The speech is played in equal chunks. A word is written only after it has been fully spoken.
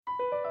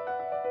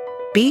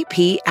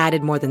BP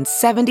added more than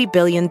 $70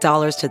 billion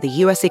to the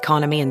U.S.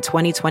 economy in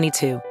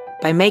 2022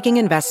 by making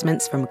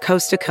investments from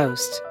coast to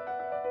coast.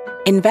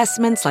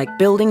 Investments like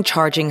building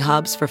charging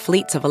hubs for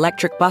fleets of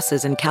electric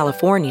buses in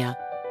California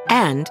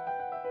and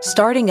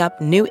starting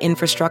up new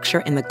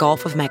infrastructure in the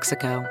Gulf of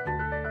Mexico.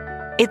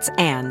 It's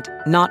and,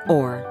 not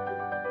or.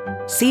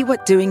 See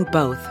what doing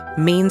both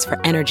means for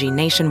energy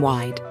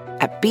nationwide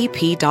at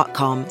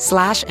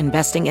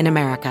bp.com/investing in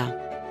America.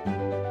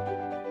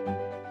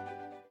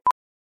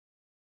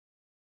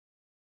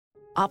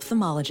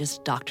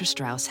 Ophthalmologist Dr.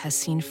 Strauss has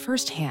seen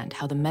firsthand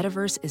how the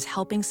metaverse is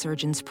helping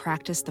surgeons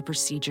practice the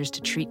procedures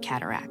to treat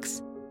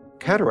cataracts.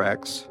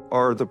 Cataracts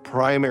are the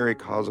primary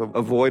cause of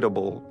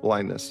avoidable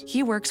blindness.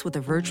 He works with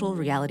a virtual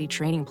reality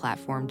training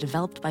platform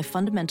developed by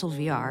Fundamental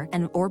VR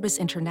and Orbis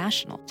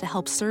International to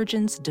help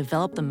surgeons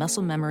develop the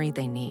muscle memory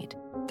they need.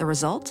 The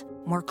result?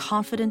 More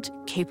confident,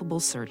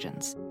 capable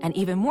surgeons. And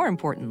even more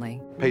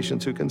importantly,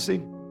 Patients who can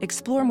see.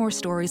 explore more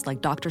stories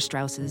like Dr.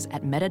 Strauss's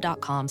at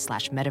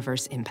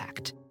meta.com/metaverse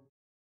impact.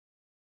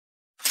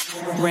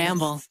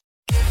 Ramble.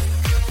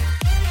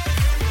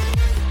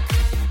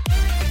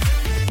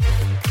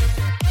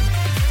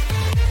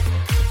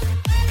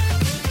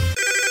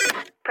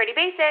 Pretty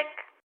basic.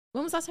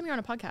 When was the last time you were on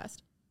a podcast?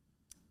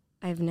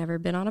 I've never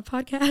been on a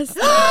podcast.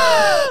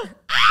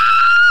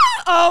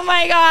 Oh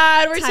my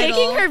God, we're Title.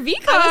 taking her V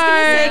card. I was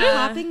going to say,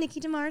 popping Niki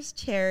DeMar's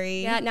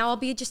cherry. Yeah, now I'll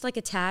be just like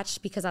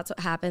attached because that's what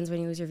happens when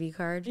you lose your V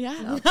card. Yeah.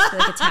 I'll just be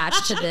like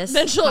attached to this.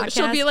 Then she'll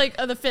podcast. be like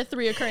the fifth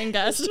reoccurring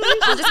guest.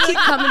 She'll just keep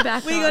coming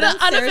back. We on. go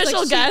downstairs, unofficial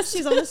like, guest.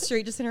 She's on the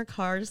street, just in her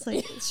car, just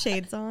like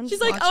shades on. She's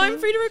just like, oh, I'm watching.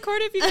 free to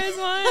record if you guys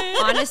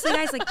want. Honestly,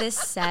 guys, like this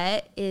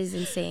set is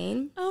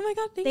insane. Oh my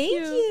God, thank Thank you.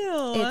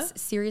 you. It's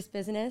serious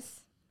business.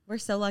 We're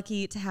so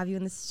lucky to have you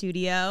in the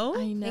studio.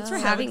 I know. Thanks for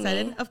So having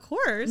excited. me. Of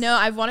course. No,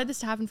 I've wanted this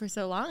to happen for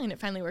so long and it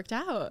finally worked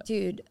out.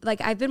 Dude,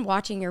 like I've been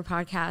watching your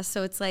podcast,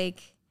 so it's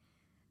like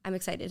I'm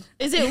excited.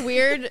 Is it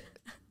weird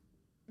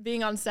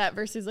being on set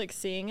versus like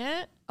seeing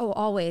it? Oh,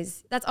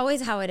 always. That's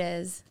always how it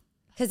is.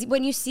 Because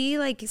when you see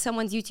like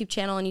someone's YouTube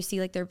channel and you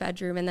see like their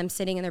bedroom and them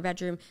sitting in their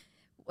bedroom,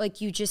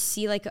 like you just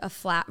see like a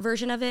flat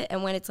version of it.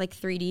 And when it's like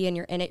 3D and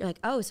you're in it, you're like,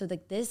 oh, so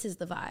like this is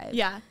the vibe.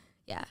 Yeah.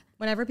 Yeah.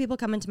 Whenever people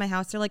come into my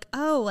house, they're like,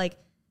 oh, like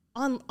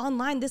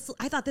online,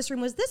 I thought this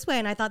room was this way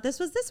and I thought this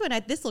was this way.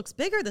 And this looks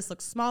bigger, this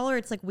looks smaller.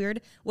 It's like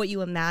weird what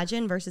you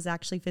imagine versus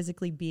actually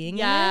physically being in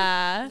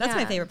Yeah. it. That's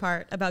my Yeah. favorite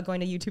part about going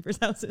to YouTubers'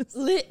 houses.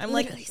 I'm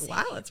like,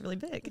 wow, that's really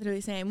big.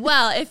 Literally same.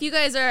 Well, if you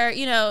guys are,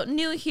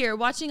 new here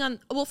watching on,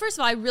 well, first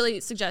of all, I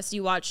really suggest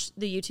you watch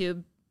the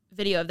YouTube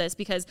video of this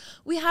because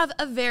we have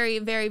a very,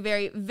 very,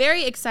 very,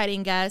 very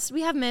exciting guest.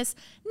 We have Miss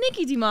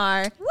Niki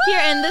DeMar here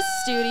in the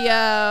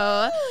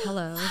studio.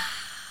 Hello.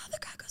 The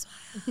crowd goes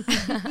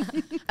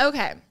wild.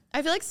 Okay.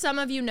 I feel like some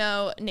of you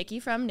know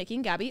Niki from Niki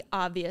and Gabby,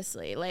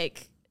 obviously.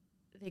 Like,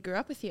 they grew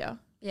up with you.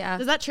 Yeah.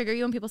 Does that trigger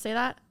you when people say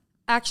that?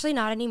 Actually,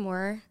 not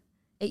anymore.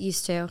 It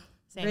used to.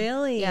 Same.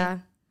 Really? Yeah.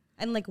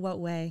 And like what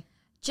way?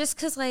 Just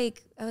because,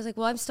 like, I was like,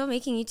 well, I'm still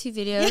making YouTube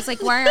videos.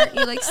 Like, why aren't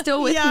you, like,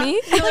 still with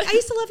me? You're like, I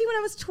used to love you when I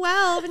was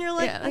 12. And you're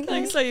like, Yeah,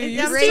 okay. so you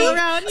I'm Great. still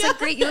around. It's like,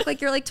 great. You look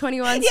like you're, like,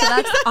 21, so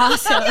that's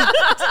awesome.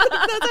 That's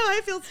how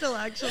I feel still,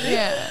 actually.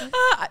 Yeah.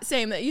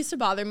 Same. That used to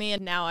bother me,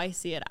 and now I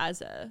see it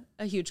as a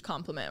huge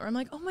compliment. Where I'm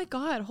like, oh my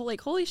God,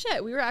 holy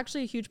shit, we were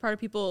actually a huge part of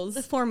people's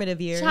The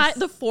formative years.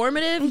 the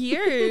formative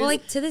years. Well,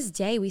 like, to this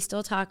day, we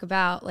still talk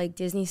about, like,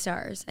 Disney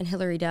stars and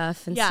Hilary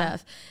Duff and Yeah.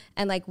 stuff.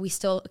 And, like, we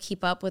still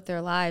keep up with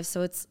their lives.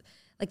 So it's,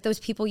 like, those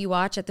people you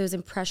watch at those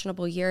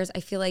impressionable years,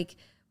 I feel like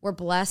we're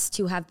blessed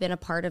to have been a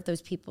part of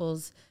those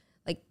people's,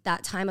 like,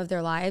 that time of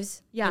their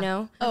lives, Yeah. you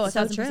know? Oh,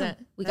 so 1,000%.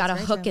 true. We That's got a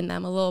very hook true. in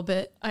them a little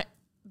bit.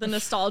 The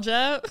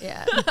nostalgia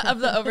Yeah. of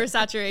the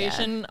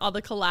oversaturation, all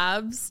the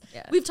collabs.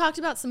 Yeah. We've talked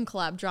about some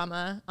collab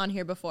drama on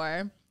here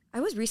before.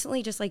 I was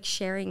recently just, like,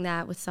 sharing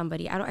that with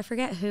somebody. I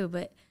forget who,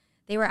 but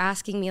they were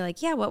asking me,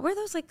 like, yeah, what were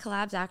those, like,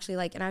 collabs actually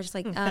like? And I was just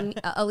like,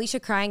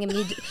 Alicia crying and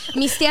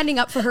me standing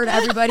up for her to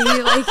everybody,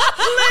 like, literally,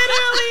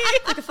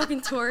 like a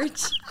fucking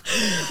torch.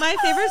 My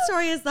favorite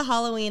story is the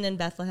Halloween in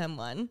Bethlehem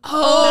one.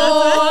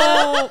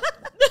 Oh,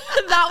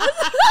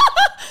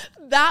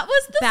 that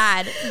was the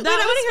Bad. Wait, I want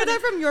to hear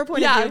that from your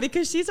point Yeah. of view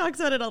because she talks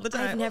about it all the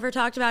time. I've never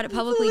talked about it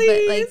publicly,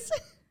 but, like, Please.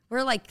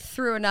 we're, like,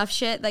 through enough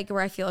shit, like,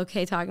 where I feel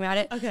okay talking about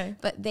it. Okay.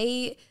 But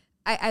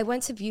I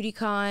went to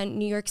BeautyCon,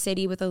 New York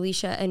City with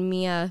Alicia and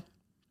Mia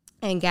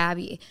and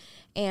Gabby.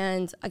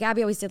 And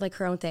Gabby always did, like,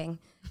 her own thing.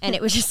 And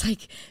it was just,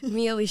 like,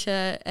 me,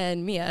 Alicia,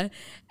 and Mia.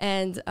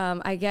 And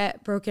I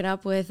get broken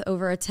up with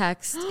over a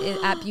text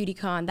at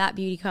BeautyCon, that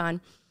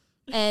BeautyCon.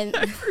 And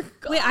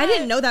Wait, I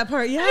didn't know that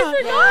part. Yeah.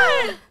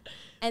 I forgot.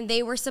 and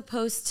they were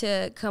supposed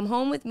to come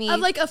home with me.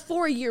 Of like a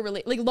 4-year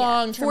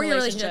long-term 4-year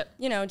relationship.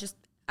 You know, just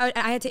I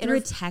had to Through a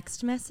interview.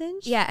 text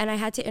message? Yeah, and I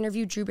had to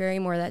interview Drew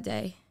Barrymore that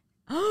day.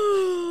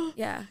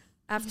 Yeah,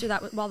 after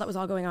that, while that was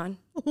all going on.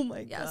 Oh my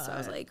Yeah, God. so I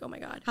was like, oh my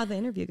God. How'd the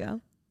interview go?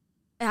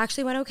 It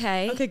actually went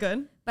okay. Okay,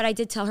 good. But I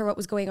did tell her what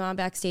was going on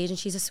backstage, and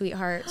she's a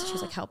sweetheart. So she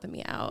was like helping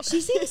me out. She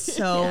seems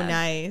so Yeah.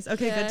 nice.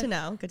 Okay, Yeah. good to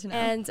know. Good to know.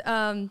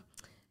 And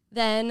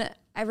then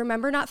I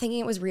remember not thinking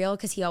it was real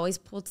because he always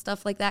pulled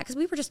stuff like that because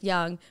we were just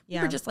young. We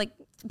were just like,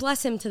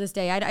 bless him to this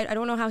day. I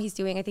don't know how he's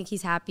doing. I think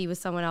he's happy with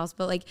someone else,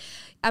 but like,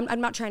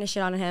 I'm not trying to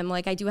shit on him.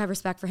 Like, I do have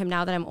respect for him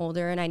now that I'm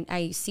older and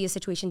I see a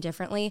situation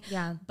differently.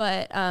 Yeah.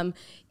 But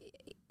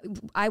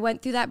I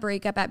went through that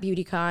breakup at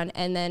BeautyCon,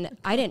 and then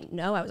I didn't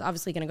know I was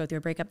obviously going to go through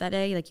a breakup that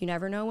day. Like, you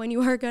never know when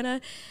you are gonna.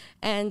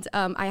 And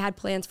I had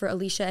plans for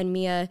Alicia and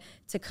Mia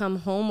to come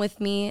home with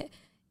me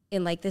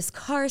in like this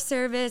car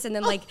service, and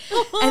then like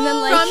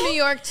from New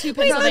York to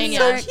Pennsylvania.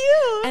 So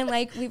cute. And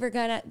like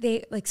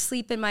they like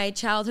sleep in my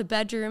childhood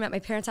bedroom at my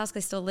parents' house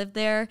because I still lived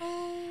there.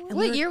 And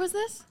What year was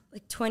this?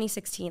 Like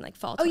 2016, like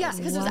fall. Oh yeah,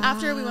 because it was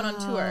after we went on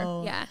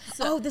tour. Yeah.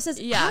 So, this is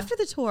after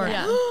the tour.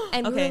 Yeah.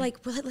 And we were like,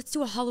 well, let's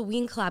do a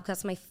Halloween collab because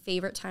that's my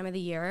favorite time of the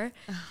year.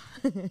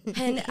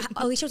 And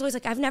Alicia was always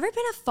like, I've never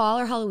been a fall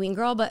or Halloween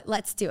girl, but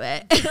let's do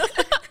it.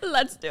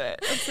 Let's do it.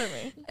 That's so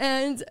me.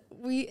 And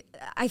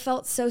I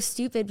felt so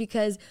stupid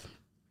because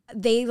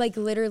they like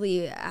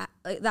literally,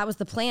 that was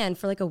the plan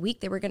for like a week.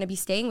 They were going to be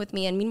staying with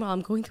me. And meanwhile,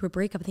 I'm going through a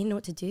breakup. I didn't know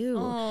what to do.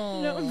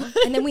 Oh.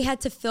 And then we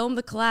had to film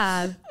the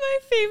collab. My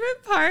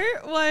favorite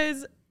part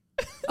was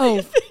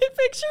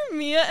picture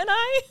Mia and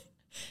I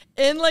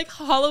in like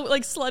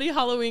slutty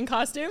Halloween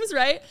costumes,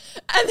 right?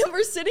 And then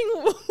we're sitting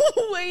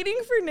waiting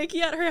for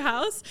Niki at her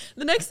house.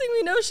 The next thing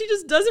we know, she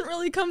just doesn't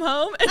really come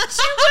home, and she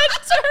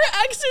went to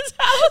her ex's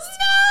house.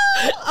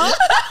 No.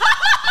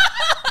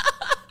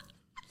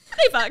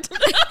 They fucked.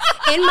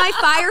 In my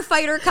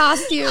firefighter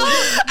costume.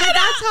 But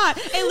that's hot.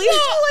 At least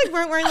you like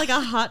weren't wearing like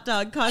a hot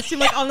dog costume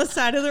like on the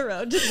side of the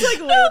road, just like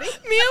waiting.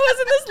 Mia was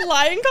in this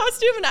lion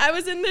costume and I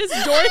was in this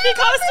Dorothy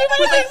costume.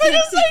 And we're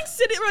just like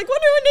sitting, we're like,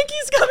 wonder when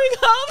Nikki's coming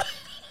home.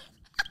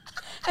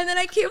 And then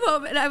I came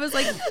home and I was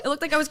like, it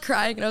looked like I was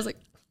crying, and I was like,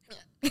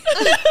 we're like,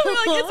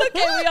 it's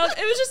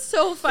okay. It was just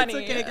so funny.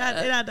 It's okay. It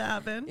had to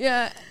happen.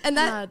 yeah. And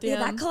that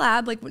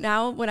collab, like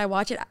now when I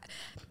watch it,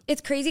 it's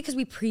crazy because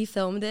we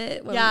pre-filmed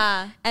it.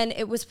 And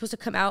it was supposed to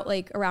come out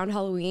like around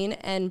Halloween,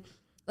 and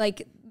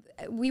like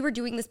we were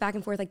doing this back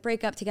and forth, like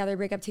break up together,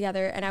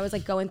 and I was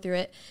like going through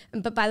it.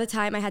 But by the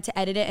time I had to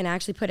edit it and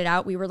actually put it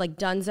out, we were like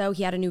donezo.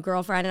 He had a new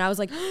girlfriend, and I was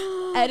like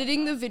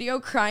editing the video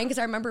crying because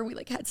I remember we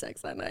like had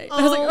sex that night.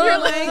 I was like,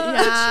 really?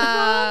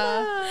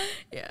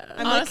 Yeah.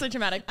 I'm honestly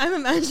traumatic. I'm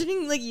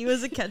imagining like you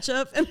as a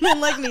ketchup and then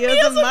like me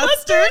as a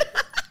mustard.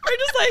 We're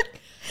just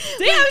like,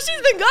 damn,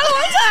 she's been gone a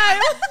long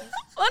time.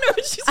 Wonder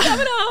when she's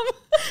coming home.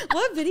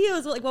 What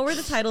videos? Like, what were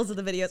the titles of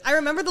the videos? I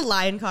remember the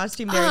lion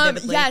costume very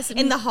vividly. Yes,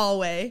 in the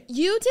hallway.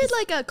 You did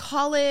like a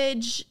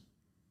college.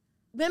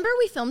 Remember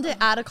we filmed it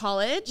at a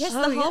college? Yes,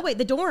 the hallway,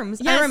 the dorms.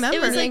 Yes, I remember.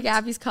 it was like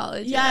Gabby's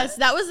college. Yes,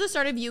 that was the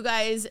start of you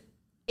guys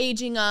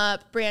aging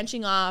up,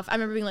 branching off. I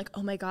remember being like,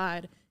 oh my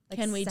god, like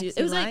can we do? Sexy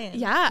It was lion. like,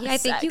 yeah. I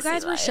think you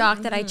guys were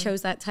shocked that I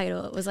chose that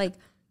title. It was like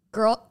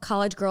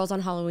college girls on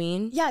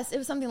Halloween. Yes, it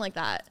was something like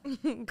that.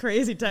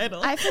 Crazy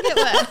title. I forget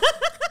what.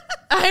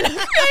 I know,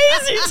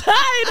 crazy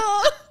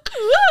title.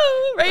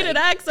 Woo! Rated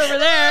X over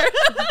there.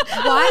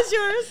 What was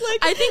yours? Like,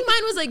 I think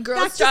mine was like girl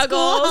back to struggles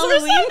school, or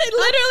something. Halloween.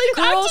 Literally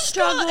Girl back to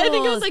school. I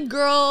think it was like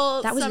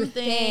girl That was your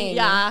something. thing.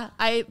 Yeah,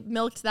 I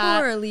milked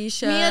that. Poor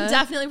Alicia. Mia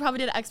definitely probably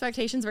did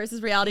expectations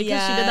versus reality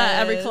because she did that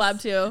every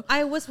collab too.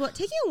 I was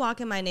taking a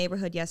walk in my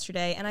neighborhood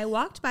yesterday, and I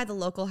walked by the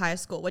local high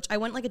school, which I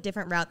went like a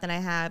different route than I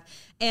have.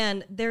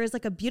 And there is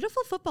like a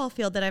beautiful football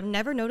field that I've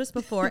never noticed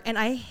before. And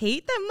I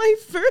hate that my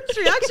first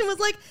reaction was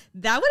like,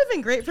 that would have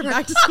been great for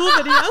back to school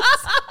videos.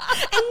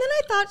 And then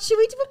I thought, should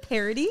we do a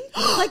parody?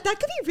 Like, that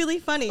could be really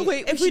funny.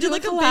 Wait, if we did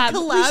like a big We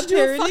collab should do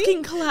parody. a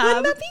fucking collab.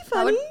 Wouldn't that be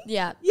funny?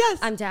 Yeah. Yes.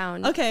 I'm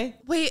down. Okay.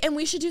 Wait, and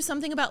we should do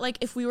something about like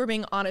if we were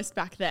being honest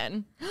back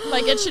then.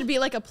 Like it should be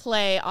like a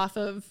play off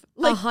of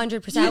like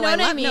 100%. You know what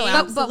I mean? No, But wait,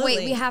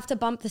 absolutely. we have to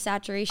bump the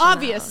saturation.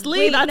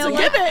 Obviously, that's a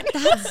given.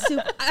 That's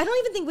super. I don't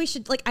even think we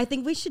should I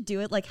think we should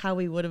do it like how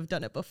we would have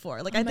done it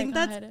before. Like I think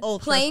that's God.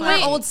 ultra Playing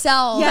fun. our old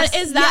selves. Yes.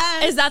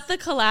 But is that the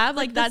collab?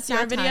 Like that's your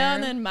video satire.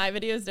 and then my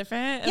video is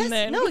different. Yes, And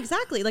then no,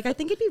 exactly. Like I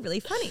think it'd be really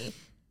funny.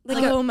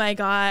 like, oh my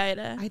god.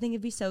 I think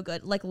it'd be so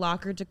good. Like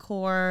locker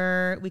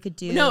decor, we could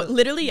do. No,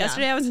 literally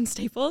yesterday I was in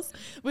Staples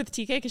with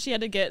TK because she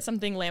had to get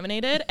something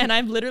laminated, and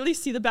I literally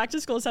see the back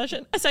to school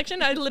section.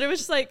 I literally was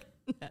just like,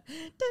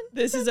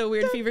 this is a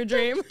weird fever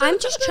dream. I'm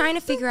just trying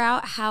to figure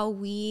out how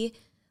we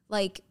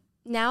like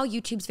now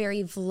YouTube's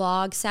very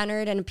vlog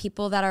centered, and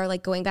people that are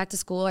like going back to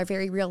school are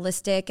very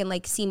realistic and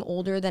like seem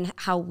older than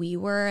how we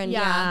were. And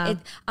Yeah.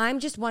 I'm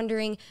just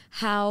wondering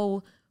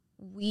how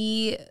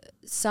we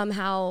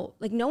somehow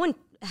like no one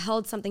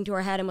held something to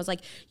our head and was like,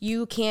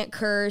 you can't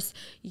curse,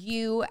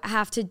 you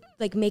have to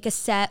like make a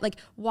set. Like,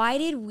 why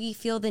did we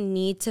feel the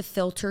need to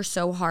filter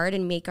so hard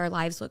and make our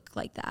lives look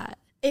like that?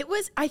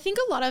 I think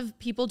a lot of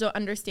people don't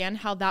understand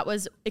how that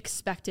was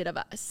expected of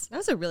us. That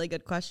was a really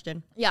good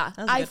question. Yeah.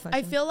 That was a good I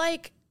question. feel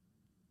like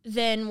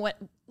then what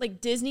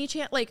like Disney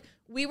Channel, like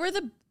we were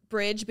the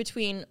bridge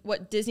between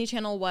what Disney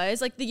Channel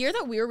was. Like the year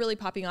that we were really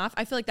popping off,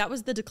 I feel like that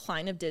was the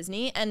decline of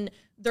Disney, and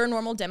their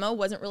normal demo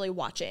wasn't really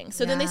watching.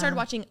 So then they started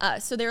watching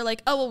us. So they were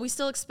like, oh, well, we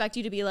still expect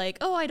you to be like,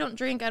 oh, I don't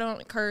drink, I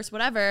don't curse,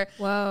 whatever.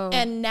 Whoa.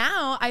 And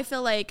now I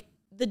feel like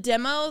the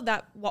demo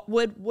that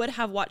would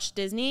have watched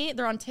Disney,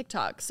 they're on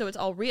TikTok, so it's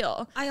all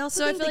real. I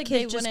also think the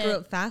kids just grew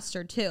up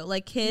faster too.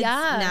 Like kids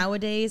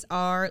nowadays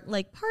are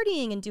like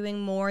partying and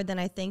doing more than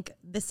I think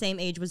the same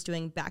age was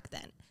doing back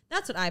then.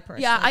 That's what I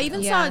personally I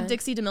even know. saw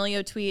Dixie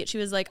D'Amelio tweet. She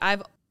was like,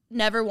 I've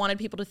never wanted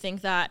people to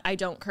think that I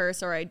don't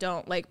curse or I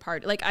don't like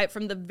party. Like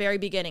from the very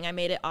beginning, I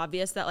made it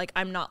obvious that like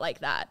I'm not like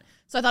that.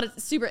 So I thought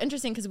it's super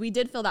interesting because we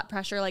did feel that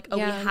pressure. Like, we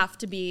have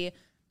to be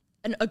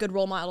a good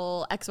role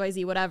model,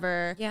 XYZ,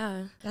 whatever.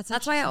 Yeah.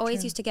 That's why I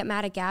always used to get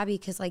mad at Gabby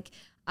because, like,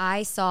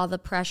 I saw the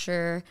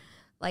pressure.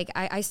 Like,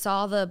 I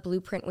saw the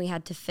blueprint we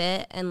had to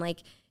fit, and, like,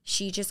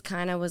 she just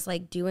kind of was,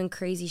 like, doing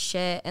crazy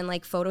shit, and,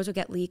 like, photos would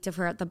get leaked of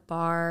her at the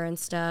bar and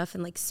stuff,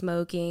 and, like,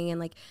 smoking, and,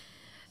 like,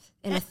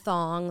 in a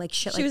thong, like,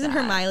 shit like that. She was in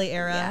her Miley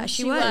era. Yeah,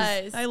 she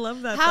was. I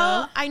love that, though.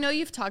 though. I know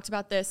you've talked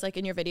about this, like,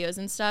 in your videos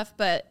and stuff,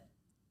 but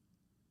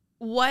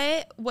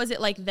what was it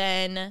like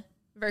then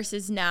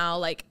versus now,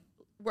 like,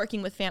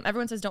 working with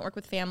everyone says don't work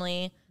with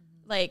family,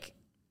 like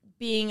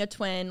being a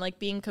twin, like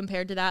being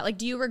compared to that. Like,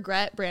 do you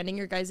regret branding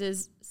your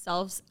guys'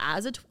 selves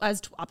as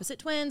opposite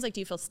twins? Like, do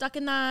you feel stuck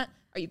in that?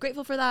 Are you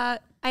grateful for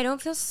that? I don't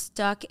feel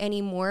stuck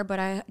anymore, but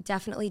I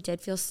definitely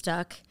did feel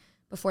stuck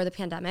before the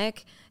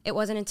pandemic. It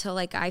wasn't until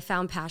like I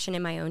found passion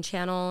in my own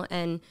channel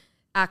and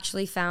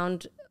actually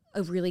found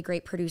a really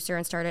great producer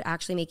and started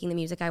actually making the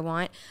music I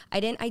want.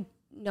 I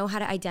know how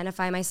to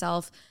identify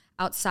myself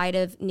outside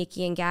of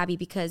Niki and Gabby,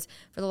 because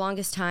for the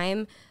longest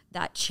time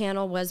that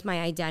channel was my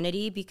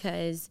identity,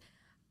 because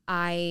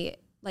I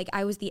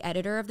was the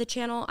editor of the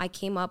channel. I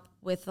came up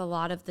with a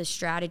lot of the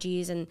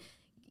strategies, and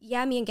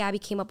me and Gabby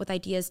came up with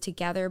ideas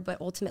together,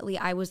 but ultimately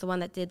I was the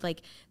one that did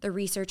like the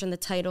research and the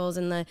titles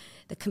and the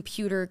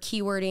computer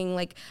keywording.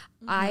 Like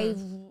I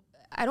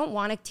don't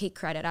want to take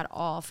credit at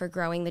all for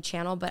growing the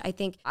channel, but I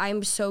think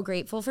I'm so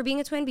grateful for being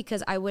a twin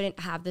because I wouldn't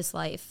have this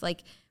life.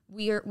 Like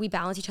we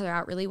balance each other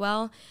out really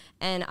well,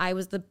 and I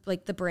was the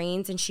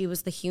brains and she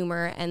was the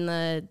humor and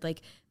the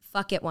like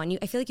fuck it one.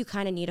 I feel like you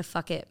kind of need a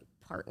fuck it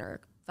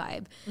partner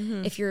vibe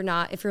if you're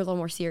a little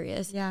more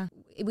serious. Yeah,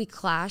 we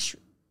clash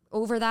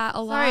over that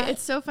a lot. Sorry,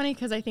 it's so funny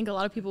because I think a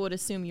lot of people would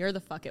assume you're the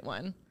fuck it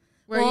one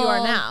where you are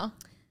now.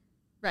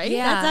 Right?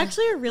 Yeah. That's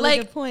actually a really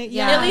good point.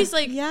 Yeah. At least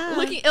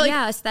looking like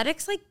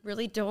aesthetics like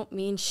really don't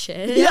mean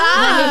shit.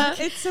 Yeah.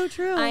 It's so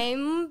true.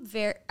 I'm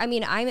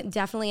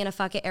definitely in a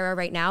fuck it era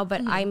right now,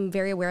 but I'm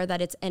very aware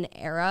that it's an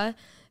era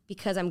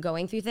because I'm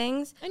going through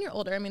things. And you're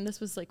older. I mean, this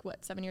was like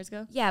what, 7 years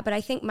ago? Yeah, but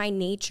I think my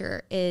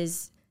nature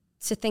is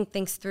to think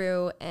things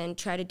through and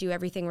try to do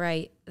everything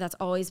right. That's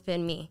always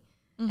been me.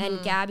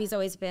 And Gabby's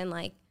always been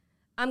like,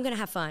 I'm going to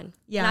have fun.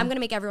 Yeah. And I'm going to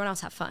make everyone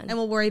else have fun. And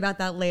we'll worry about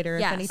that later.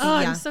 Yes. If anything.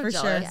 I'm so for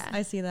jealous. sure. Yeah.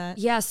 I see that.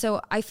 Yeah. So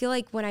I feel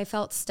like when I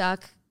felt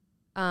stuck,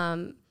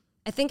 I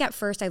think at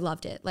first I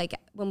loved it. Like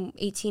when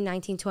 18,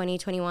 19, 20,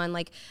 21,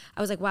 like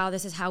I was like, wow,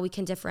 this is how we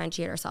can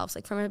differentiate ourselves.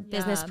 Like from a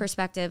business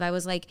perspective, I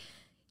was like,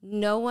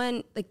 no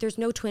one, like there's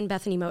no twin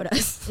Bethany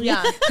Modas.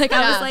 Yeah.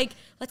 I was like,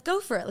 let's go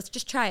for it. Let's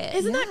just try it.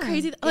 Isn't that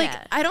crazy? Like,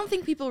 I don't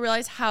think people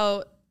realize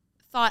how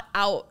thought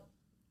out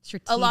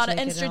strategic a lot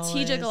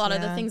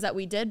of the things that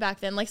we did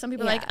back then. Like some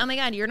people are like, oh my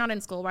God, you're not in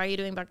school. Why are you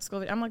doing back to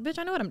school? I'm like, bitch,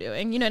 I know what I'm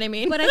doing. You know what I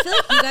mean? But I feel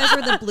like you guys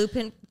were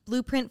the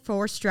blueprint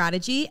for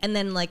strategy. And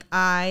then like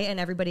I and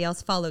everybody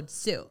else followed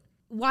suit.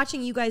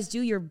 Watching you guys do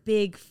your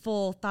big,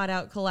 full,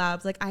 thought-out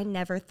collabs, like I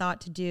never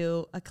thought to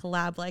do a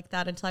collab like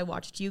that until I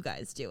watched you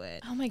guys do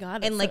it. Oh my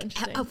God. And like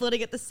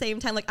uploading at the same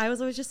time. Like I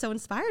was always just so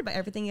inspired by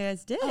everything you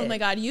guys did. Oh my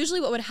God.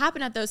 Usually what would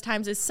happen at those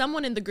times is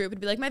someone in the group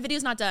would be like, my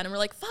video's not done. And we're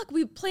like, fuck,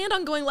 we planned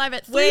on going live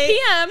at 3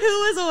 p.m. Who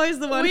was always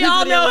the one we whose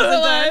all video know who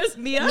wasn't it was.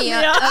 done?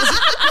 Mia.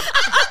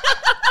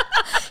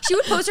 She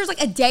would post hers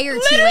like a day or two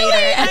Literally.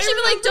 later. And she'd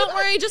be like, don't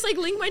worry, just like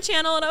link my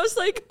channel. And I was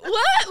like,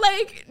 what?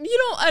 Like,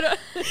 I don't.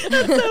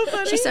 That's so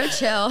funny. She's so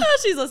chill. Oh,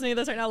 she's listening to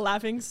this right now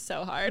laughing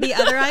so hard. The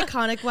other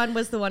iconic one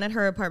was the one at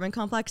her apartment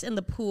complex in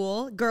the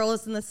pool.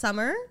 Girls in the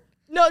summer.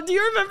 No, do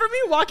you remember me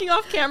walking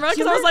off camera?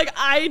 Because I was like,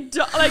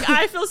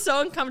 I feel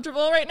so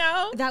uncomfortable right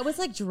now. That was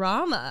like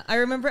drama. I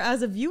remember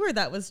as a viewer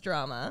that was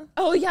drama.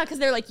 Oh yeah, because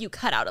they're like, you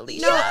cut out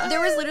Alicia. No,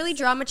 there was literally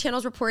drama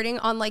channels reporting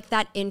on like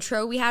that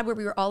intro we had where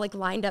we were all like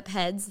lined up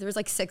heads. There was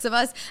like 6 of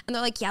us, and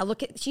they're like, yeah,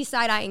 look at, she's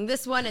side eyeing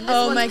this one and this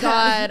one. Oh my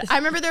God. I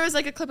remember there was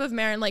like a clip of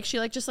Maren, like she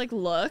like just like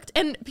looked,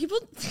 and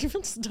people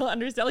still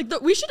understand.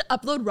 Like we should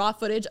upload raw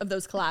footage of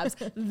those collabs.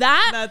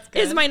 That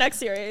is my next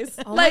series.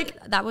 Oh like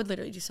that would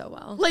literally do so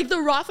well. Like the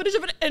raw footage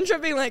of an intro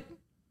being like,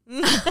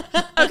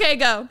 okay,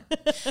 go.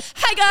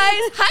 Hi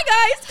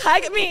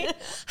guys, me.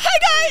 Hi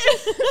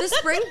guys. The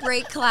spring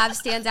break collab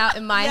stands out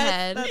in my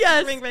head.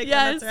 Spring break,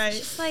 that's right.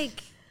 It's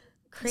like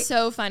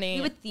so funny.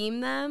 We would theme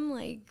them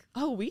like.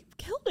 Oh, we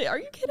killed it. Are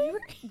you kidding?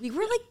 We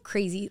were like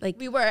crazy. Like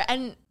we were,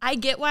 and I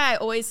get why I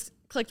always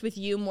clicked with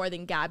you more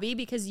than Gabby,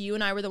 because you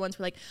and I were the ones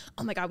who were like,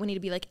 oh my God, we need to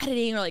be like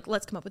editing, or like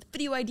let's come up with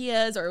video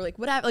ideas, or like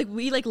whatever. Like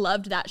we like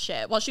loved that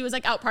shit while she was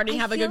like out partying,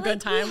 having a good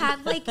time. We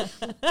had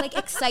like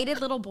excited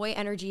little boy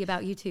energy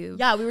about YouTube.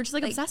 Yeah, we were just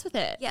like obsessed with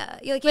it. Yeah,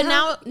 but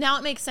now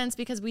it makes sense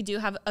because we do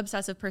have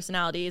obsessive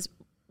personalities.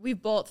 We're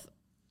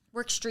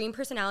extreme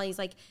personalities.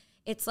 Like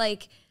it's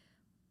like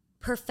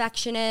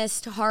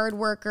perfectionist, hard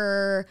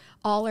worker,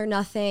 all or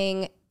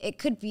nothing. It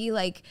could be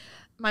like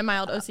my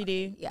mild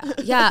OCD. Yeah,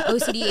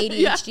 OCD,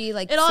 ADHD, yeah.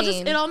 like it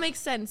all makes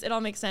sense. It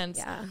all makes sense.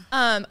 Yeah.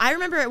 I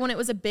remember when it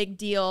was a big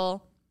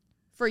deal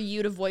for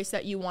you to voice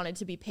that you wanted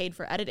to be paid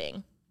for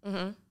editing.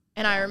 Mm-hmm.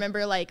 And I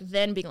remember like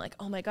then being like,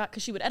 oh my God,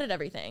 because she would edit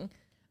everything.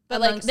 But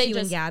amongst like they you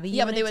just, and Gabby,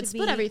 yeah, but they would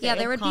split everything. Yeah,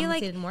 there would be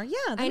like, more. Yeah,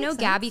 I know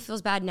Gabby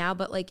feels bad now,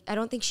 but like, I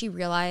don't think she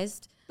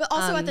realized. But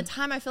also at the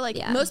time, I feel like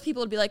most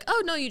people would be like,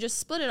 oh no, you just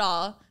split it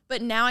all.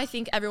 But now I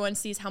think everyone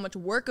sees how much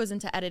work goes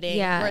into editing,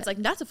 where it's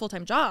like, that's a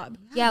full-time job.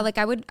 Yeah, like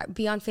I would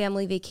be on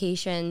family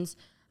vacations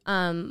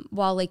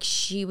while like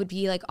she would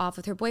be like off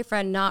with her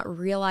boyfriend, not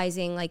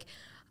realizing like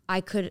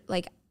I could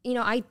like, you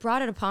know, I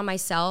brought it upon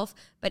myself,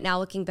 but now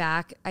looking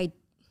back,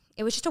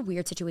 it was just a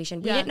weird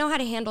situation. We didn't know how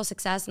to handle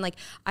success, and like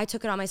I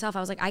took it on myself. I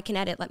was like, I can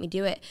edit, let me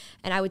do it.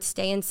 And I would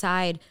stay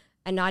inside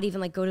and not even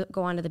like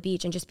go onto the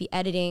beach and just be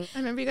editing. I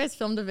remember you guys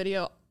filmed a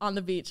video on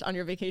the beach on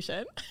your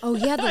vacation. Oh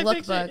yeah, the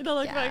lookbook. The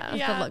lookbook,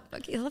 yeah. The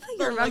lookbook. I love how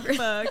you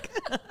remember.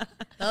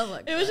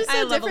 It was just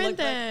so different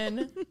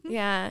then.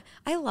 Yeah,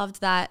 I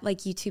loved that like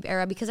YouTube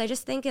era because I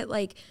just think it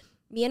like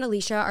me and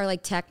Alicia are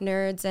like tech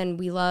nerds and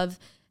we love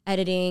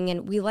editing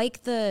and we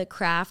like the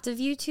craft of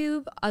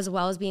YouTube as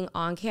well as being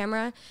on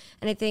camera.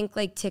 And I think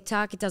like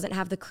TikTok, it doesn't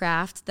have the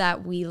craft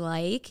that we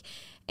like.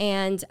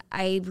 And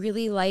I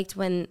really liked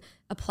when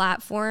a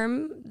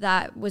platform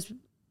that was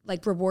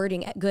like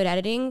rewarding good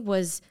editing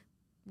was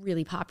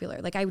really popular.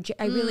 Like I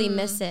really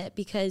miss it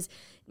because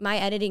my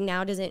editing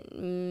now doesn't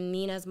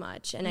mean as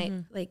much, and I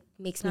like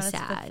makes me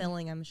sad.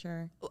 Fulfilling, I'm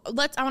sure. I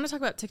want to talk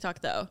about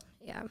TikTok though.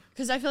 Yeah,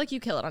 because I feel like you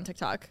kill it on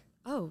TikTok.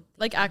 Oh,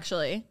 like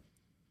actually.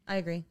 I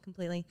agree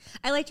completely.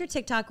 I liked your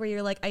TikTok where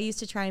you're like, I used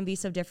to try and be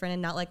so different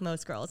and not like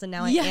most girls, and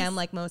now I am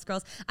like most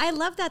girls. I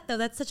love that though.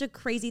 That's such a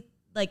crazy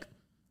like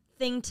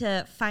thing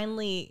to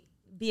finally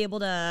be able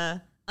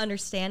to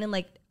understand and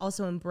like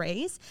also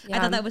embrace. I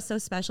thought that was so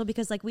special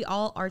because like we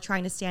all are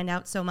trying to stand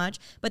out so much,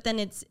 but then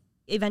it's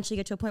eventually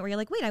get to a point where you're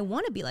like, wait, I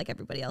want to be like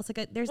everybody else.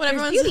 Like there's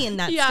beauty in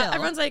that. Yeah, still.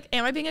 Everyone's like,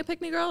 am I being a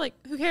pick me girl? Like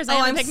who cares?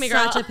 I'm a pick me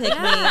girl. such a pick me.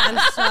 I'm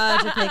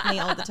such a pick me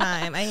all the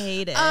time. I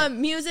hate it.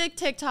 Music,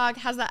 TikTok,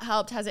 has that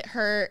helped? Has it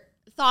hurt?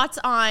 Thoughts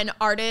on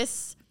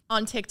artists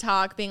on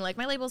TikTok being like,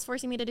 my label's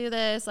forcing me to do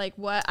this. Like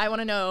what? I want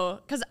to know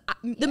because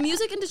the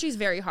music industry is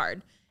very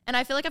hard. And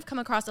I feel like I've come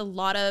across a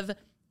lot of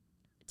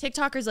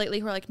TikTokers lately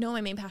who are like, no,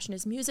 my main passion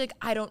is music.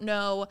 I don't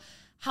know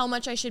how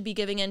much I should be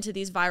giving into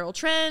these viral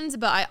trends,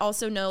 but I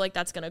also know like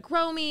that's going to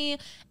grow me.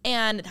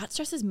 And that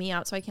stresses me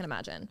out. So I can't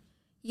imagine.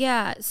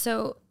 Yeah.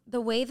 So the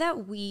way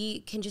that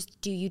we can just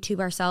do YouTube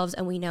ourselves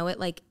and we know it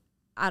like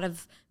out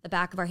of the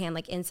back of our hand,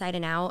 like inside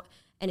and out,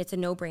 and it's a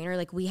no-brainer.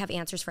 Like we have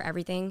answers for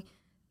everything.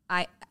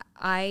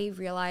 I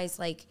realize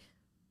like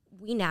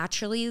we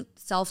naturally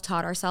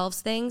self-taught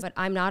ourselves things, but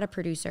I'm not a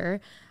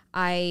producer.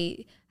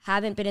 I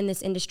haven't been in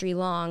this industry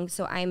long,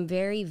 so I'm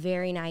very,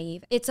 very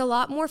naive. It's a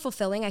lot more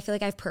fulfilling. I feel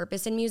like I have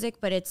purpose in music,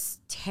 but it's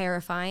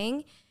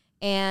terrifying.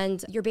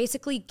 And you're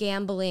basically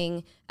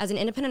gambling as an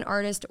independent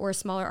artist or a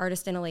smaller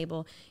artist in a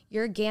label.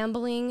 You're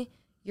gambling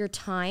your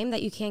time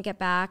that you can't get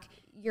back,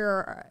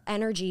 your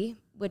energy,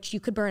 which you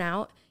could burn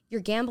out.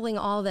 You're gambling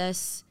all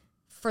this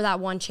for that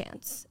one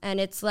chance. And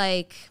it's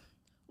like,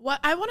 what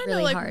I want to really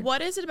know, like, hard.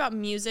 What is it about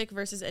music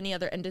versus any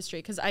other industry?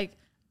 Because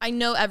I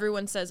know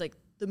everyone says like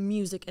the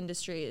music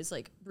industry is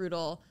like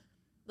brutal.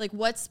 Like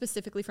what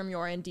specifically from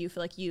your end do you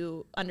feel like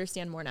you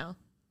understand more now?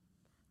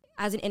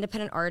 As an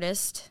independent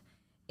artist,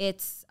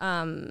 it's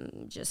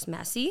just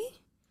messy,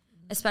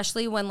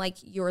 especially when like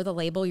you're the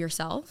label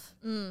yourself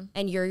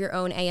and you're your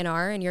own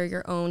A&R and you're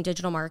your own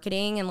digital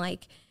marketing. And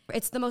like,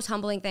 it's the most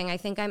humbling thing. I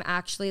think I'm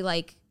actually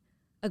like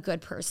a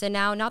good person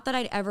now. Not that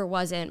I ever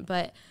wasn't,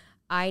 but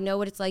I know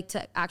what it's like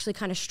to actually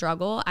kind of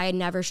struggle. I had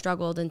never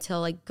struggled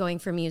until like going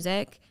for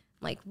music.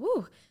 I'm like,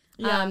 woo.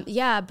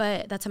 Yeah,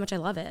 but that's how much I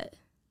love it.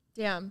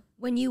 Damn.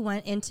 When you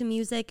went into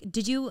music,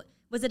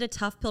 was it a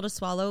tough pill to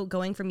swallow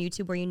going from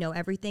YouTube where you know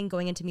everything,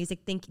 going into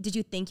music? Did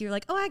you think you're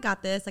like, oh, I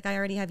got this. Like I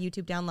already have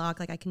YouTube down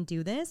lock. Like I can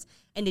do this.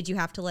 And did you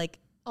have to like,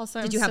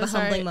 also, did you have a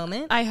humbling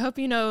moment? I hope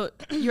you know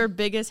your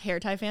biggest hair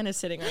tie fan is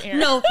sitting right here.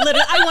 No,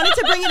 literally, I wanted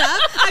to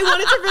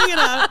bring it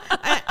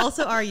up.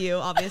 Also are you,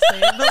 obviously.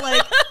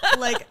 But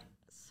like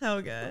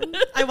so good.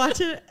 I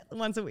watch it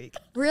once a week.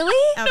 Really?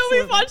 Absolutely.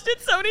 No, we've watched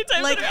it so many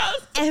times like in our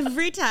house.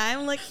 Every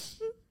time, like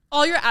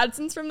all your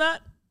AdSense from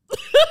that.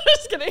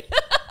 Just kidding.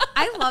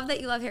 I love that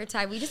you love hair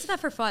tie. We just did that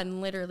for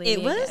fun, literally.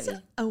 It was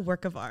a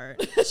work of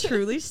art.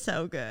 Truly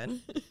so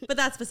good. But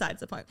that's besides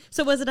the point.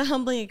 So was it a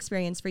humbling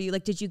experience for you?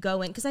 Like, did you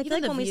go in? Because I feel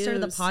like when we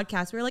started the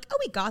podcast, we were like, oh,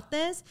 we got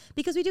this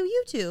because we do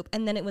YouTube.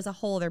 And then it was a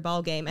whole other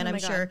ball game. And I'm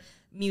sure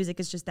music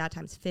is just that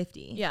times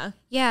 50. Yeah.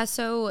 Yeah.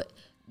 So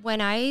when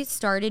I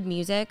started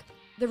music,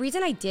 the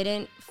reason I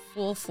didn't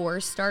full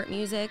force start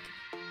music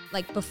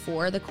like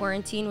before the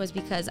quarantine was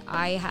because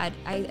I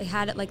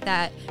had like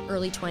that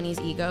early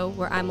 20s ego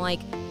where I'm like,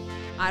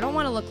 I don't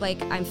want to look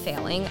like I'm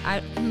failing.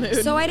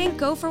 So I didn't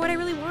go for what I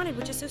really wanted,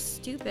 which is so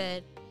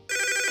stupid.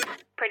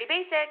 Pretty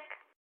basic.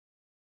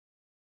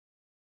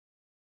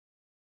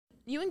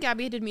 you and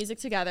Gabby did music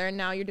together and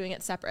now you're doing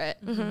it separate.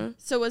 Mm-hmm.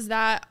 So was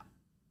that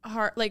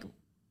hard? Like,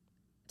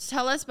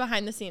 tell us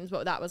behind the scenes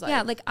what that was like.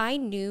 Yeah, like I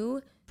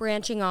knew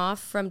branching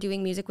off from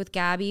doing music with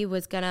Gabby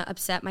was going to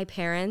upset my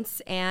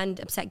parents and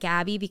upset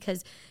Gabby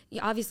because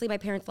obviously my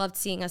parents loved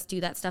seeing us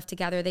do that stuff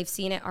together. They've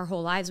seen it our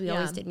whole lives. We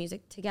always did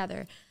music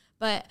together.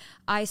 But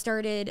I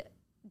started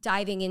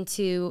diving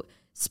into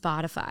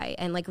Spotify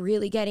and like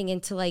really getting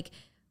into like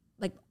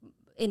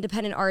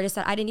independent artists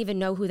that I didn't even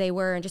know who they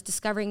were, and just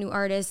discovering new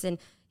artists and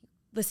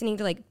listening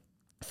to like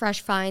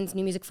Fresh Finds,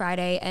 New Music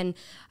Friday, and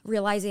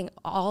realizing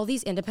all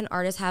these independent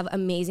artists have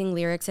amazing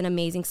lyrics and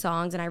amazing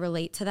songs, and I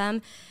relate to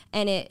them.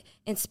 And it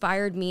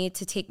inspired me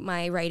to take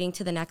my writing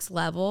to the next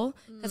level,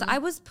 because I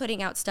was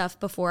putting out stuff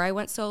before I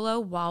went solo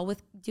while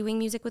with doing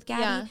music with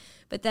Gabby.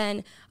 But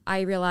then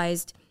I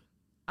realized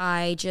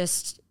I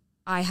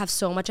have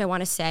so much I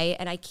want to say,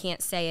 and I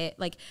can't say it.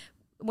 Like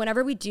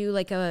whenever we do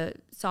like a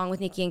song with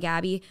Niki and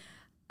Gabby,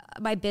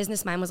 my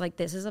business mind was like,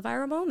 this is a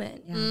viral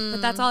moment. But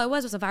that's all it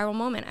was a viral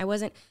moment. I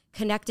wasn't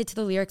connected to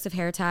the lyrics of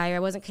Hair Tie. I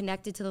wasn't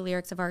connected to the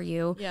lyrics of Are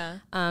You.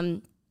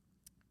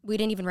 We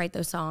didn't even write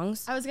those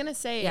songs. I was going to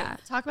say,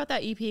 talk about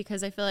that EP,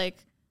 because I feel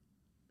like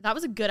that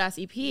was a good ass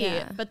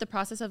EP, but the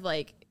process of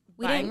like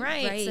buying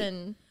rights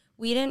and...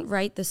 We didn't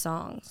write the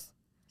songs.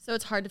 So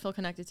it's hard to feel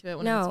connected to it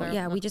when it's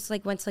viral. We just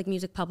like went to like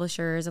music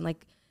publishers and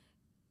like...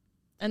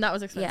 And that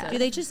was expensive. Do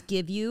they just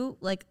give you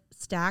like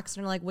stacks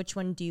and like, which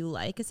one do you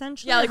like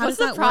essentially? Yeah, like what's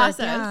the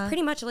process? Yeah.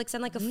 Pretty much like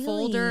send like a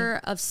folder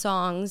of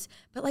songs.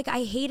 But like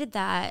I hated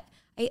that.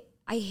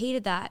 I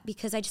hated that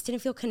because I just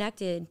didn't feel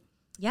connected.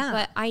 Yeah.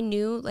 But I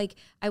knew like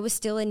I was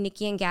still in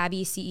Niki and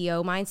Gabby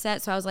CEO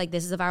mindset. So I was like,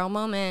 this is a viral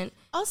moment.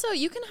 Also,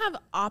 you can have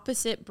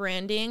opposite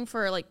branding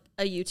for like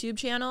a YouTube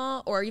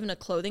channel or even a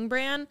clothing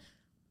brand.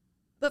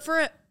 But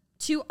for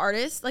two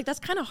artists, like that's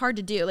kind of hard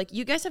to do. Like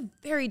you guys have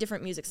very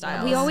different music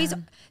styles. We always,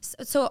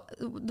 so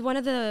one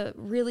of the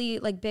really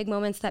like big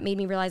moments that made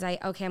me realize I'm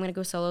going to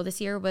go solo this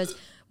year was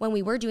when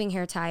we were doing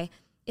Hair Tie.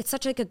 It's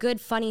such like a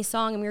good, funny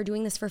song, and we were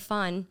doing this for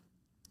fun.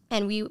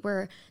 And we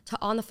were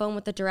on the phone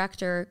with the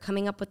director,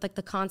 coming up with like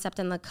the concept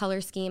and the color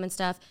scheme and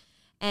stuff.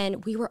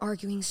 And we were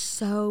arguing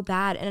so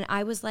bad. And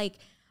I was like,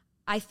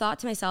 I thought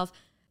to myself,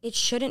 it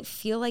shouldn't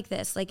feel like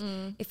this. Like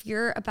if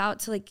you're about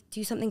to like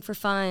do something for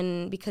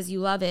fun because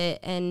you love it,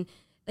 and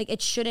like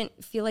it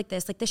shouldn't feel like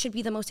this. Like this should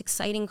be the most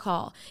exciting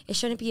call. It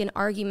shouldn't be an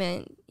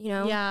argument, you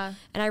know? Yeah.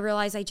 And I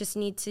realized I just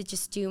need to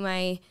just do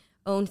my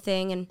own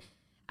thing. And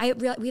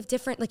we have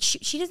different, like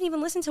she doesn't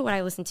even listen to what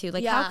I listen to.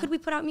 Like how could we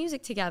put out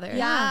music together?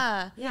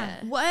 Yeah.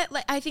 What,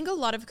 like I think a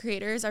lot of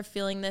creators are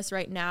feeling this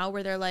right now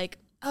where they're like,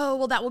 oh,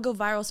 well that will go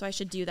viral, so I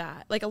should do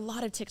that. Like a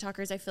lot of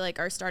TikTokers I feel like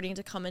are starting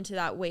to come into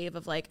that wave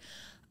of like,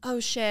 oh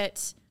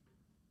shit,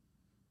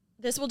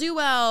 this will do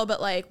well,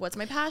 but like, what's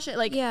my passion?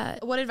 Like,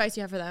 what advice do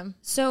you have for them?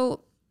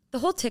 So the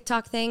whole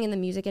TikTok thing in the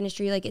music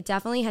industry, like it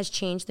definitely has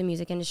changed the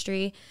music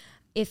industry.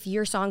 If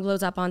your song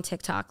blows up on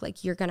TikTok,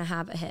 like you're going to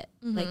have a hit.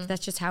 Like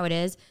that's just how it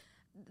is.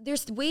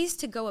 There's ways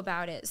to go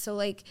about it. So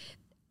like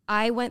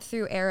I went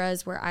through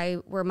eras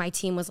where my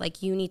team was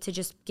like, you need to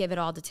just give it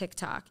all to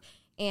TikTok.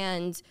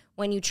 And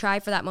when you try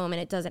for that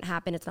moment, it doesn't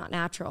happen. It's not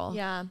natural.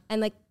 Yeah.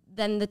 And like,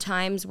 then the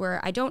times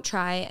where I don't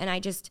try and I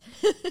just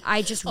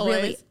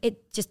really,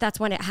 that's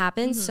when it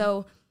happens.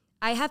 So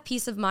I have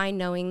peace of mind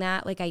knowing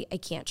that like I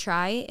can't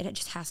try, it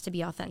just has to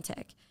be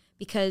authentic,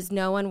 because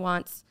no one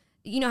wants,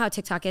 you know how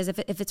TikTok is, if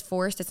it's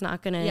forced, it's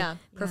not going to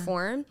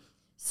perform.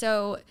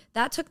 So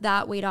that took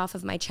that weight off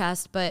of my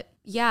chest. But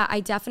yeah,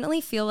 I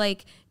definitely feel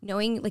like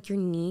knowing like your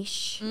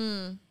niche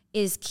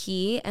is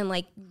key, and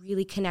like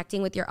really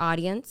connecting with your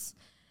audience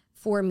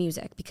for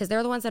music, because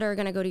they're the ones that are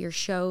going to go to your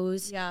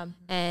shows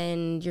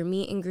and your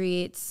meet and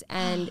greets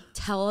and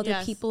tell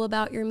other people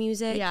about your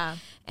music. Yeah.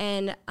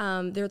 And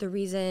they're the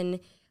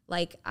reason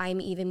like I'm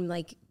even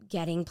like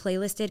getting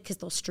playlisted, because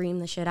they'll stream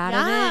the shit out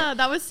of it. Yeah,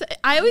 that was,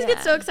 I always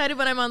get so excited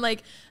when I'm on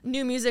like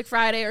New Music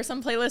Friday or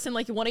some playlist and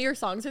like one of your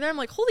songs are there. I'm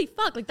like, holy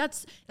fuck, like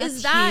that's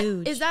is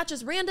that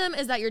just random?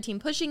 Is that your team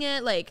pushing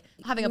it? Like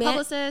having a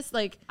publicist?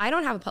 Like I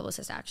don't have a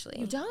publicist actually.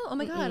 You don't? Oh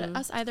my God,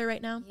 us either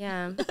right now.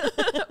 Yeah.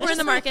 We're in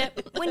the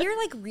market. When you're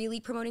like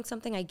really promoting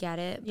something, I get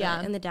it.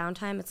 But in the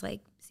downtime, it's like,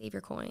 save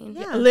your coin.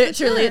 Yeah,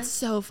 literally, it's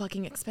so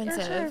fucking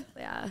expensive.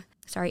 Yeah.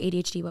 Sorry,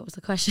 ADHD, what was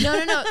the question?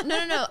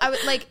 No. I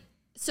would like,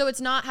 so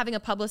it's not having a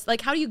publicist. Like,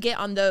 how do you get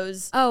on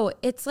those? Oh,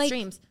 it's like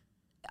streams.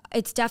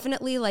 It's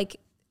definitely like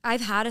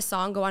I've had a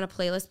song go on a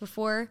playlist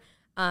before.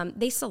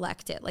 They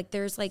select it. Like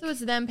there's like, so it's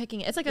them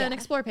picking it. It's like an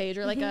explore page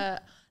or like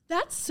a.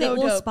 That's so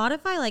dope.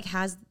 Spotify like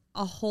has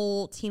a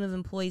whole team of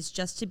employees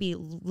just to be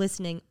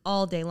listening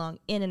all day long,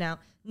 in and out,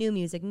 new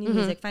music,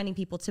 finding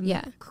people to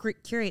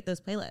curate those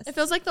playlists. It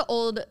feels like the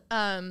old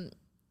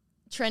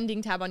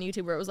trending tab on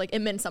YouTube where it was like it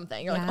meant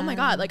something. You're like, oh my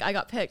God, like I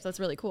got picked. That's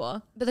really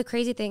cool. But the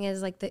crazy thing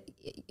is like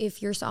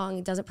if your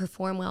song doesn't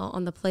perform well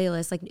on the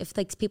playlist, like if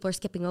like people are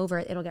skipping over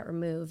it, it'll get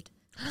removed.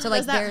 So like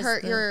does that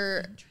hurt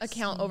your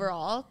account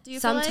overall? Do you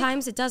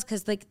sometimes it does,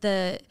 because like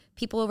the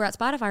people over at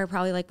Spotify are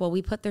probably like, well,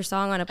 we put their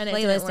song on a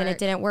playlist and it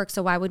didn't work,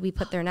 so why would we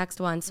put their next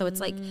one? So it's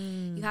like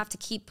you have to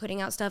keep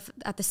putting out stuff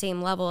at the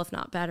same level, if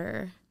not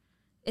better.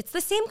 It's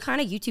the same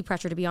kind of YouTube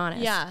pressure, to be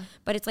honest. Yeah.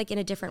 But it's like in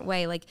a different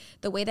way. Like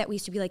the way that we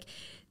used to be like,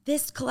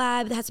 this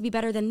collab has to be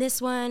better than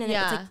this one. And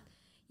it's like,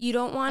 you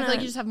don't want to. I feel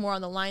like you just have more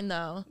on the line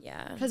though.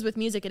 Yeah. Because with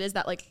music, it is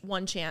that like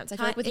one chance. I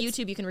feel like with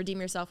YouTube, you can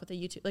redeem yourself with a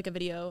YouTube, like a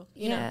video.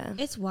 You know?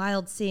 It's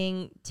wild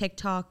seeing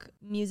TikTok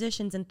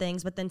musicians and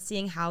things, but then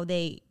seeing how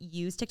they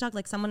use TikTok.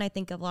 Like someone I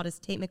think of a lot is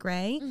Tate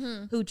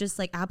McRae, who just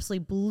like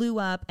absolutely blew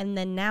up. And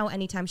then now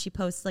anytime she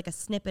posts like a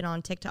snippet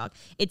on TikTok,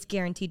 it's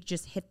guaranteed to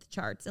just hit the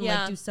charts and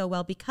like do so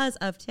well because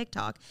of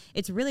TikTok.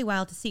 It's really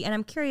wild to see. And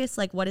I'm curious,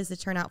 like, what is the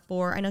turnout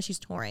for? I know she's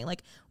touring.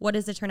 Like, what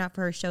is the turnout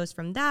for her shows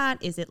from that?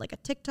 Is it like a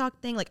TikTok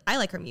thing? Like, I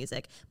like her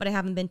music, but I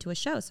haven't been to a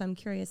show, so I'm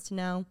curious to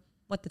know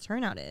what the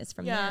turnout is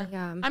from there.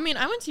 Yeah. I mean,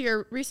 I went to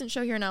your recent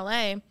show here in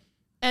LA,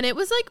 and it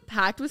was like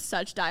packed with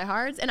such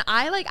diehards, and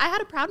I had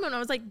a proud moment. I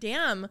was like,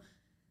 damn.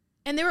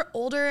 And they were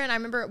older, and I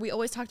remember we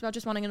always talked about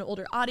just wanting an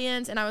older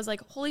audience, and I was like,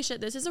 holy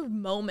shit, this is a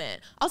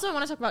moment. Also, I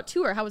want to talk about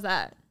tour. How was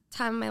that?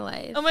 Time of my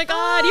life. Oh my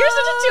God, you're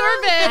such a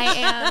tour bitch.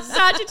 I am.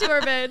 Such a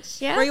tour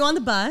bitch. Yeah. Were you on the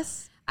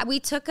bus? We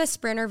took a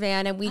Sprinter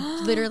van and we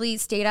literally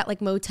stayed at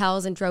like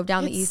motels and drove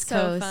down the East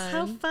Coast. Fun.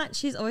 How fun.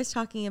 She's always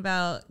talking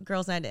about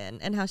Girls Night In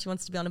and how she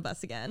wants to be on a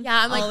bus again. Yeah,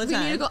 I'm all like, the we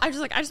time. need to go. I just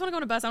want to go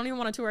on a bus. I don't even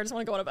want a tour. I just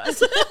want to go on a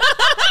bus.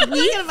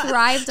 We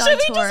thrived on Should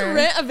we tour. just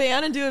rent a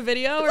van and do a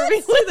video? Or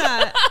Let's do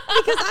that.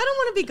 Because I don't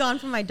want to be gone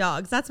from my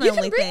dogs. That's my You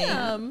only can bring thing.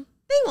 them.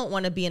 They won't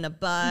want to be in a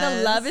bus.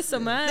 The love is so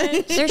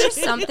much. There's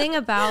just something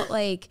about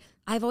like,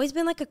 I've always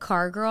been like a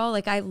car girl.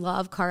 Like I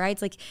love car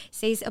rides. Like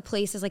say a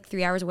place is like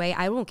 3 hours away,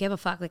 I won't give a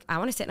fuck. Like I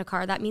want to sit in a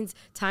car. That means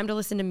time to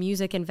listen to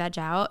music and veg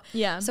out.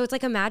 Yeah. So it's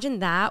like imagine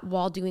that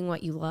while doing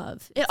what you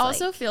love. It It's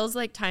also like, feels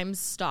like time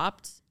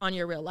stopped on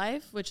your real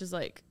life, which is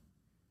like,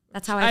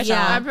 that's how I feel.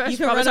 I You should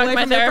can probably run talk to away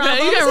my from your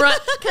therapist. You can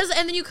problems. run,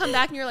 and then you come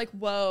back and you're like,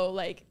 whoa,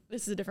 like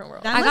this is a different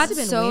world. That I must got have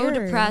been so weird.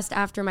 depressed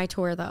after my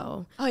tour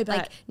though. Oh, I bet.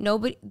 Like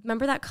nobody,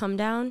 remember that come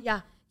down?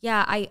 Yeah.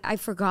 Yeah, I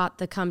forgot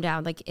the come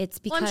down. Like it's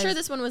because Well, I'm sure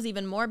this one was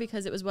even more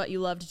because it was what you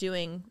loved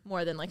doing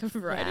more than like a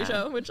variety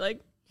show, which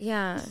like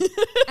yeah.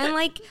 And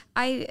like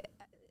I'm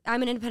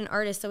an independent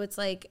artist, so it's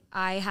like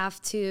I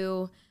have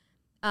to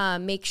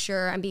make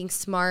sure I'm being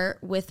smart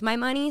with my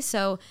money.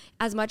 So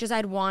as much as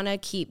I'd want to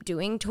keep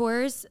doing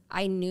tours,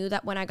 I knew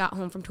that when I got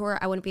home from tour,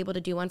 I wouldn't be able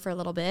to do one for a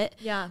little bit.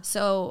 Yeah.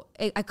 So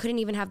I couldn't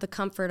even have the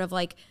comfort of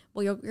like,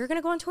 well, you're going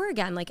to go on tour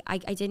again. Like I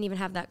didn't even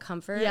have that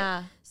comfort.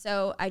 Yeah.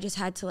 So I just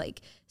had to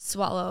like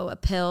swallow a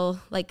pill,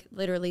 like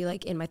literally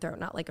like in my throat,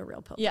 not like a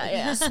real pill. Yeah, Like,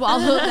 yeah.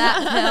 swallow that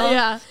pill.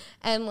 Yeah.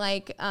 And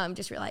like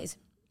just realize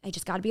I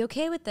just got to be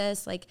okay with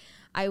this. Like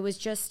I was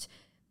just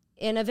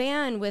in a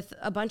van with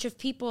a bunch of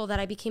people that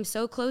I became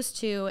so close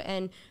to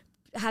and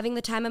having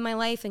the time of my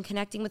life and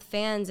connecting with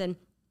fans and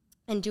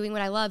doing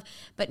what I love.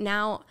 But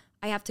now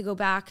I have to go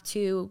back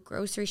to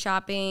grocery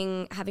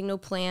shopping, having no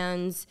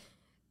plans,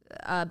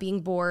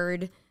 being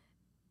bored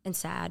and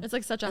sad. it's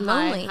like such a And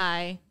high, lonely.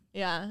 high.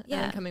 Yeah. And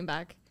Yeah. then coming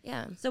back.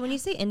 Yeah. So when you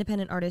say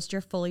independent artist,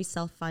 you're fully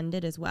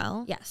self-funded as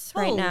well? Yes.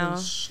 Right now.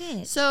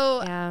 Shit.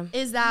 So Yeah.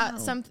 is that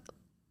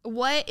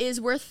what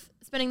is worth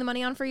spending the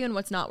money on for you and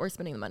what's not worth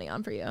spending the money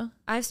on for you?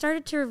 I've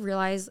started to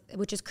realize,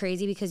 which is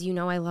crazy because you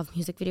know I love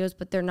music videos,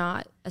 but they're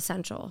not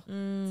essential.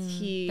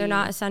 They're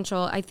not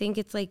essential. I think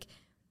it's like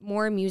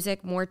more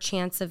music, more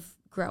chance of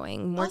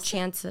growing, more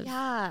chance of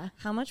Yeah.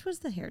 How much was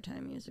the Hair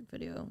Time music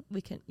video?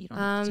 You don't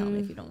have to tell me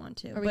if you don't want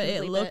to. we But can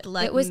it leave looked it.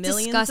 like it was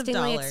millions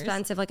disgustingly of dollars.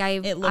 expensive. Like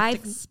It looked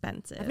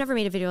expensive. I've never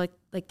made a video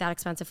like that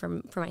expensive for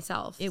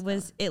myself. It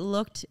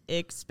looked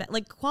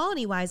like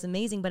quality wise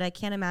amazing, but I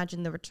can't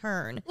imagine the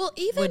return. Well,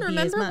 even would be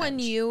as remember when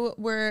much. you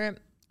were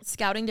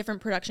scouting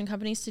different production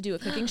companies to do a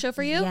cooking show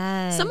for you?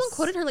 Yes. Someone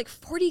quoted her like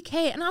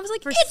 $40K and I was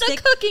like, it's a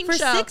cooking for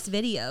show. 6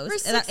 videos. For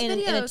 6 in a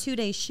videos.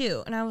 2-day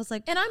shoot. And I was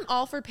like, And I'm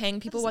all for paying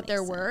people what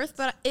they're make sense. worth,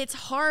 but it's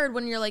hard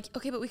when you're like,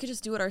 okay, but we could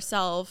just do it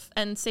ourselves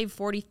and save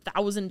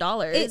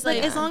 $40,000. it's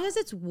like as long as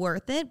it's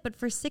worth it, but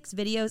for 6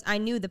 videos, I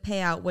knew the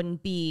payout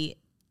wouldn't be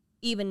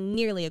even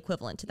nearly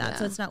equivalent to that.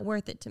 So it's not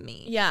worth it to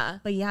me. yeah.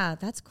 But yeah,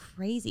 that's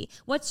crazy.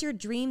 What's your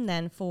dream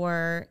then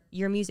for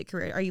your music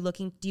career?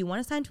 Do you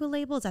want to sign to a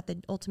label? Is that the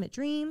ultimate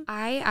dream?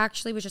 I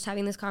actually was just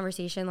having this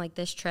conversation like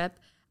this trip.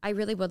 I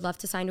really would love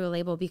to sign to a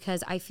label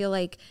because I feel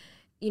like,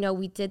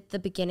 we did the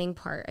beginning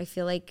part. I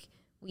feel like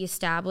we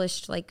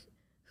established like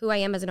who I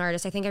am as an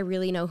artist. I think I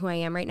really know who I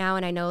am right now.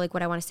 And I know like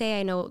what I want to say.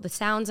 I know the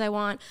sounds I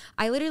want.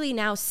 I literally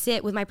now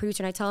sit with my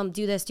producer and I tell him,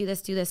 do this, do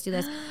this, do this, do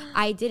this.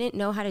 I didn't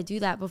know how to do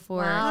that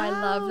before. Wow, I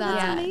love that.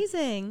 That's Yeah.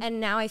 amazing. And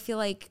now I feel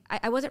like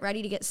I wasn't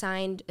ready to get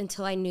signed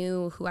until I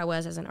knew who I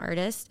was as an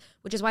artist,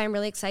 which is why I'm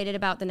really excited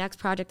about the next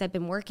project I've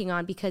been working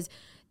on because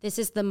this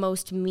is the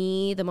most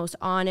me, the most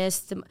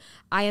honest.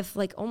 I have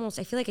like I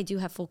feel like I do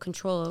have full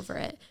control over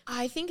it.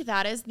 I think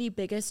that is the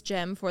biggest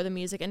gem for the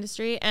music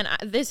industry. And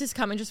this is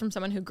coming just from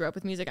someone who grew up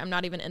with music. I'm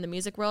not even in the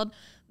music world,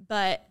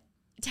 but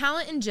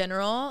talent in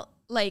general,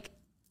 like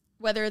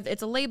whether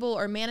it's a label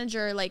or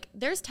manager, like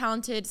there's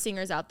talented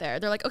singers out there.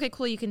 They're like, okay,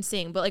 cool, you can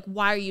sing, but like,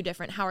 why are you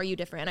different? How are you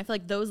different? And I feel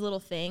like those little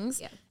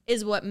things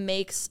is what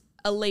makes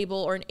a label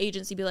or an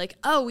agency be like,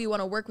 oh, we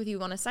want to work with you,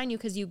 we want to sign you,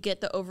 because you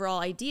get the overall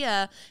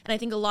idea. And I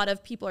think a lot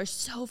of people are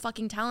so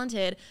fucking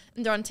talented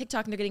and they're on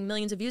TikTok and they're getting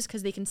millions of views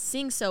because they can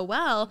sing so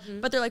well,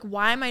 but they're like,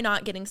 why am I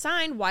not getting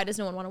signed? Why does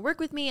no one want to work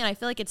with me? And I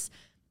feel like it's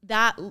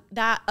that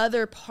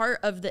other part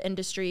of the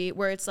industry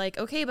where it's like,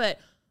 okay, but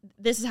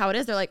this is how it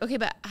is. They're like, okay,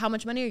 but how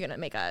much money are you going to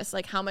make us?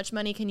 Like, how much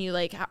money can you,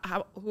 like,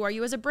 who are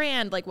you as a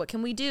brand? Like, what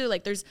can we do?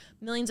 Like, there's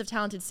millions of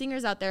talented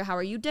singers out there. How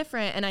are you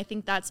different? And I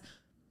think that's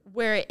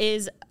where it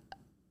is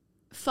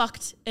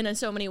fucked in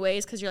so many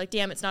ways, because you're like,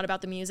 damn, it's not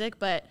about the music,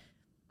 but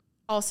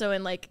also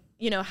in like,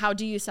 you know, how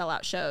do you sell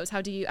out shows?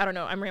 How do you, I don't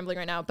know, I'm rambling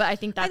right now, but I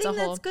think that's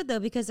that's good though,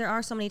 because there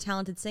are so many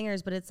talented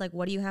singers, but it's like,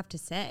 what do you have to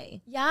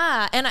say?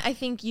 Yeah. And I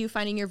think you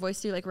finding your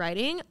voice through like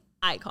writing,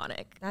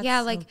 iconic. That's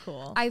yeah, so like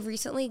cool. I've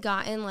recently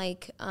gotten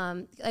like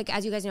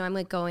as you guys know, I'm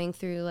like going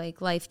through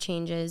like life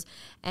changes,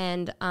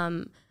 and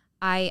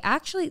I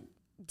actually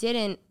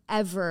didn't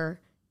ever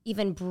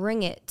even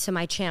bring it to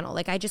my channel.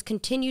 Like I just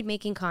continued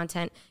making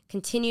content,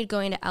 continued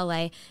going to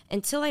LA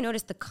until I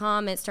noticed the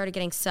comments started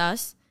getting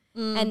sus.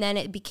 And then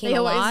it became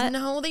a lot.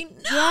 They know.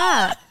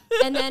 Yeah.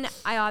 And then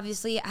I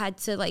obviously had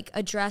to like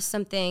address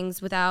some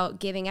things without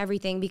giving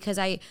everything, because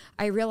I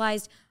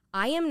realized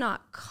I am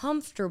not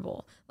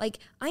comfortable. Like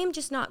I am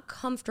just not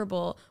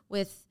comfortable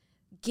with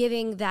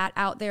giving that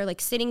out there,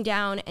 like sitting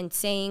down and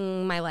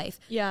saying my life.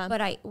 Yeah.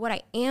 But what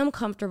I am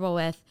comfortable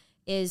with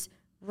is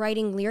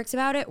writing lyrics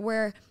about it,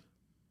 where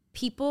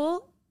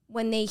people,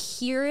 when they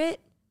hear it,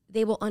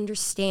 they will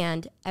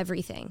understand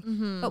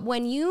everything. But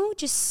when you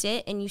just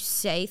sit and you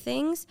say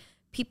things,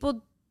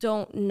 people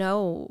don't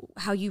know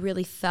how you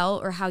really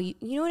felt or how you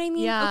know what I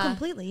mean? Yeah. Oh,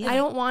 completely. Yeah. I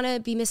don't want to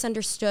be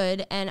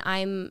misunderstood, and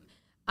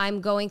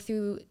I'm going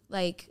through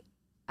like,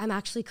 I'm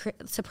actually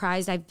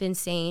surprised I've been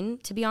sane,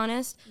 to be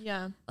honest.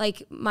 Yeah.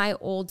 Like my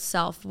old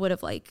self would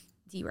have like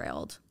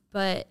derailed,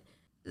 but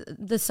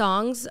the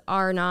songs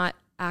are not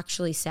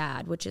actually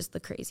sad, which is the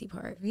crazy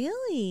part.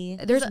 Really?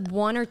 There's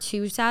one or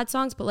two sad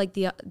songs, but like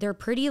they're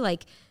pretty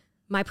like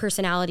my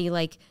personality,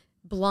 like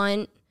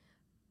blunt,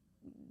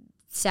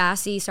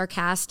 sassy,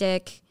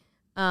 sarcastic,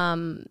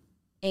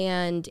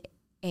 and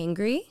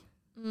angry.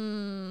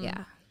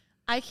 Yeah.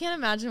 I can't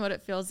imagine what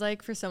it feels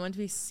like for someone to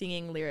be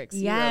singing lyrics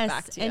you wrote Yes,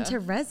 back to and you.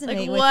 to resonate Like,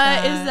 with what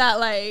is that. that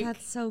like?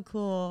 That's so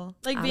cool.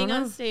 Like I being don't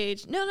on know.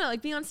 stage. No,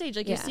 like being on stage.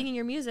 Like you're Yeah. singing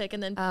your music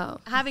and then Oh.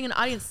 having an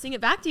audience sing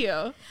it back to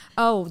you.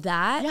 Oh,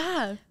 that?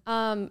 Yeah.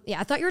 Yeah,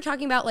 I thought you were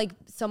talking about like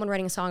someone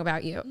writing a song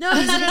about you. No.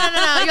 You're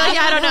like,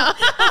 yeah,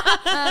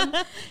 I don't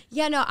know.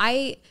 Yeah, no,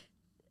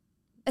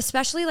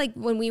 especially like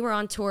when we were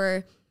on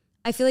tour,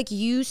 I feel like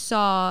you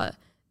saw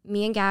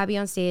me and Gabby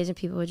on stage and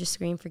people would just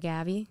scream for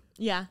Gabby.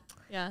 Yeah.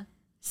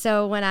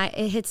 So when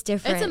it hits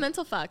different. It's a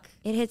mental fuck.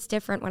 It hits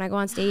different when I go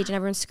on stage and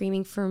everyone's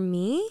screaming for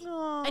me.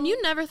 And you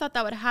never thought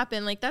that would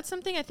happen. Like that's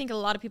something I think a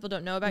lot of people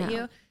don't know about No.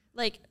 you.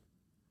 Like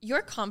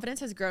your confidence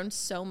has grown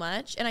so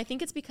much. And I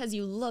think it's because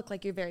you look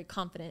like you're very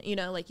confident, you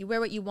know, like you wear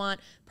what you want,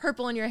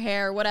 purple in your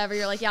hair, whatever.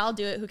 You're like, yeah, I'll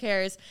do it. Who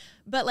cares?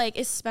 But like,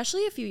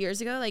 especially a few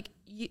years ago, like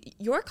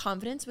your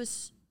confidence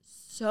was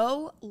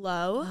so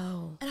low.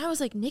 Oh. And I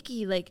was like,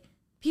 Niki, like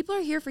people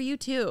are here for you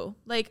too.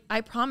 Like I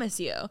promise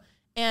you.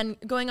 And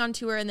going on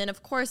tour, and then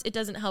of course it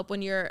doesn't help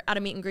when you're at a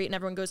meet and greet and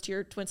everyone goes to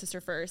your twin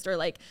sister first, or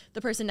like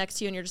the person next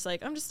to you and you're just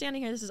like, I'm just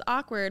standing here, this is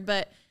awkward.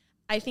 But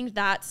I think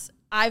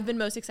I've been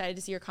most excited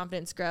to see your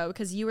confidence grow,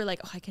 because you were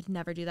like, oh, I could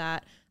never do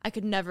that. I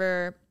could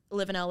never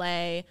live in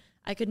LA.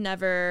 I could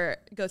never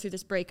go through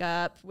this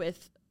breakup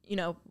with, you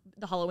know,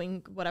 the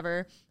Halloween,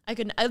 whatever. I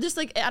just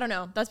like, I don't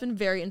know. That's been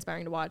very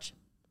inspiring to watch.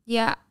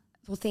 Yeah.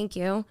 Well, thank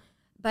you.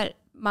 But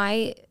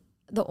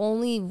the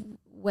only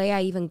way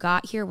I even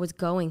got here was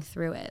going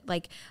through it.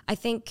 Like, I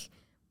think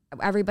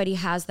everybody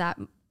has that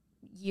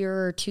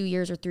year or 2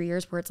 years or 3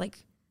 years where it's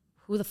like,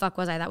 who the fuck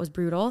was I? That was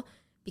brutal.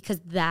 Because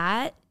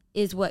that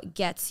is what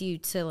gets you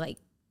to like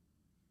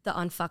the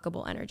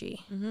unfuckable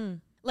energy. Mm-hmm.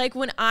 Like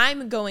when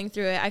I'm going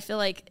through it, I feel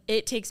like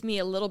it takes me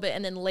a little bit,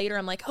 and then later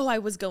I'm like, oh, I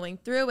was going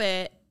through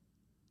it.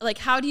 Like,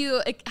 how do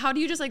you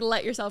just like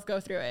let yourself go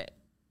through it?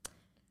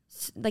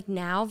 Like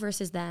now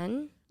versus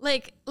then.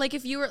 Like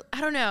if you were,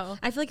 I don't know.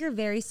 I feel like you're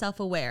very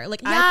self-aware.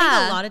 Like I Yeah.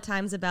 think a lot of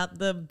times about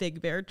the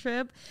Big Bear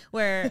trip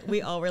where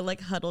we all were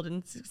like huddled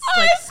and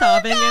like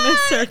sobbing in a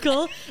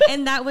circle.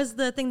 And that was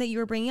the thing that you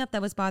were bringing up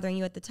that was bothering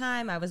you at the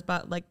time. I was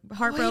like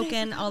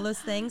heartbroken, all those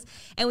things.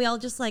 And we all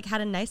just like had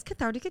a nice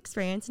cathartic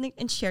experience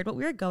and shared what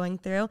we were going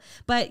through.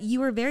 But you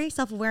were very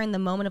self-aware in the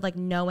moment of like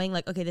knowing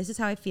like, okay, this is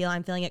how I feel.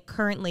 I'm feeling it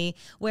currently.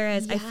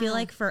 Whereas I feel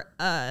like for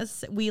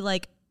us,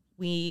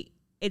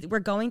 we're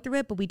going through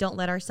it, but we don't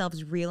let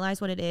ourselves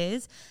realize what it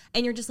is.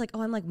 And you're just like,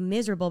 oh, I'm like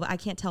miserable, but I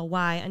can't tell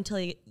why, until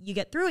you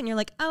get through it and you're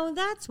like, oh,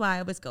 that's why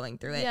I was going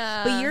through it.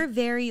 Yeah. But you're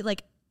very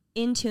like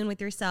in tune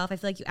with yourself. I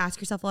feel like you ask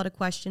yourself a lot of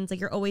questions. Like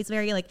you're always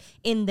very like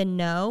in the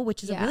know,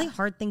 which is a really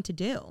hard thing to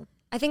do.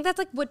 I think that's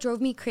like what drove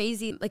me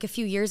crazy like a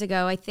few years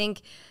ago. I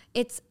think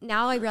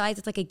now I realize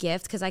it's like a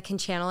gift because I can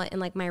channel it in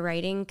like my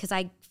writing because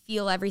I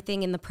feel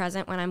everything in the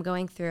present when I'm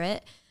going through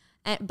it.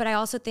 But I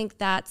also think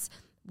that's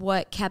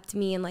what kept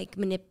me in like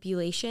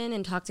manipulation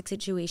and toxic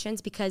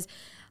situations, because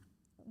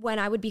when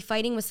I would be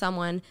fighting with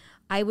someone,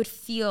 I would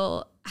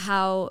feel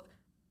how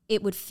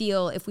it would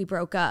feel if we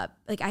broke up.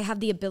 Like I have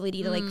the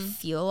ability to like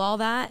feel all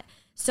that.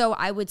 So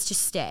I would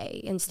just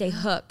stay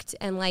hooked.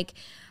 And like,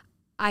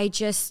 I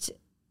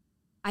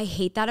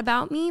hate that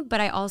about me, but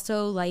I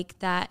also like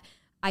that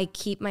I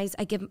keep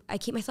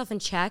myself in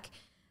check.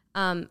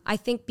 I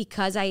think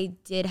because I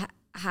did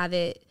have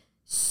it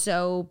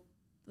so,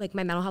 like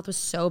my mental health was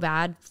so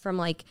bad from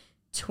like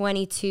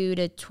 22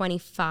 to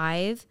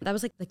 25. That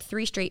was like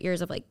 3 straight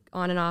years of like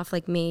on and off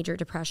like major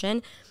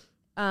depression.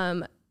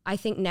 I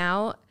think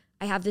now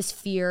I have this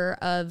fear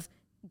of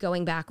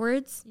going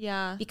backwards.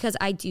 Yeah. Because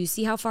I do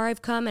see how far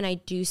I've come and I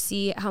do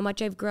see how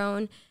much I've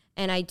grown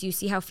and I do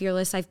see how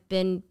fearless I've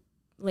been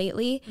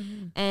lately.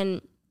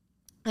 And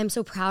I'm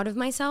so proud of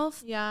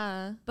myself.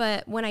 Yeah.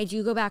 But when I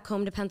do go back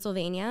home to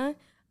Pennsylvania,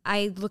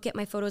 I look at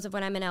my photos of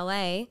when I'm in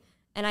LA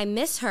and I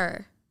miss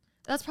her.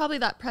 That's probably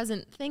that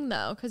present thing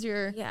though, because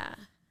you're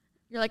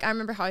like, I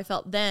remember how I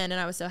felt then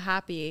and I was so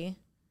happy.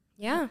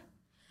 Yeah.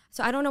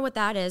 So I don't know what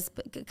that is,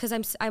 but because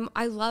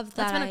I love that.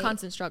 That's been a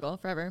constant struggle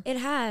forever. It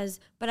has,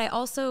 but I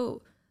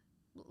also,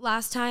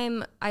 last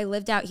time I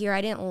lived out here, I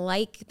didn't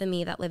like the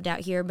me that lived out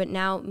here, but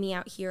now me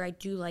out here, I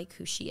do like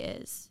who she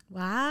is.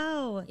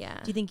 Wow. Yeah.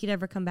 Do you think you'd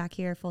ever come back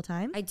here full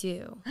time? I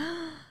do.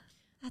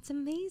 That's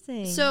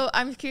amazing. So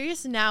I'm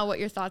curious now what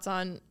your thoughts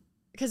on,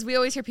 because we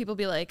always hear people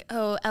be like,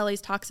 oh, LA's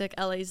toxic,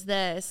 LA's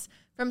this.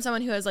 From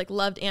someone who has like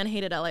loved and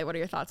hated LA, what are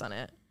your thoughts on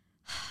it?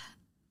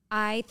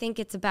 I think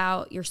it's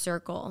about your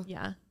circle.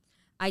 Yeah.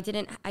 I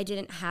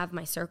didn't have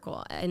my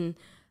circle. And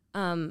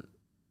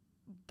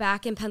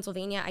back in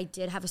Pennsylvania, I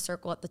did have a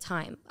circle at the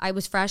time. I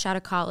was fresh out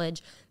of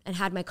college and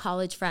had my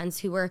college friends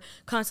who were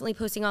constantly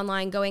posting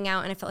online, going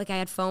out, and I felt like I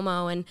had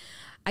FOMO, and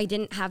I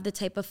didn't have the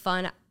type of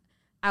fun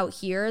out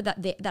here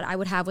that I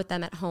would have with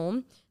them at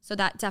home. So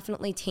that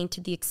definitely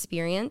tainted the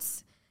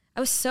experience.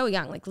 I was so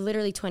young, like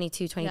literally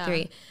 22, 23.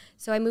 Yeah.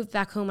 So I moved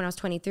back home when I was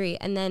 23.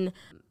 And then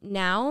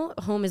now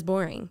home is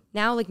boring.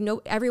 Now like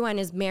everyone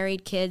is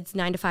married, kids,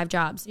 9-to-5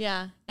 jobs.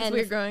 Yeah. It's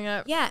weird growing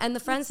up. Yeah. And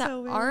the friends that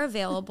are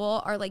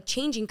available are like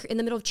in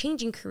the middle of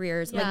changing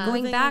careers, like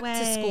going moving back away.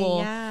 to school.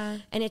 Yeah.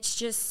 And it's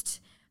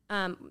just,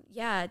 I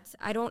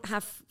don't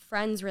have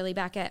friends really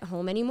back at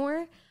home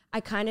anymore. I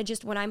kind of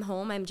just, when I'm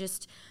home, I'm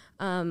just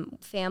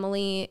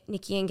family,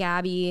 Niki and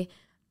Gabby,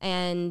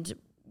 and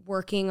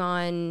working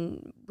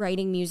on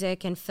writing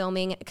music and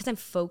filming because I'm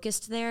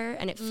focused there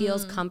and it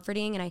feels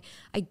comforting, and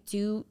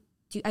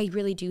I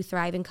really do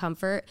thrive in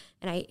comfort,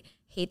 and I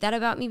hate that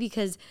about me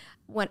because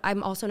when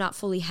I'm also not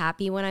fully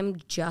happy when I'm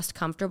just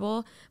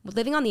comfortable.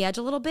 Living on the edge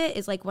a little bit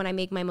is like when I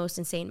make my most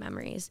insane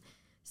memories.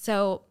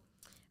 So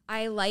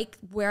I like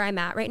where I'm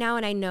at right now,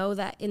 and I know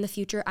that in the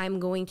future I'm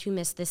going to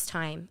miss this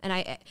time,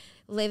 and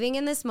living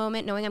in this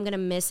moment knowing I'm going to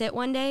miss it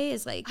one day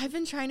is like, I've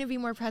been trying to be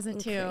more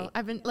present too.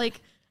 I've been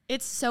like,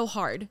 it's so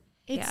hard.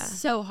 It's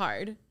so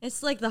hard.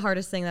 It's like the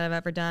hardest thing that I've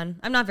ever done.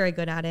 I'm not very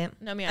good at it.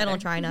 No, me I either. don't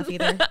try enough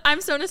either.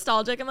 I'm so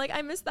nostalgic. I'm like,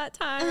 I miss that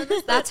time.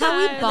 that's how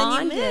we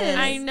bonded.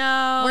 I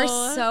know. We're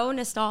so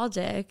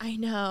nostalgic. I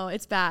know.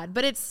 It's bad,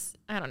 but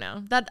I don't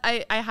know. That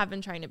I have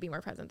been trying to be more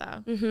present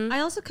though. Mm-hmm.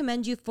 I also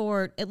commend you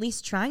for at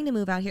least trying to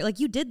move out here. Like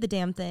you did the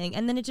damn thing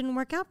and then it didn't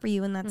work out for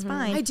you, and that's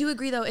fine. I do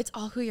agree though. It's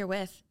all who you're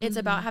with. It's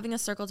about having a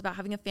circle. It's about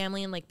having a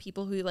family and like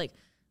people who like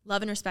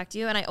love and respect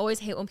you. And I always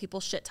hate when people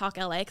shit talk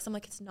LA because I'm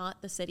like, it's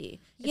not the city.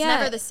 It's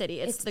never the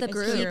city. It's the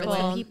group. It's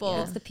the people.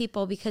 Yeah. It's the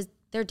people, because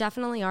there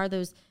definitely are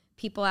those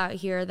people out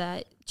here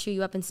that chew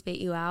you up and spit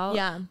you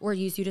out, or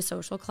use you to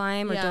social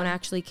climb, or don't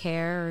actually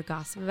care or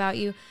gossip about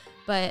you.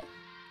 But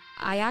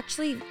I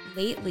actually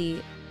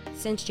lately,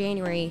 since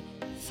January,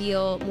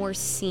 feel more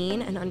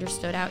seen and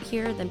understood out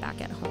here than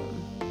back at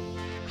home.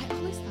 I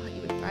always thought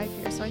you would thrive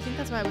here. So I think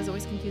that's why I was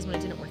always confused when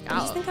it didn't work out. I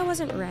just think I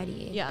wasn't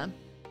ready. Yeah.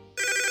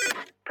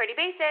 Pretty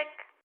basic.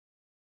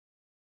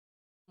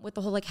 With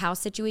the whole like house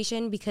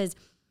situation, because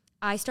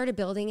I started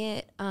building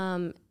it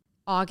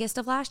August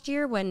of last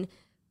year when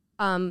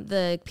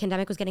the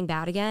pandemic was getting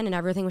bad again and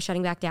everything was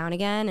shutting back down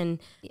again. And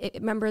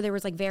remember there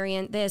was like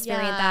variant this,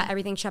 variant that,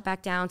 everything shut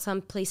back down,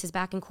 some places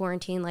back in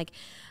quarantine. Like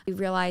we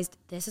realized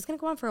this is going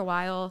to go on for a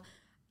while.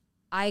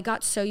 I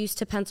got so used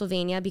to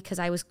Pennsylvania because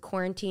I was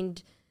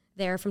quarantined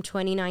there from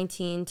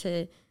 2019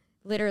 to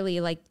literally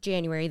like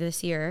January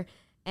this year.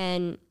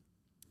 And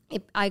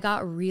I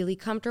got really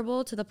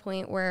comfortable to the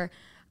point where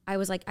I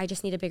was like, I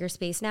just need a bigger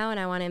space now and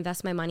I want to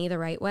invest my money the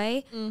right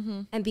way.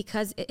 Mm-hmm. And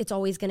because it's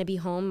always going to be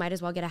home, might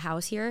as well get a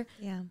house here.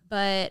 Yeah.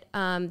 But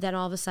then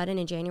all of a sudden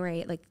in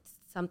January, like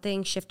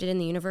something shifted in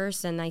the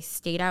universe and I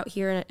stayed out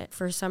here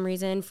for some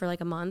reason for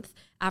like a month.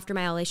 After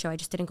my LA show, I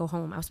just didn't go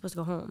home. I was supposed to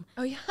go home.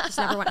 Oh, yeah. Just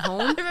never went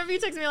home. I remember you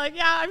texted me like,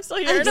 yeah, I'm still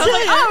here. And I was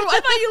like, oh, I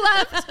thought you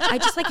left. I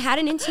just like had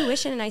an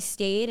intuition and I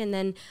stayed. And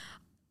then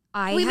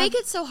we make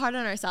it so hard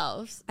on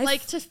ourselves,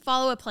 like to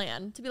follow a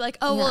plan, to be like,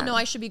 oh, well, no,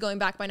 I should be going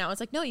back by now.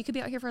 It's like, no, you could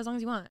be out here for as long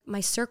as you want.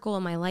 My circle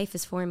in my life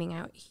is forming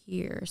out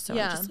here. So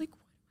I'm just like,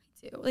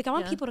 what do I do? Like, I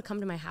want people to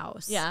come to my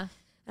house. Yeah.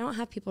 I don't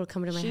have people to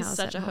come to my house. She's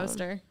such a home.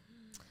 hoster.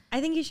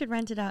 I think you should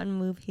rent it out and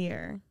move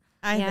here.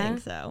 I think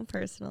so,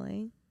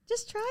 personally.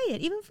 Just try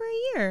it, even for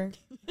a year.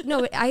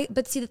 No,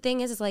 but see, the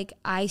thing is like,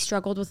 I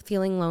struggled with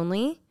feeling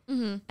lonely,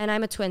 and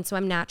I'm a twin, so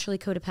I'm naturally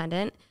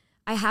codependent.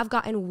 I have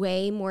gotten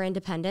way more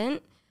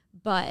independent,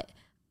 but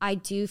I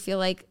do feel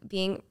like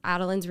being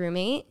Adeline's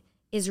roommate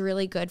is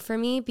really good for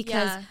me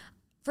because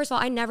first of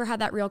all, I never had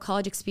that real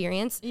college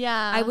experience.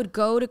 Yeah. I would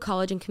go to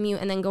college and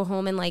commute and then go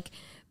home and like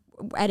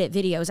edit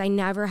videos. I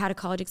never had a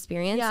college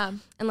experience. Yeah.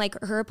 And like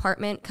her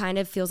apartment kind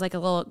of feels like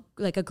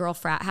a girl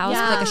frat house,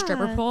 like a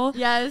stripper pole.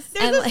 Yes.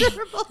 There's a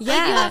stripper pole.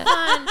 Yeah.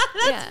 Fun.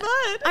 That's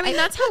fun. I mean,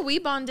 that's how we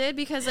bonded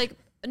because like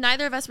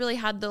neither of us really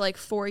had the like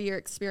 4-year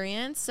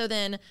experience. So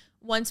then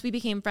once we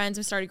became friends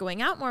and started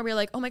going out more, we were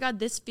like, oh my God,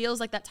 this feels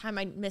like that time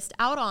I missed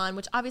out on,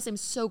 which obviously I'm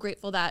so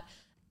grateful that,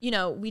 you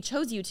know, we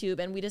chose YouTube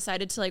and we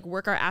decided to like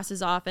work our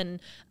asses off.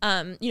 And,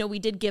 you know, we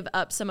did give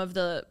up some of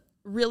the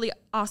really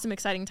awesome,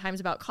 exciting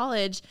times about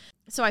college.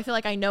 So I feel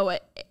like I know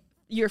what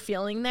you're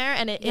feeling there.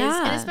 And it is,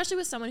 and especially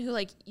with someone who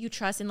like you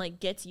trust and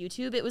like gets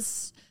YouTube, it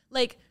was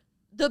like,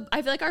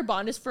 I feel like our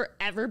bond is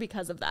forever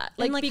because of that.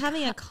 Like,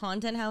 having a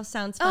content house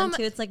sounds fun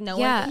too. It's like no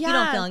one, you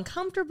don't feel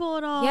uncomfortable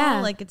at all. Yeah.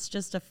 Like it's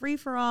just a free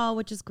for all,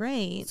 which is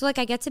great. So like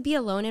I get to be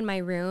alone in my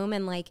room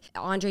and like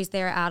Andre's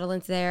there,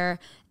 Adeline's there.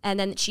 And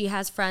then she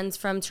has friends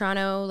from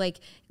Toronto, like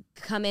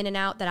come in and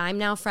out that I'm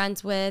now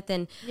friends with.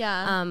 And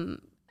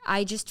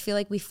I just feel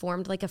like we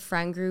formed like a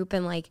friend group.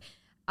 And like,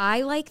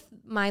 I like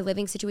my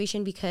living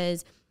situation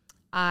because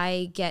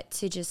I get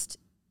to just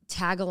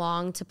tag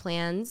along to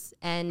plans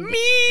and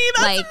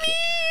like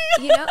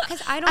you know,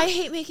 because I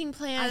hate making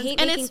plans. I hate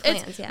making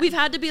plans. We've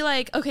had to be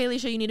like, okay,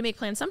 Alicia, you need to make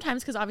plans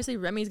sometimes because obviously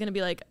Remy's gonna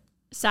be like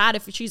sad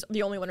if she's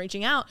the only one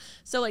reaching out.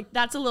 So like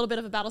that's a little bit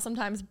of a battle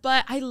sometimes.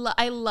 But I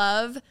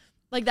love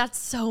like that's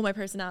so my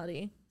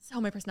personality.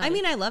 So my personality. I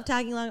mean, I love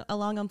tagging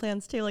along on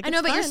plans too. Like I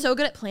know, but you're so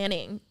good at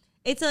planning.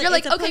 You're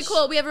like, okay,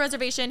 cool. We have a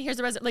reservation. Here's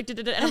the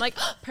and I'm like,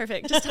 oh,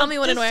 perfect. Just tell me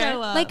when and where.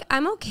 Like,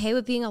 I'm okay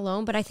with being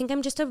alone, but I think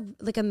I'm just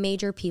a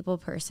major people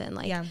person.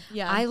 Like,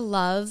 I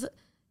love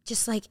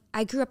just like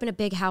I grew up in a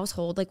big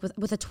household, like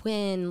with a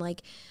twin.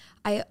 Like,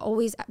 I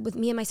always with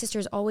me and my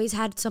sisters always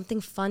had something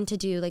fun to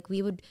do. Like,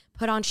 we would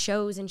put on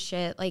shows and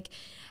shit. Like,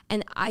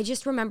 and I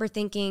just remember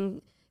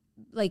thinking,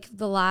 like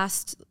the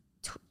last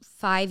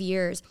 5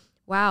 years,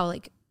 wow,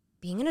 like.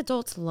 Being an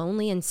adult's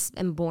lonely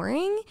and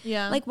boring.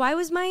 Yeah. Like, why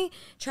was my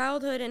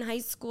childhood and high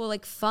school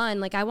like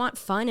fun? Like, I want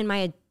fun in my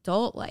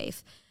adult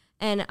life.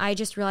 And I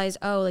just realized,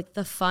 oh, like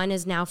the fun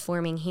is now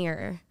forming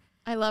here.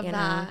 I love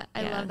that.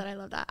 I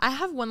love that. I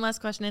have one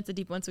last question. It's a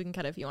deep one, so we can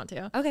cut it if you want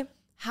to. Okay.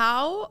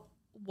 How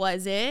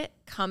was it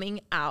coming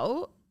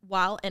out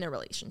while in a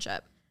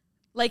relationship?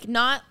 Like,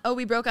 not, oh,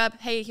 we broke up.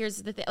 Hey,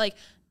 here's the thing. Like,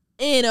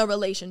 in a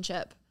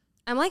relationship.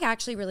 I'm like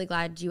actually really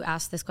glad you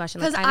asked this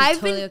question. Like, I'm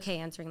totally okay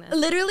answering this.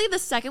 Literally the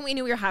second we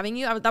knew we were having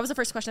you, that was the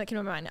first question that came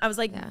to my mind. I was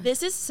like,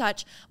 this is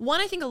such,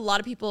 one, I think a lot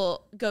of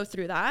people go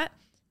through that.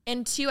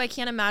 And two, I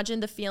can't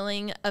imagine the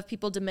feeling of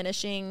people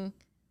diminishing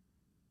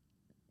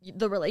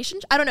the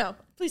relationship. I don't know.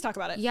 Please talk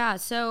about it. Yeah.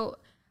 So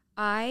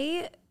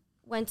I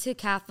went to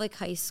Catholic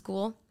high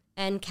school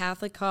and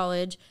Catholic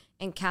college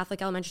and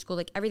Catholic elementary school.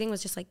 Like everything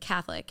was just like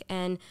Catholic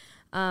and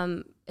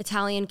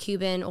Italian,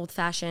 Cuban, old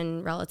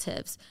fashioned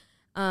relatives.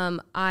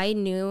 I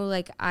knew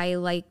like I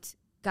liked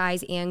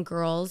guys and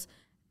girls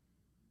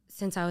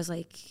since I was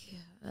like,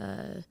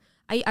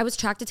 I was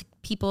attracted to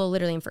people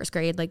literally in first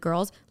grade, like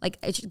girls, like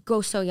it just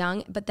goes so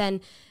young. But then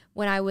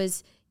when I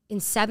was in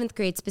 7th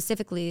grade,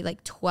 specifically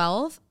like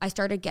 12, I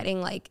started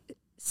getting like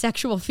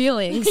sexual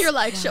feelings. You're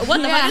like,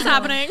 what the fuck is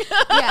happening?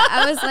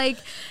 I was like,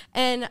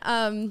 and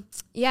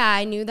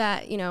I knew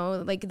that, you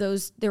know, like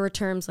there were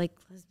terms like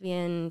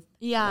lesbian,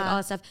 like all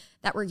that stuff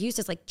that were used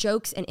as like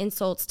jokes and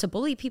insults to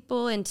bully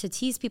people and to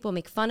tease people,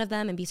 make fun of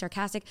them and be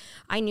sarcastic.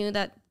 I knew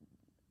that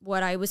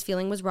what I was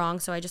feeling was wrong.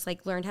 So I just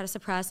like learned how to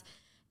suppress.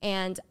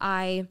 And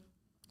I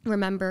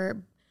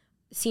remember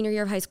senior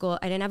year of high school,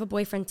 I didn't have a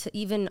boyfriend to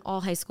even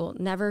all high school,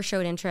 never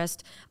showed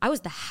interest. I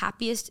was the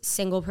happiest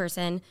single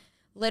person.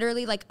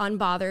 Literally like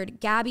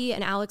unbothered. Gabby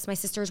and Alex, my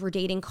sisters, were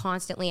dating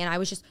constantly, and I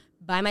was just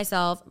by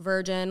myself,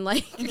 virgin.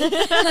 Like,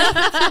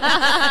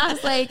 I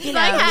was like, you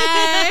know,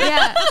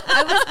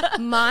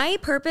 my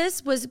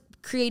purpose was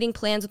creating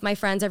plans with my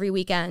friends every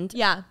weekend.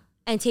 Yeah,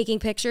 and taking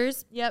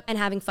pictures. Yep, and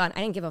having fun.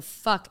 I didn't give a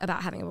fuck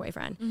about having a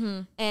boyfriend.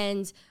 Mm-hmm.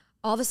 And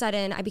all of a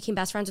sudden, I became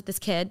best friends with this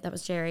kid that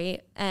was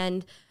Jerry,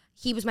 and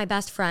he was my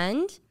best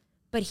friend,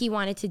 but he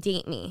wanted to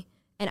date me,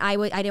 and I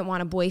didn't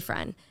want a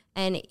boyfriend.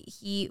 And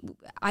I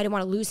didn't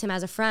want to lose him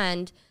as a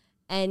friend.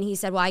 And he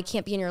said, well, I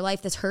can't be in your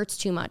life. This hurts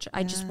too much.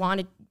 I just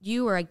wanted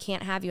you, or I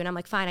can't have you. And I'm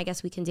like, fine, I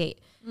guess we can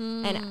date.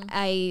 And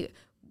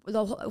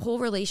the whole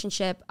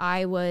relationship,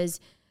 I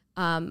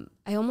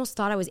almost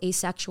thought I was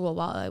asexual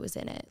while I was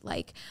in it.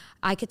 Like,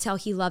 I could tell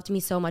he loved me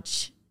so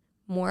much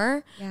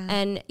more. Yeah.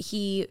 And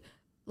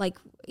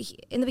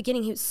in the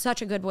beginning, he was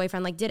such a good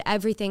boyfriend, like did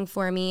everything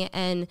for me.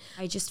 And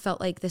I just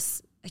felt like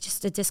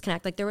a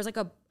disconnect. Like there was like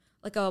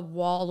a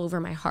wall over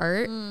my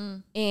heart.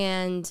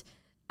 And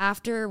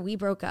after we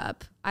broke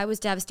up, I was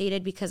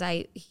devastated because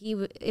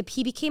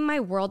he became my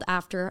world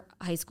after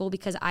high school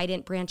because I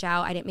didn't branch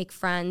out. I didn't make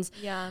friends.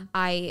 Yeah.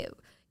 I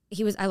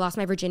lost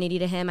my virginity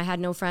to him. I had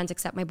no friends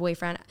except my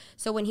boyfriend.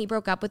 So when he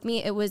broke up with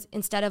me, it was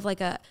instead of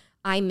like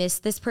I miss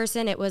this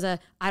person, it was I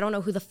don't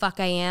know who the fuck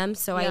I am.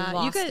 So I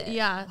lost it.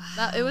 Yeah.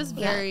 Wow. It was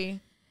very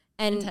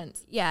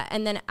intense. Yeah.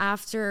 And then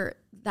after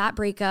that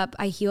breakup,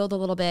 I healed a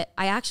little bit.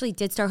 I actually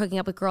did start hooking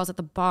up with girls at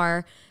the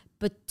bar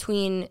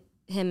between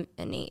him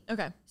and Nate.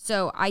 Okay.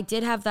 So I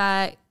did have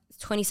that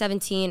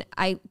 2017.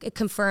 I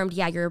confirmed,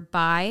 yeah, you're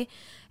bi.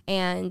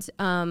 And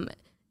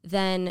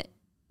then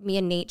me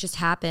and Nate just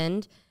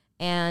happened.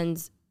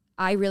 And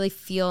I really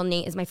feel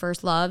Nate is my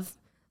first love.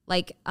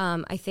 Like,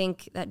 I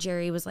think that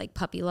Jerry was like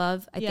puppy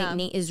love. I think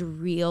Nate is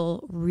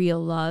real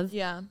love.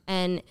 Yeah.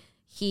 And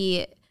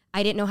I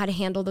didn't know how to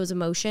handle those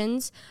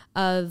emotions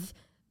of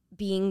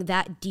being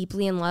that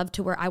deeply in love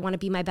to where I want to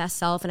be my best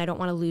self and I don't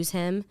want to lose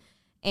him.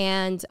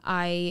 And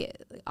I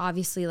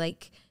obviously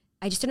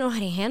I just didn't know how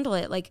to handle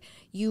it. Like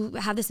you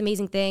have this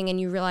amazing thing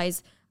and you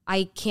realize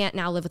I can't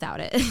now live without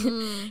it.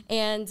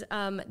 And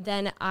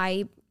then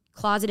I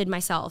closeted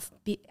myself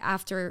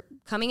after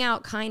coming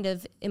out kind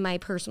of in my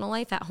personal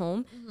life at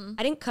home.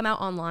 I didn't come out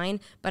online,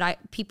 but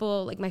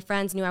people like my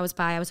friends knew I was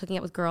bi. I was hooking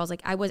up with girls.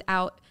 Like I was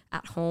out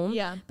at home,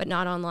 but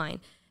not online.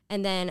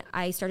 And then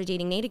I started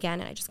dating Nate again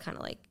and I just kind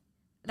of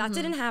that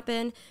didn't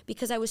happen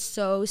because I was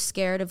so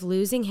scared of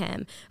losing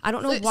him. I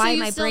don't know why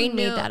my brain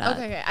made that up.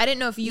 Okay. I didn't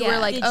know if you were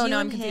like, Did oh you no,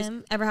 I'm and confused.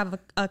 him ever have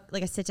a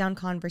sit down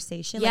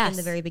conversation like in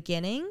the very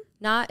beginning?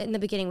 Not in the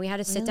beginning. We had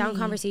a sit down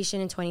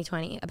conversation in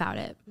 2020 about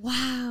it.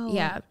 Wow.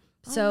 Yeah.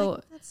 So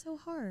that's so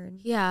hard.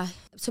 Yeah.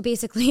 So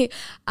basically,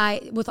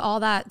 with all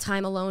that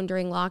time alone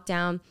during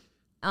lockdown,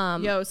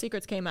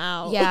 secrets came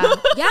out. Yeah.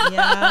 Yeah.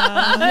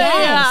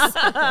 Yes.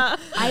 Yeah.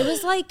 I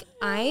was like,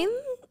 I'm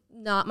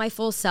not my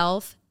full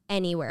self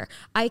anywhere.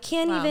 I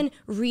can't even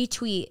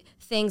retweet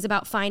things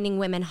about finding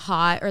women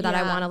hot or that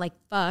I want to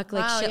fuck,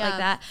 like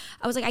that.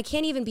 I was like, I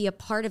can't even be a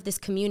part of this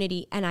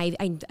community. And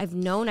I've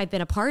known I've been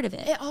a part of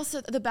it. It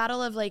also, the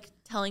battle of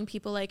telling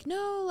people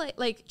no,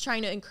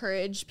 trying to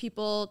encourage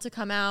people to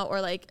come out or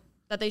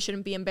that they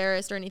shouldn't be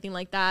embarrassed or anything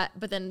like that,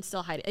 but then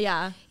still hide it.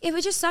 Yeah. It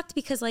was just sucked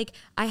because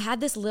I had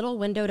this little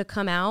window to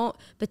come out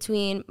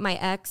between my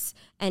ex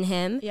and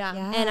him.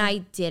 Yeah. And I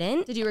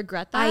didn't. Did you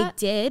regret that? I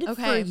did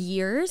for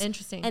years.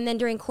 Interesting. And then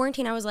during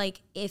quarantine, I was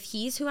like, if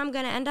he's who I'm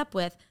going to end up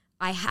with,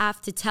 I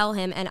have to tell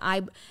him. And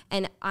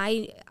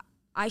I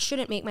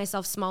shouldn't make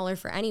myself smaller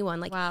for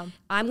anyone.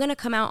 I'm going to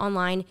come out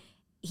online.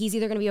 He's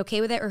either going to be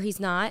okay with it or he's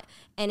not.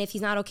 And if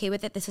he's not okay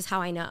with it, this is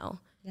how I know.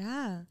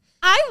 Yeah.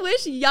 I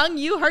wish young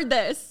you heard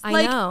this.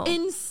 I know.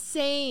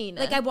 Insane.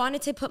 I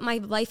wanted to put my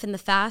life in the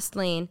fast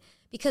lane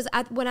because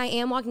when I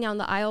am walking down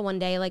the aisle one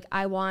day,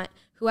 I want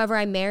whoever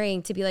I'm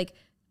marrying to be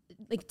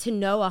to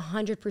know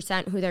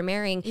 100% who they're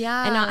marrying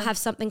and not have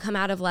something come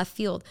out of left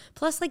field.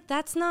 Plus,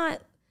 that's not,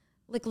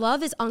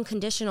 love is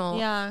unconditional.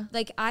 Yeah.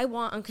 I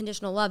want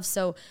unconditional love.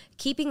 So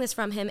keeping this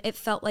from him, it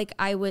felt like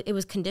it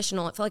was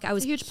conditional. It felt like I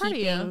was a huge part of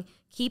you.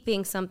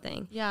 Keeping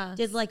something. Yeah.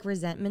 Did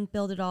resentment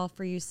build at all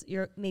for you?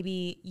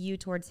 Maybe you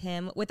towards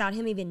him without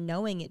him even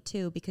knowing it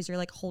too, because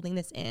you're holding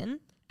this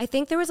in? I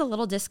think there was a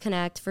little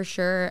disconnect for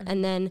sure. Mm-hmm.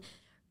 And then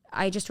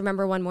I just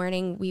remember one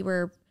morning we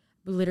were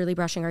literally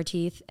brushing our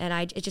teeth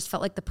and it just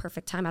felt like the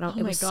perfect time.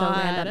 It was so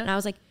random. And I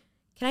was like,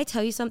 can I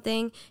tell you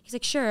something? He's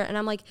like, sure. And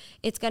I'm like,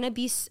 it's going to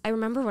be, I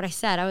remember what I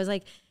said. I was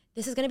like,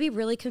 this is going to be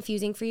really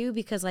confusing for you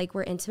because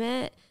we're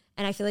intimate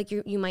and I feel like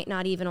you might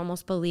not even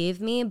almost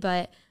believe me,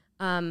 but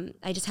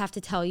I just have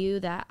to tell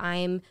you that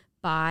I'm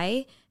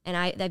bi and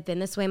I've been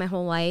this way my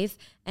whole life.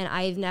 And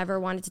I've never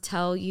wanted to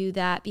tell you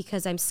that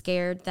because I'm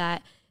scared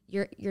that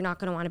you're not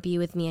going to want to be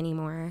with me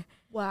anymore.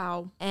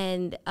 Wow.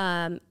 And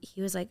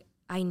he was like,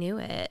 I knew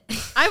it.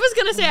 I was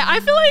going to say,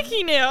 I feel like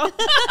he knew.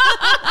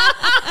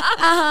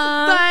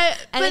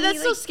 But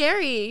that's so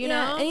scary, you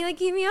know? And he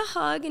gave me a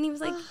hug and he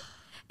was like,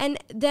 and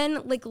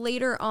then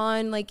later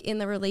on, in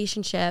the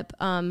relationship,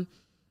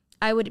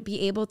 I would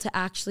be able to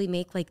actually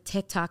make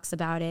TikToks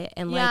about it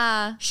and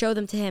show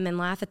them to him and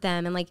laugh at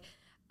them. And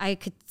I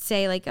could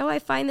say oh, I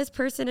find this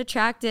person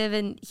attractive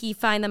and he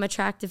find them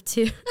attractive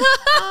too.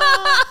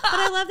 But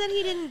I love that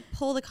he didn't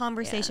pull the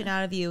conversation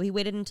out of you. He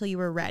waited until you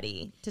were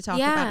ready to talk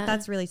about it.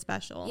 That's really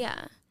special.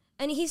 Yeah.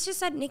 And he's just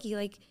said, Niki,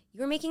 you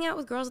were making out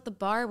with girls at the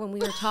bar when we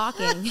were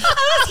talking. He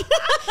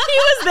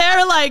was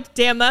there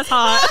damn, that's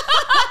hot.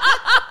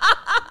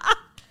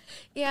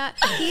 Yeah.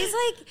 He's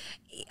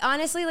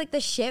honestly,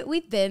 the shit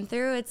we've been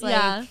through, it's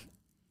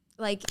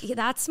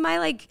that's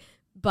my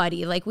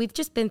buddy. We've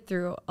just been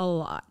through a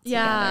lot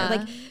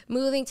together.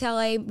 Moving to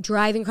LA,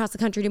 driving across the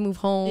country to move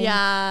home.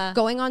 Yeah.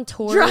 Going on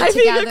tour driving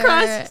together.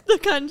 Across the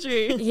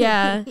country.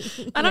 Yeah.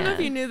 I don't know if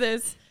you knew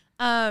this.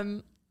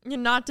 you're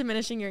not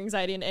diminishing your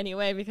anxiety in any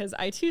way because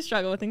I too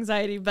struggle with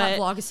anxiety. But That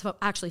vlog is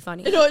actually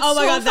funny. No, it's Oh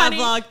my so God, funny.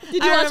 that vlog.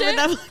 Did you I watch it?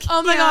 remember that vlog.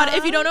 Oh my God. Yeah.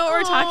 If you don't know what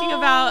we're talking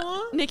about,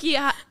 Aw. Nikki,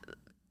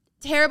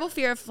 terrible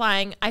fear of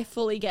flying. I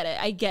fully get it.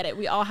 I get it.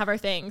 We all have our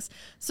things.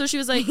 So she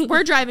was like,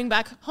 we're driving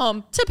back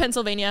home to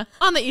Pennsylvania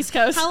on the East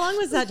Coast. How long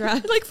was that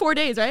drive? Like 4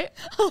 days, right?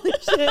 Holy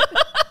shit.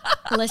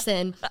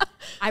 Listen,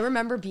 I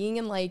remember being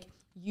in like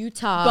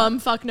Utah,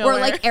 Bumfuck nowhere. or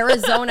like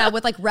Arizona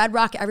with like red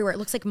rock everywhere. It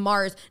looks like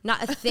Mars.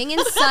 Not a thing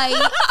in sight.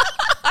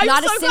 I'm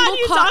not so a single glad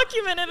you car.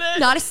 documented it.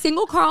 Not a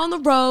single car on the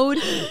road,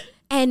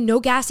 and no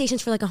gas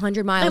stations for like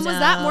 100 miles. And was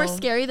that more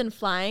scary than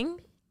flying?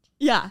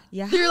 Yeah.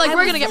 Yeah. So you're like, I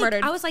we're was going to get like-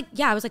 murdered. I was like,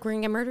 we're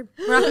gonna get murdered.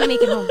 We're not gonna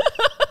make it home.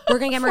 We're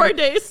gonna get 4 murdered.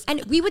 days.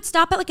 And we would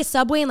stop at like a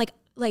Subway in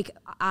like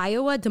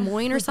Iowa, Des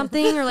Moines or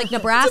something, or like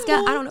Nebraska.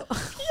 I don't know.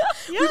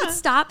 We would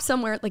stop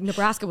somewhere. Like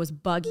Nebraska was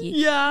buggy.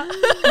 Yeah.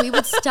 We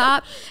would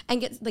stop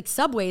and get like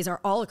Subways are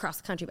all across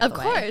the country. By Of the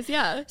way. course,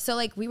 yeah. So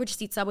like we would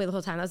just eat Subway the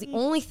whole time. That was the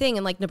only thing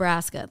in like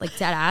Nebraska, like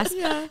dead ass.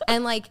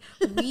 And like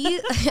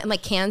we and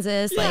like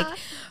Kansas, like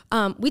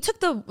we took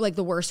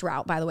the worst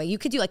route, by the way. You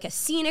could do like a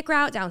scenic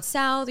route down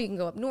south, or you can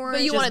go up north.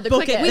 But you Just wanted the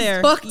book quickest. it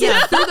there. booked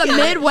it through the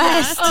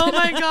Midwest. Oh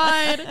my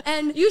God.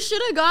 And You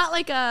should have got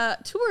like a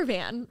tour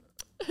van.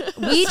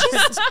 we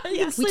just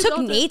Yes, we like took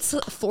all the- Nate's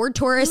Ford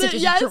Taurus and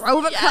just Yes,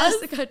 drove across yes.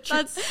 the country.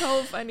 That's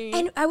so funny.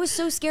 And I was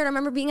so scared. I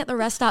remember being at the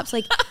rest stops,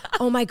 like,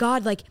 oh my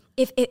God, like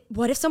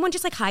what if someone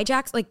just like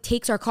hijacks, like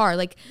takes our car,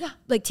 like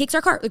takes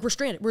our car, like we're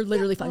stranded. We're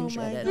literally fucking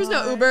stranded. There's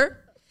no Uber.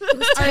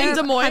 Are you in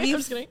Des Moines? Have you I'm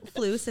just kidding.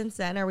 flew since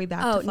then? Are we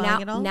back Oh, to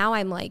flying at all? now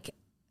I'm like,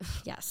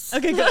 yes.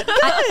 Okay, good.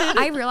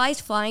 I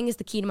realized flying is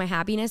the key to my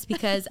happiness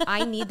because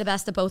I need the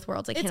best of both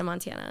worlds, like Hannah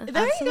Montana.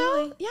 There you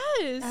go. Absolutely.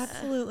 Yes.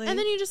 Absolutely. And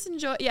then you just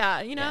enjoy.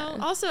 Yeah. You know.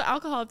 Also,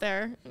 alcohol up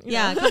there. you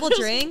Yeah, a know. couple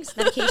drinks.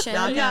 Medication.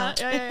 Knock Yeah. out.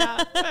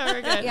 Yeah.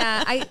 We're good.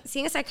 Yeah,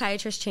 seeing a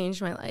psychiatrist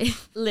changed my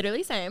life.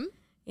 Literally same.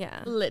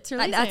 Yeah,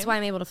 Literally that's same. why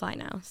I'm able to fly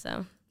now.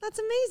 So That's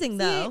amazing,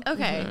 though.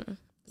 Okay.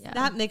 yeah,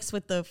 That mixed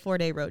with the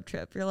 4-day road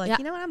trip, you're like, Yeah.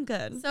 you know what? I'm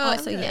good.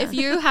 So, yeah. if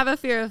you have a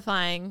fear of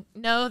flying,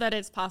 know that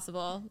it's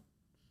possible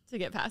to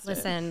get past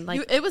Listen, it.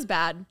 like- it was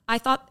bad. I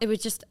thought it was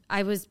just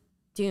I was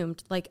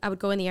doomed. Like I would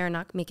go in the air and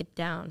not make it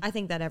down. I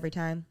think that every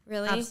time.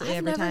 Really? Absolutely I've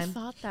every never time.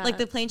 thought that. Like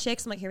the plane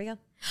shakes, I'm like, here we go.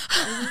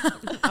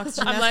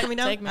 Oxygen I'm mask like, coming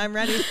down. take me. I'm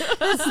ready.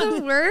 That's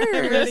the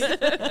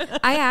worst.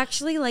 I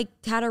actually like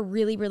had a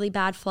really, really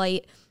bad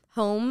flight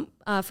home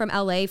from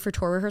LA for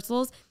tour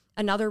rehearsals.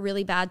 Another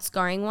really bad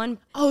scarring one.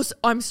 Oh, so,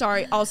 I'm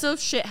sorry. Also,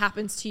 shit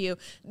happens to you.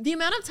 The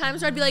amount of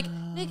times where I'd be like,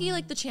 Nikki,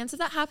 like the chance of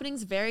that happening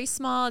is very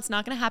small. It's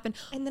not going to happen.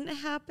 And then it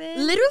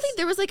happened. Literally,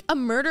 there was like a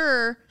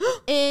murderer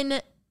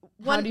in.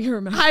 How do you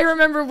remember? I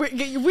remember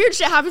weird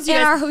shit happens to you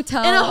In guys. our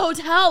hotel. In a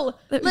hotel.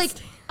 That was-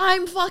 Like,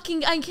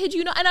 I kid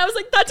you not. And I was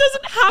like, that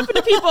doesn't happen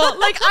to people.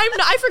 Like,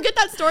 I forget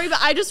that story, but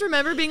I just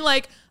remember being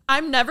like,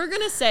 I'm never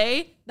going to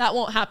say that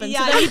won't happen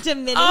Yeah, to them you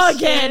diminished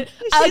again. it.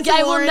 She's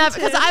I will never.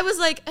 Because warranted. I was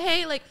like,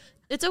 hey, like,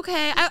 it's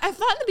okay. I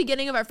thought in the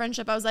beginning of our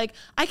friendship, I was like,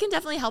 I can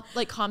definitely help,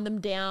 like, calm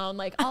them down.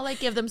 Like, I'll, like,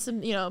 give them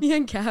some, you know. Me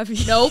and Gabby.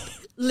 Nope.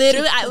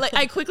 Literally,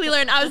 I quickly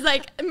learned. I was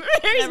like,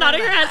 Mary's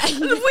nodding her head.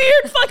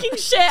 Weird fucking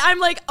shit. I'm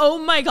like, oh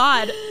my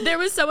God. There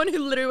was someone who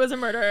literally was a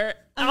murderer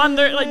on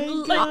their, like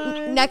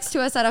Next to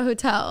us at a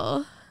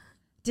hotel.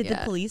 Did the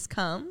Yeah. police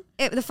come?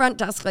 The front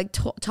desk like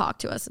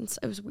talked to us, and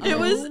it was weird. it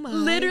was my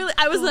literally,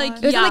 I was like,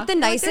 It was yeah. like the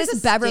there's nicest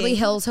a Beverly sting.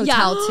 Hills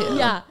hotel too.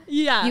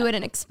 Yeah. You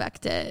wouldn't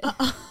expect it.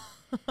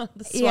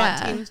 The SWAT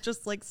Yeah. team's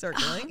just like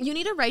circling. You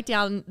need to write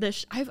down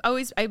this.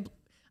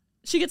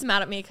 She gets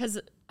mad at me because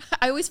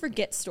I always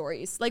forget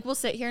stories. Like, we'll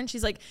sit here and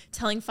she's like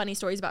telling funny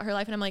stories about her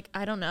life. And I'm like,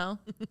 I don't know.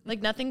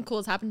 Like, nothing cool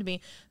has happened to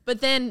me. But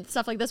then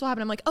stuff like this will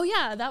happen. I'm like, oh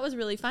yeah, that was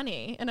really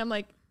funny. And I'm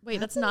like, wait,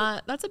 that's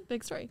a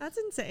big story. That's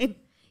insane.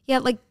 Yeah,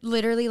 like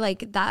literally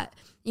like that.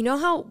 You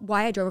know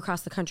why I drove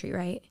across the country,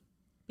 right?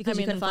 Because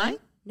you the couldn't fly?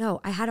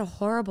 No, I had a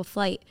horrible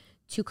flight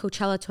to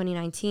Coachella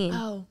 2019.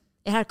 Oh.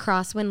 It had a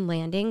crosswind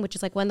landing, which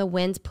is like when the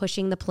wind's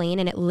pushing the plane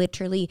and it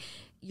literally,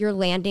 you're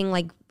landing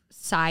like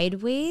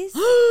sideways.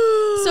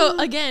 So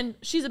again,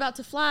 she's about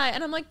to fly.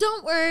 And I'm like,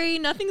 don't worry.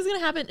 Nothing's going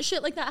to happen.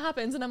 Shit like that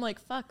happens. And I'm like,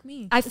 fuck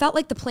me. I felt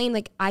like the plane,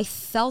 like I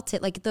felt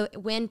it, like the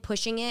wind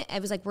pushing it. I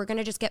was like, we're going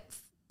to just get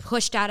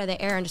pushed out of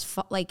the air and just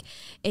like,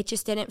 it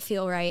just didn't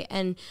feel right.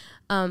 And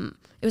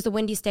it was the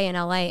windiest day in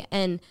LA.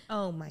 And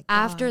Oh my God.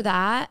 after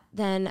that,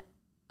 then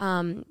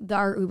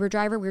our Uber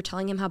driver, we were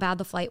telling him how bad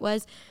the flight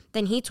was.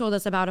 Then he told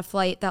us about a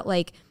flight that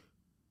like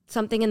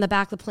something in the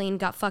back of the plane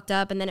got fucked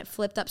up and then it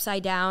flipped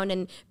upside down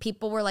and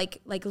people were like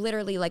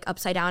literally like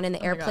upside down in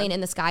the airplane in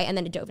the sky and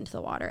then it dove into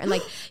the water. And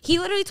like he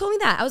literally told me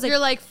that. I was like, You're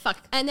like, fuck.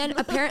 and then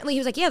apparently he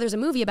was like, yeah, there's a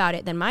movie about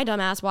it. Then my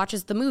dumbass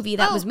watches the movie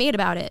that was made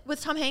about it. With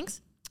Tom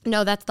Hanks?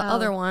 No, that's the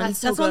other one. that's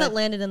so That's the one good. that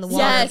landed in the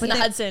water. Yes, but in the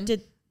they- Hudson.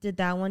 Did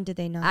that one, did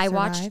they not I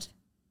survive? watched.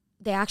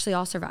 They actually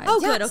all survived. Oh,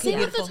 Yeah, good. Okay, same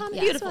with the beautiful. Tom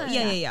Hanks Beautiful. one.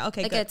 Yeah.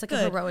 Okay, Like good. it's like a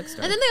good. heroic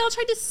story. And then they all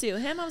tried to sue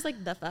him. I was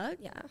like, the fuck?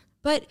 yeah,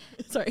 but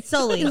Sorry.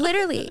 Solely.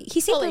 literally he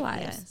saved their Fully,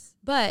 lives. yes.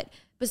 But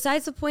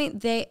besides the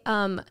point, they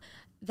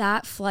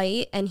that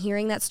flight and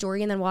hearing that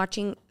story and then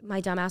watching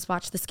my dumbass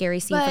watch the scary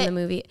scene from the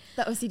movie.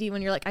 The OCD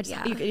when you're like, I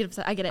get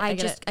it.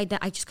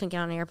 I just couldn't get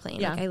on an airplane.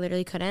 Yeah. Like I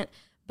literally couldn't.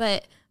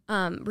 But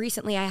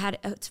recently I had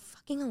it's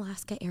fucking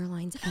Alaska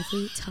Airlines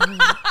every time.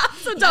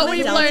 So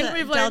we've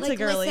learned. Delta Like,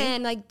 girly.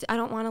 listen, like I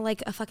don't want to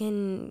like a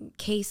fucking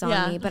case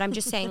on me, but I'm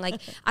just saying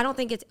like I don't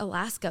think it's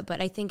Alaska,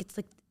 but I think it's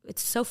like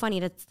it's so funny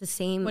that it's the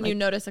same when like, you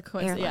notice a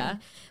coincidence. airline.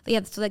 Yeah. But yeah,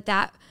 so like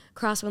that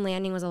crosswind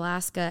landing was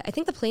Alaska. I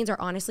think the planes are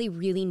honestly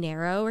really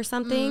narrow or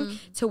something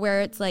to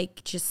where it's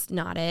like just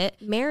not it.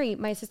 Mary,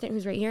 my assistant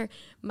who's right here,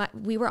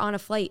 we were on a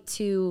flight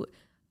to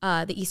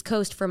the East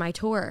Coast for my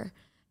tour,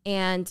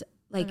 and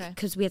like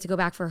because we had to go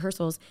back for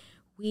rehearsals,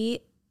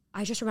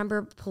 I just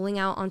remember pulling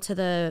out onto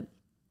the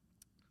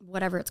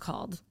whatever it's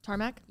called.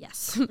 Tarmac?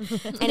 Yes.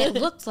 And it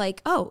looked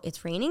like, oh,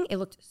 it's raining. It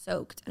looked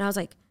soaked. And I was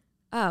like,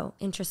 oh,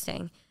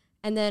 interesting.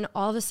 And then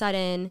all of a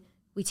sudden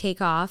we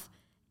take off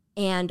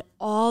and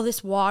all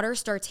this water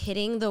starts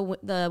hitting the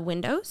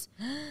windows.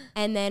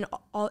 And then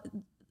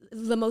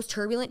the most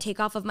turbulent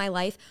takeoff of my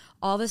life,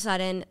 all of a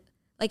sudden,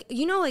 like,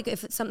 you know, like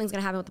if something's going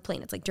to happen with the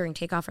plane, it's like during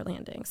takeoff or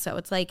landing. So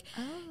it's like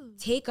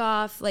take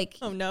off, like,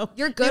 Oh no.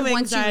 you're good You have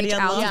once you reach anxiety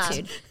unlocked.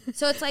 altitude.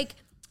 So it's like,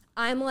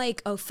 I'm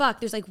like, oh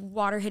fuck, there's like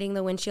water hitting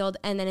the windshield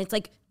and then it's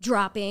like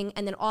dropping.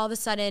 And then all of a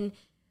sudden,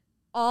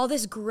 all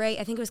this gray,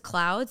 I think it was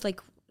clouds,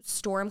 like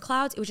storm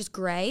clouds. It was just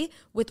gray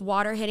with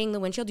water hitting the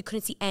windshield. You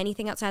couldn't see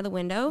anything outside the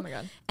window. Oh my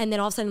God. And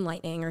then all of a sudden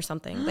lightning or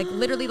something, like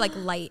literally like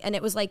light. And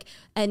it was like,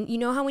 and you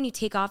know how when you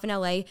take off in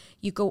LA,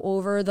 you go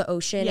over the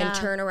ocean and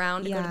turn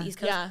around to go to the East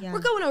Coast? Yeah. We're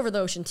going over the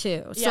ocean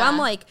too. So Yeah. I'm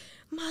like,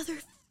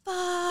 motherfuck.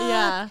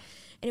 Yeah.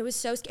 And it was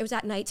so scary. It was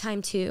at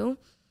nighttime too.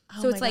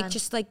 Oh So it's my like, God.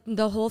 just like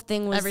the whole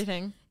thing was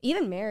Everything.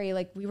 Even Mary,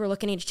 like we were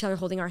looking at each other,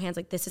 holding our hands,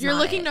 like this is. You're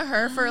not looking it. to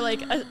her for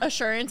like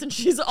assurance, and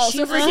she's also She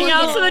was freaking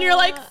out. looking- So then you're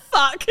like,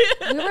 "Fuck."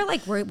 We were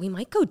like, we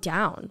might go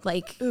down,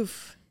 like.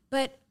 Oof.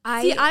 But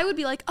See, I would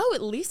be like, "Oh,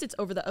 at least it's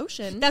over the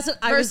ocean." That's what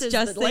I was versus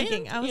just the land,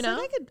 thinking. I was you know,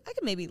 like, I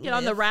could maybe get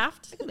on the live.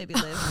 raft. I could maybe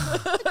live.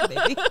 I could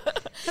maybe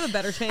have a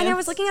better chance. and I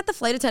was looking at the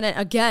flight attendant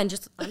again,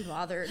 just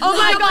unbothered. Oh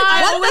my God!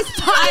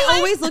 I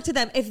always look to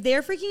them. If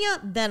they're freaking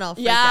out, then I'll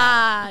freak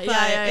out. But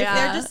if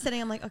they're just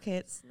sitting, I'm like, okay,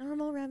 it's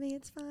normal, Remy,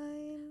 it's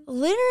fine.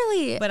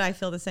 Literally. But I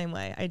feel the same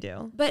way. I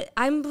do. But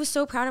I was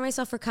so proud of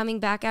myself for coming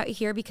back out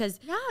here because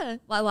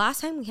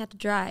last time we had to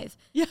drive.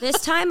 Yeah.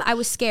 This time I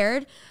was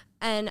scared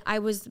and I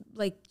was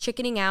like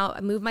chickening out.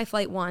 I moved my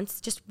flight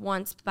just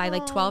once by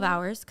like 12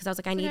 hours because I was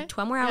like, I need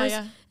 12 more hours.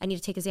 Yeah. I need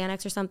to take a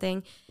Xanax or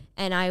something.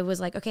 And I was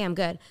like, okay, I'm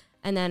good.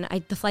 And then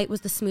the flight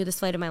was the smoothest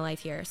flight of my life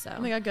here. So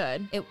Oh my God,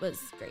 good. it was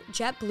great.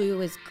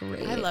 JetBlue is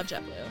great. I love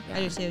JetBlue. I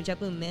do too.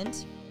 JetBlue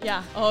Mint.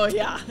 Yeah. Oh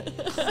yeah.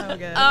 So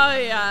good. Oh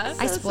yeah.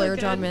 I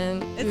splurge on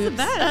Mint. It's the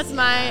best. That's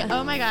my.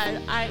 Oh my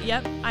God.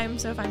 I'm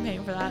so fine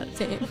paying for that.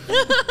 Same.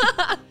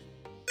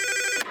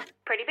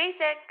 Pretty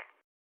basic.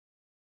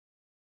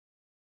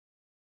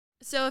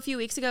 So a few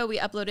weeks ago, we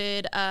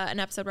uploaded an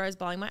episode where I was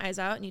bawling my eyes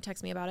out, and you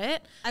texted me about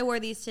it. I wore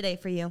these today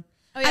for you.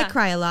 Oh, yeah. I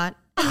cry a lot,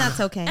 and that's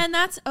okay. And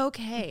that's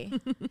okay.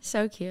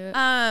 So cute.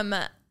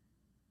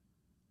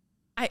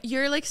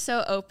 You're like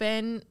so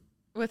open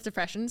with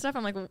depression and stuff.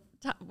 I'm like,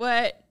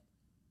 what?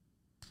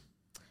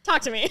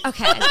 Talk to me.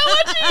 Okay.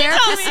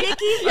 Therapist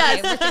Nikki? Yes,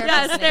 Okay, we're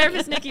yes,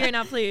 therapist Nikki right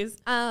now, please.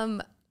 I've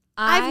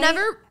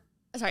never.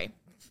 Sorry.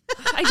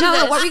 I do No,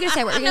 this. what were you gonna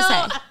say? What were you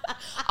gonna say?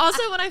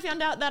 Also, when I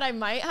found out that I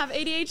might have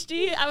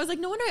ADHD, I was like,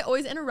 no wonder I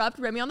always interrupt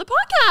Remy on the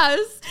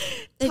podcast.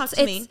 Talk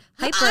to me.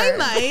 Hyper. I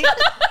might.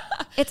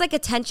 It's like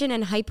attention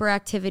and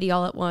hyperactivity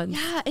all at once.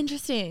 Yeah,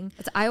 interesting.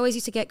 I always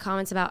used to get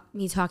comments about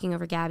me talking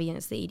over Gabby, and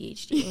it's the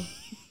ADHD.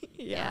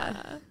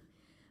 Yeah.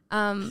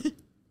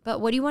 But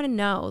what do you want to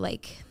know?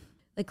 Like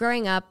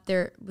growing up,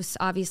 there was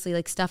obviously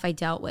like stuff I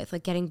dealt with,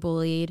 like getting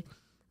bullied,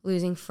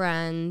 losing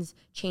friends,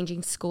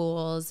 changing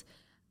schools,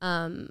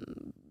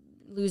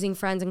 losing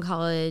friends in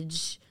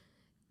college,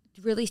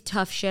 really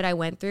tough shit I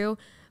went through.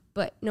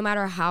 But no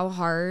matter how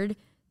hard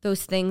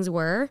those things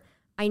were,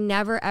 I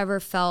never ever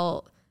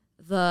felt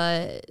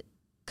the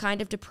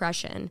kind of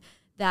depression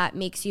that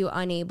makes you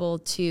unable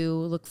to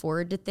look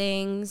forward to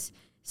things,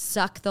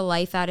 suck the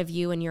life out of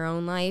you and your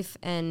own life,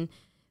 and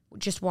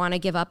just want to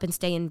give up and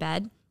stay in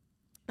bed.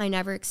 I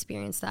never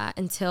experienced that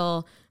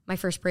until my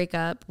first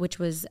breakup, which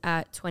was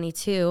at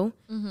 22.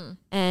 Mm-hmm.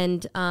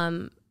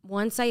 And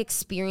once I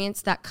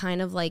experienced that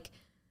kind of like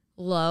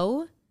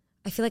low,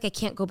 I feel like I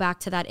can't go back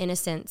to that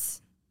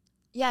innocence.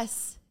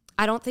 Yes.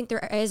 I don't think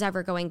there is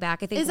ever going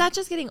back. I think Is that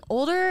just getting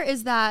older?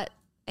 Is that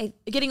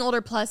getting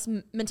older plus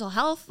mental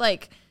health?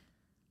 Like,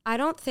 I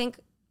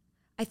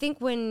think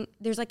when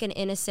there's like an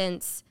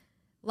innocence,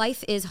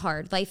 life is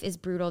hard. Life is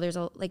brutal. There's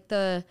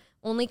the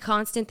only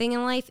constant thing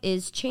in life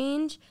is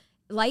change.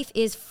 Life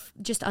is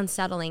just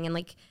unsettling. And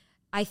like,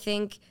 I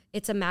think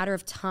it's a matter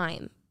of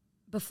time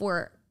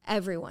before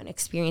everyone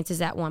experiences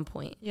that one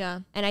point.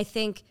 yeah. And I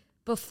think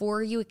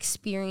before you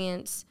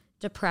experience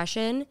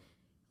depression,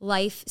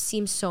 life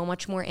seems so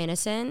much more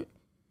innocent.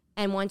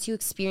 And once you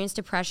experience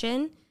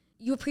depression,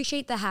 you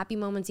appreciate the happy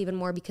moments even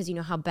more because you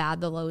know how bad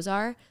the lows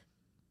are.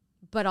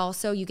 but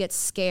also you get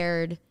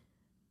scared.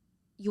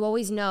 You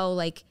always know,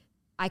 like,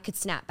 I could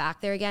snap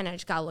back there again. I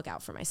just got to look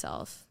out for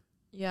myself.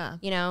 Yeah.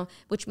 You know,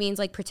 which means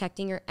like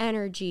protecting your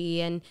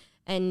energy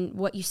and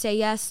what you say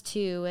yes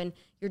to and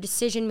your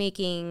decision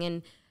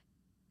making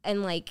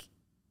and like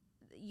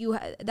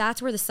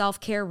that's where the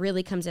self-care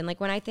really comes in. Like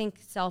when I think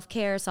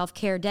self-care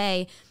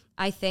day,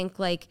 I think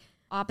like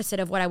opposite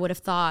of what I would have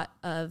thought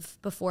of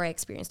before I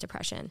experienced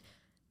depression.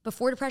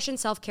 Before depression,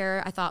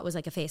 self-care I thought was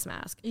like a face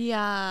mask.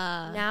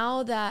 Yeah.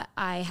 Now that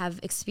I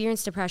have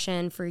experienced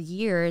depression for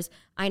years,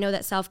 I know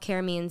that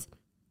self-care means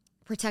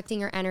protecting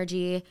your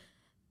energy,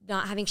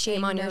 not having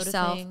shame on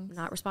yourself,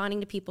 not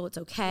responding to people. It's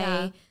okay.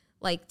 Yeah.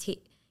 Like,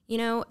 you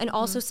know, and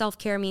also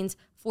self-care means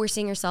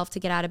forcing yourself to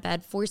get out of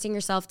bed, forcing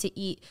yourself to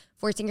eat,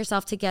 forcing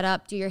yourself to get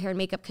up, do your hair and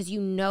makeup, because you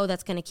know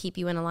that's going to keep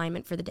you in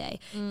alignment for the day.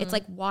 It's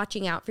like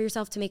watching out for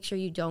yourself to make sure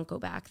you don't go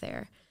back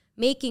there.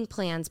 Making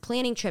plans,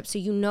 planning trips so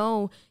you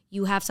know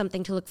you have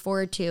something to look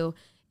forward to.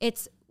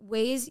 It's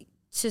ways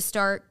to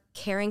start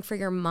caring for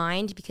your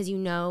mind because you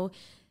know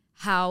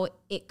how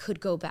it could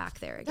go back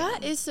there again.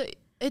 That is so,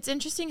 it's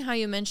interesting how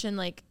you mentioned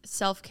like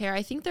self-care.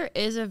 I think there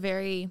is a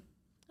very,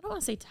 I don't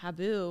want to say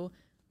taboo,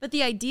 but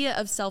the idea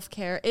of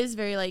self-care is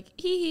very like,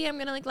 I'm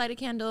going to like light a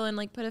candle and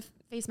like put a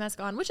face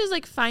mask on, which is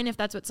like fine if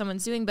that's what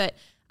someone's doing. But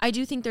I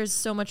do think there's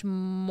so much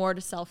more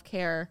to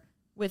self-care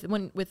with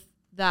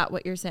that,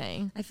 what you're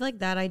saying. I feel like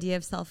that idea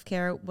of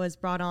self-care was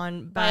brought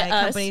on by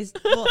us. companies,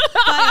 well,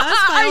 by us,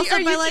 by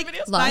also by like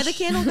videos? by the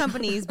candle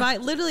companies, by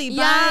literally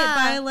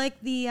by like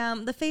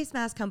the face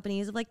mask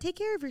companies of like take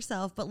care of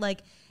yourself, but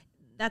like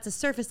that's a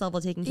surface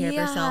level taking care of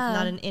yourself,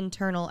 not an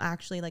internal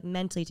actually like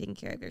mentally taking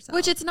care of yourself.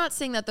 Which it's not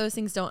saying that those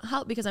things don't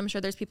help, because I'm sure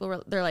there's people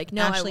where they're like,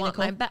 no, Ashley I want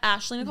Nicole.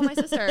 Ashley Nicole, my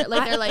sister.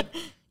 Like they're like,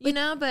 you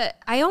know, but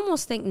I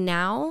almost think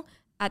now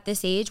at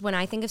this age, when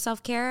I think of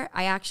self-care,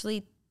 I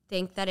actually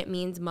think that it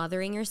means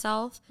mothering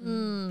yourself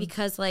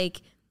because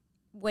like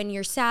when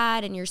you're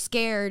sad and you're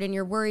scared and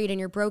you're worried and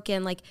you're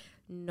broken, like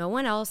no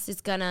one else is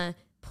gonna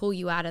pull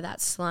you out of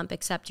that slump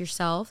except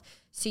yourself.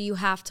 So you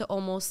have to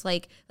almost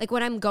like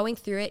when I'm going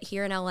through it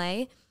here in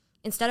LA,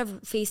 instead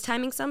of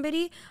FaceTiming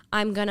somebody,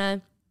 I'm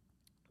gonna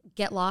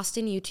get lost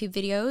in YouTube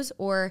videos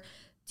or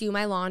do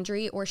my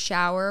laundry or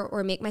shower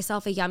or make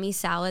myself a yummy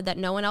salad that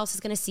no one else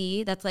is gonna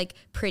see that's like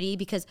pretty,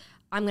 because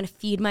I'm going to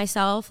feed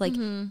myself, like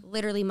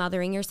literally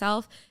mothering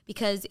yourself,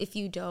 because if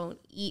you don't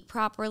eat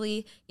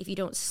properly, if you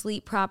don't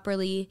sleep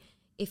properly,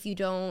 if you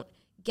don't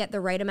get the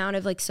right amount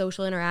of like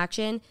social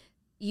interaction,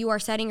 you are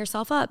setting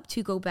yourself up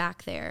to go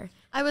back there.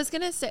 I was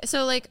going to say,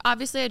 so like,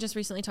 obviously I just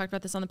recently talked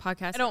about this on the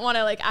podcast. I don't want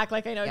to like act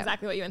like I know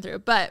exactly what you went through,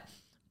 but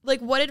like,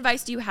 what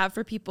advice do you have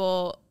for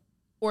people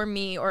or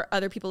me or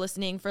other people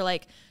listening for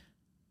like,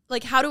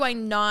 how do I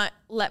not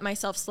let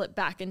myself slip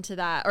back into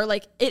that? Or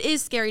like, it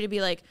is scary to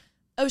be like,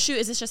 oh shoot,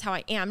 is this just how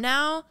I am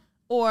now?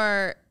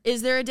 Or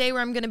is there a day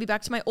where I'm going to be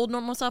back to my old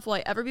normal self? Will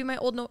I ever be my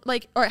old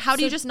or how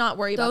do you just not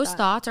worry about that? Those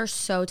thoughts are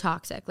so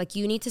toxic. Like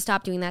you need to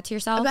stop doing that to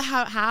yourself. But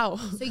how?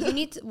 So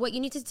what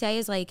you need to say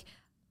is like,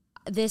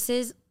 this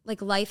is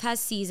like, life has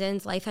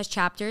seasons, life has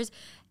chapters.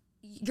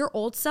 Your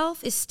old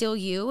self is still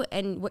you,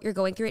 and what you're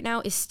going through right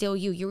now is still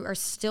you. You are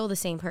still the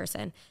same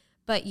person,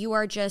 but you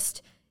are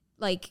just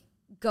like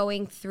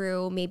going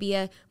through maybe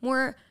a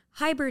more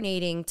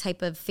hibernating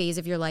type of phase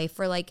of your life,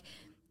 where like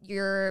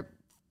you're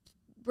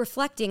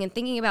reflecting and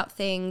thinking about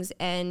things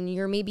and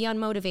you're maybe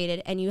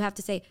unmotivated, and you have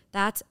to say,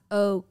 that's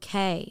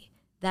okay.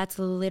 That's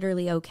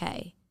literally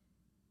okay.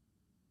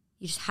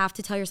 You just have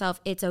to tell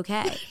yourself it's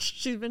okay.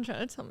 She's been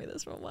trying to tell me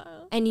this for a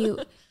while. And you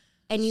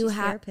She's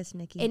have therapist,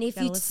 Niki. And if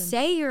you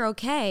say you're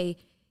okay,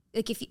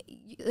 like if you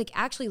like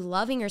actually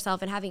loving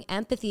yourself and having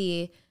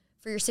empathy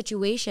for your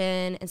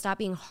situation and stop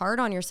being hard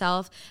on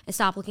yourself and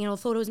stop looking at old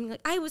photos and being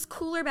like, I was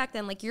cooler back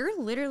then. Like you're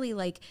literally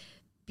like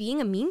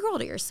being a mean girl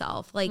to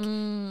yourself. Like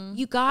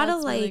you gotta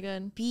like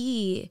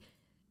really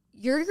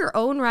you're your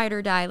own ride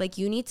or die. Like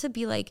you need to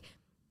be like,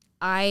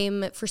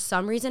 I'm for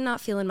some reason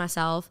not feeling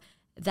myself.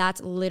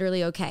 That's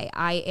literally okay.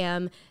 I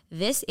am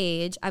this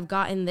age. I've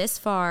gotten this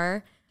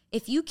far.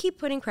 If you keep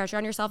putting pressure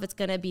on yourself, it's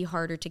gonna be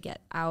harder to get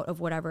out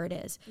of whatever it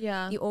is.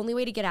 Yeah. The only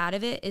way to get out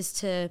of it is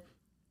to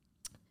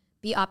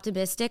be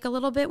optimistic a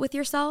little bit with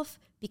yourself,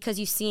 because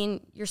you've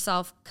seen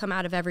yourself come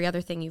out of every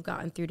other thing you've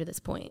gotten through to this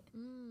point.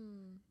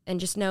 And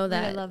just know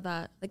that I love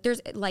that. Like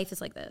life is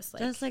like this.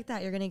 Like, just like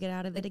that, you're gonna get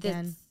out of it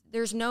again.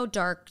 There's no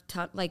dark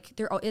like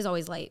there is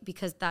always light,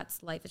 because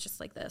that's life. It's just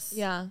like this.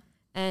 Yeah.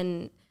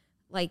 And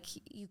like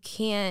you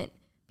can't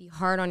be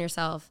hard on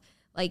yourself.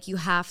 Like you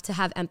have to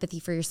have empathy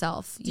for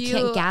yourself. You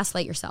can't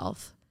gaslight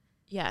yourself.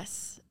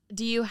 Yes.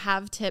 Do you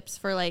have tips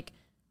for like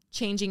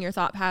changing your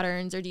thought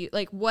patterns, or do you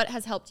like what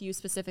has helped you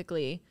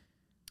specifically?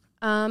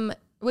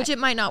 Which it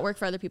might not work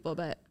for other people,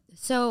 but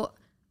so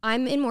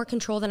I'm in more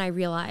control than I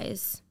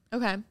realize.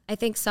 Okay. I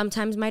think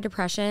sometimes my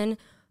depression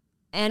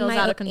and my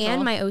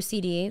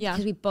OCD,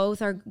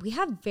 because we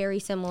have very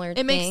similar things.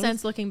 It makes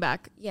sense looking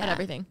back at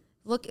everything.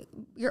 Look,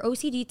 your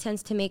OCD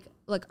tends to make,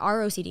 like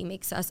our OCD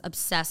makes us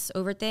obsess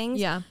over things.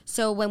 Yeah.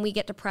 So when we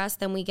get depressed,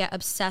 then we get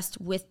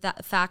obsessed with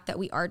that fact that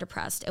we are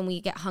depressed and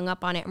we get hung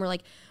up on it. And we're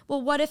like,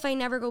 well, what if I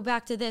never go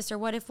back to this? Or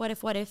what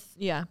if?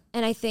 Yeah.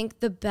 And I think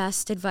the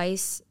best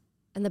advice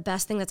and the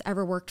best thing that's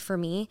ever worked for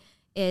me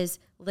is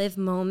live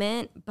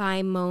moment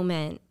by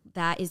moment.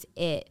 That is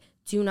it.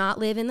 Do not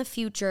live in the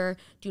future.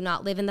 Do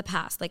not live in the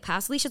past. Like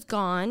past Alicia's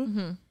gone.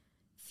 Mm-hmm.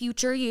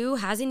 Future you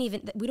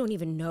we don't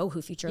even know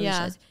who future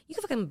Yeah. Alicia is. You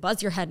can fucking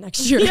buzz your head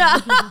next year. Yeah.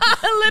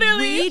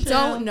 Literally. We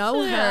don't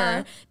know Yeah.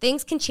 her.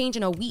 Things can change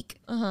in a week,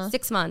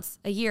 6 months,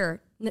 a year,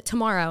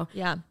 tomorrow.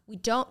 Yeah.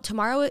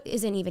 Tomorrow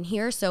isn't even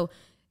here. So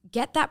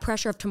get that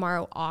pressure of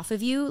tomorrow off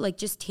of you. Like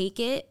just take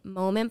it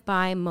moment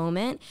by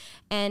moment.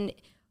 And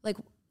like,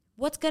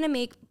 what's going to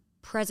make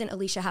present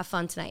Alicia have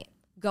fun tonight?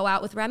 Go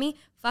out with Remy?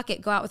 Fuck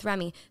it, go out with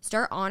Remy.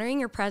 Start honoring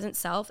your present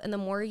self. And the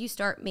more you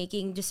start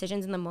making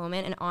decisions in the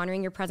moment and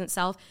honoring your present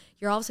self,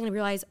 you're all of a sudden going to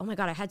realize, oh my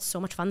God, I had so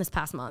much fun this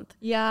past month.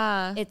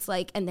 Yeah. It's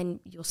like, and then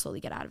you'll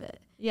slowly get out of it.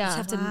 Yeah. You just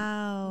have to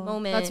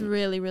moment. That's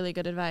really, really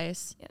good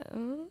advice.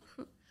 Yeah.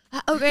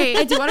 Okay.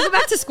 I do want to go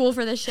back to school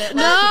for this shit.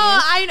 No,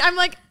 I'm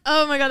like,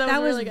 oh my God,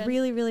 That was really good.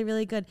 really, really,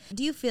 really good.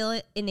 Do you feel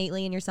it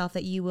innately in yourself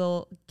that you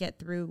will get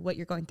through what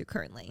you're going through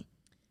currently?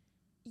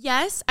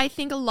 Yes, I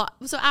think a lot.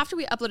 So after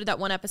we uploaded that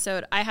one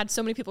episode, I had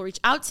so many people reach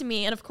out to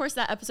me. And of course,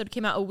 that episode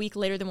came out a week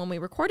later than when we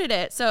recorded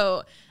it.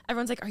 So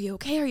everyone's like, are you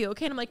okay? Are you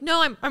okay? And I'm like,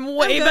 no, I'm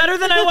way better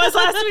than I was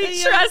last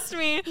week. Trust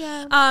me.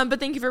 Yeah. But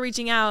thank you for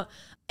reaching out.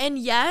 And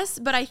yes,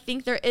 but I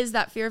think there is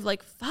that fear of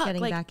like, fuck.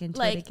 Getting like, back into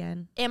like, it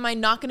again. Am I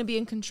not going to be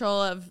in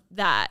control of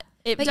that?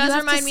 It But you does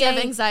have to remind me of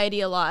say- anxiety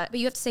a lot.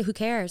 But you have to say, who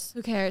cares?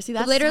 Who cares? See,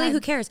 that's Literally, sad.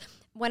 who cares?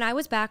 When I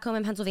was back home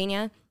in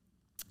Pennsylvania,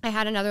 I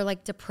had another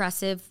like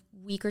depressive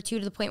week or two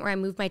to the point where I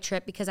moved my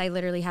trip because I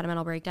literally had a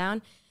mental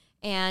breakdown.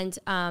 And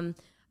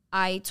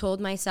I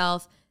told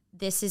myself,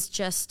 this is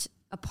just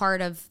a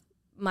part of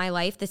my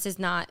life. This does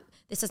not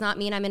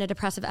mean I'm in a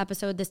depressive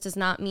episode. This does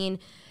not mean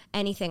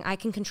anything. I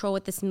can control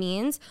what this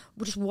means,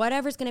 which is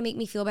whatever's going to make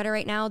me feel better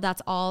right now.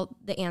 That's all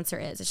the answer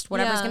is. It's just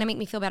whatever's going to make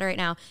me feel better right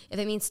now. If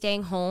it means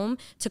staying home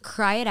to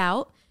cry it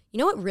out, you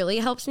know what really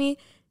helps me?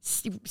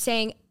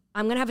 Saying,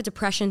 I'm going to have a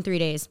depression in 3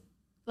 days.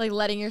 Like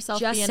letting yourself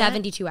Just be in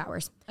 72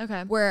 hours.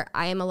 Okay. Where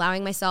I am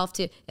allowing myself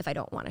to, if I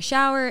don't want to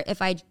shower,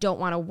 if I don't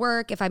want to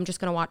work, if I'm just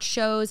going to watch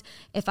shows,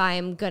 if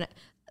I'm going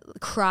to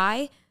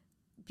cry,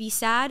 be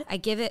sad, I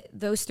give it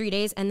those 3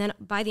 days. And then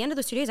by the end of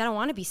those 2 days, I don't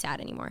want to be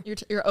sad anymore.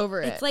 You're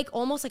over it. It's like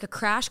almost like a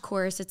crash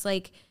course. It's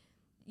like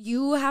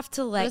you have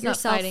to let It's not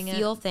yourself fighting it.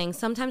 feel things.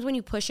 Sometimes when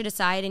you push it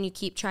aside and you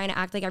keep trying to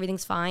act like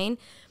everything's fine,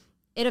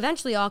 it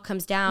eventually all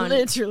comes down.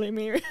 Literally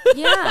me.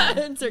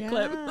 Yeah. Insert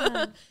clip.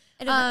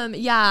 Yeah.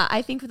 Yeah,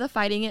 I think with the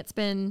fighting, it's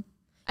been.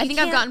 I think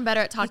I've can't- gotten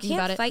better at talking you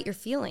about can't it. fight your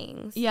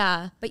feelings.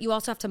 Yeah, But you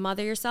also have to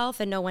mother yourself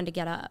and know when to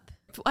get up.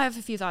 I have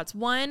a few thoughts.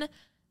 One,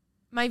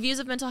 my views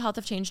of mental health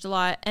have changed a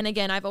lot. And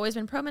again, I've always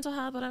been pro mental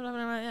health, blah, blah, blah,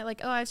 blah,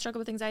 like, oh, I struggle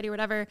with anxiety or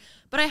whatever.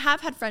 But I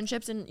have had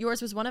friendships, and yours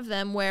was one of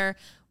them, where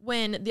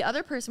when the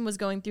other person was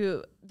going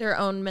through their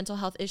own mental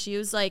health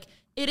issues, like,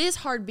 it is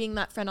hard being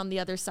that friend on the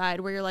other side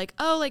where you're like,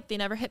 oh, like, they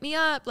never hit me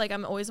up. Like,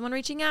 I'm always the one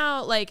reaching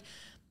out. Like,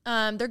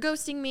 they're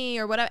ghosting me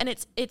or whatever. And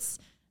it's,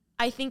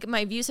 I think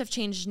my views have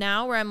changed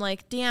now where I'm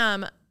like,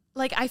 damn,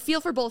 like, I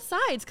feel for both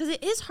sides, because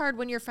it is hard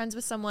when you're friends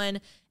with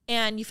someone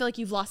and you feel like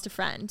you've lost a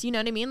friend. You know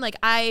what I mean? Like,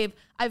 I've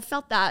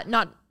felt that,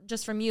 not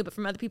just from you, but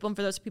from other people. And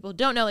for those people who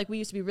don't know, like, we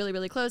used to be really,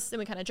 really close and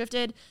we kind of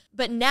drifted.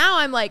 But now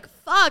I'm like,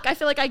 fuck, I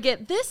feel like I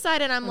get this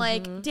side and I'm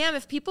like, damn,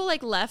 if people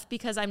like left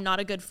because I'm not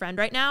a good friend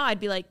right now, I'd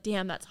be like,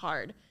 damn, that's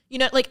hard. You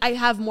know, like, I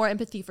have more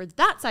empathy for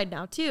that side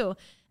now too.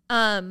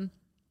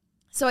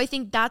 So I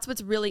think that's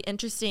what's really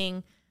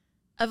interesting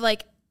of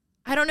like,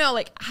 I don't know,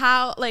 like,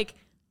 how, like,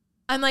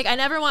 I'm like, I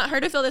never want her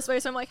to feel this way.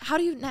 So I'm like, how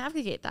do you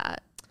navigate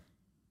that?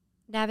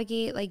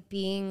 Navigate like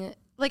being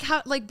Like,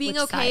 how, like, being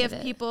Which okay side if of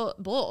it? people,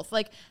 both,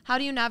 like, how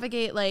do you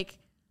navigate, like,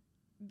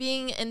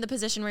 being in the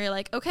position where you're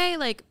like, okay,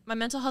 like, my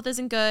mental health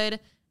isn't good,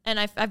 and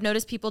I've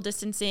noticed people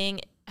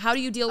distancing. How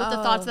do you deal with the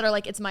thoughts that are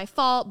like, it's my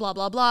fault, blah,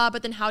 blah, blah,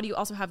 but then how do you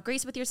also have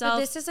grace with yourself? But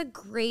this is a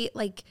great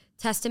like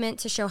testament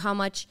to show how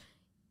much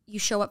you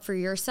show up for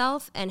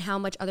yourself and how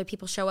much other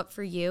people show up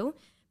for you.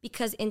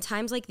 Because in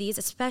times like these,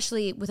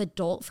 especially with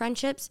adult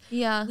friendships,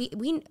 Yeah.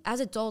 we as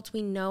adults,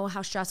 we know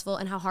how stressful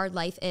and how hard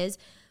life is.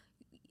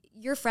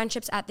 Your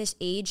friendships at this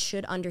age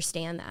should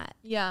understand that.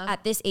 Yeah.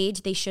 At this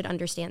age, they should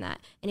understand that.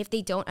 And if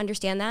they don't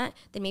understand that,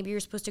 then maybe you're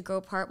supposed to grow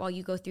apart while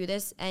you go through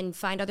this and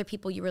find other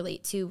people you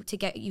relate to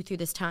get you through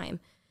this time.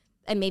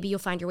 And maybe you'll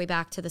find your way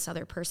back to this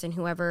other person,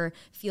 whoever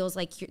feels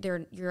like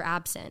you're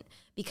absent,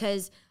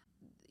 because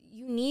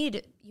you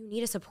need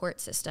a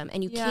support system,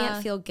 and you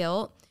can't feel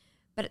guilt.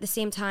 But at the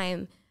same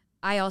time,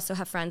 I also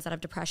have friends that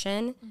have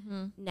depression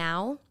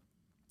now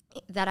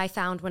that I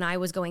found when I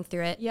was going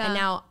through it. Yeah. And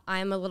now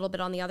I'm a little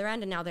bit on the other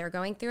end, and now they're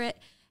going through it.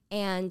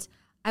 And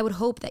I would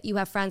hope that you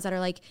have friends that are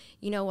like,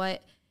 you know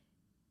what?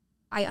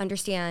 I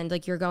understand,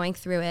 like, you're going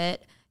through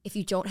it. If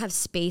you don't have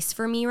space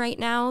for me right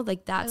now,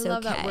 like, that's okay. I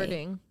love that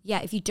wording.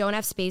 Yeah, if you don't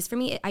have space for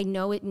me, I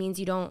know it means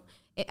you don't,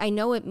 I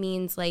know it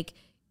means like,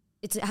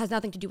 it has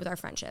nothing to do with our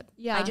friendship.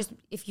 Yeah.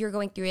 If you're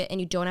going through it and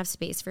you don't have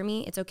space for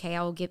me, it's okay.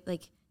 I will give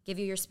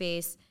you your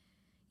space.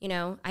 You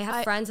know, I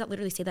have friends that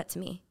literally say that to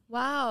me.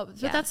 Wow.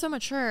 But Yeah. that's so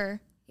mature.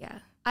 Yeah.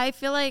 I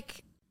feel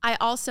like I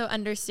also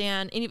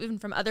understand, and even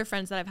from other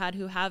friends that I've had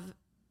who have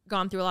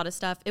gone through a lot of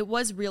stuff, it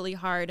was really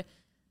hard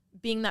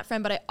being that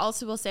friend. But I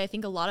also will say, I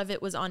think a lot of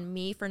it was on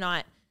me for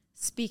not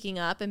speaking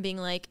up and being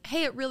like,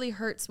 hey, it really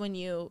hurts when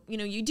you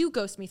do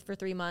ghost me for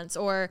 3 months,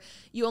 or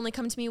you only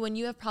come to me when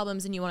you have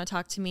problems and you want to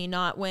talk to me,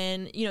 not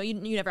when, you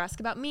never ask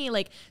about me.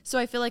 Like, so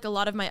I feel like a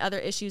lot of my other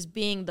issues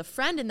being the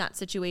friend in that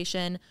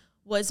situation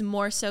was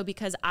more so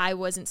because I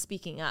wasn't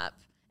speaking up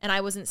and I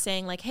wasn't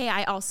saying like, hey,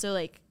 I also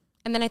like.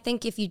 And then I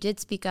think if you did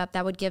speak up,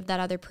 that would give that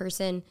other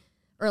person,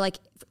 or like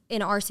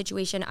in our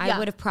situation, I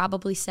would have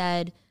probably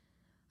said,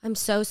 I'm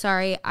so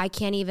sorry. I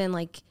can't even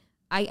like,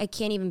 I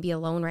can't even be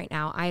alone right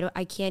now.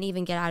 I can't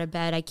even get out of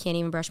bed. I can't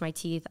even brush my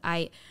teeth.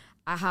 I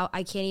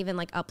can't even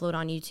like upload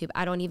on YouTube.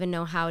 I don't even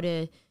know how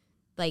to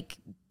like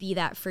be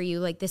that for you.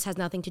 Like, this has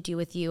nothing to do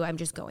with you. I'm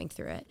just going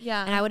through it.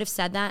 Yeah. And I would have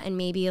said that, and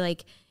maybe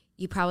like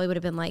you probably would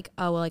have been like,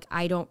 oh, well, like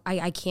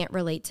I can't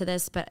relate to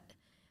this, but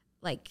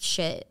like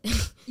shit.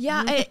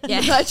 Yeah.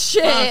 But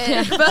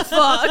shit. But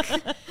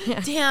fuck. Yeah.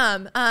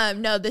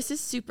 Damn. No, this is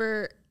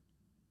super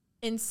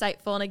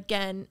insightful. And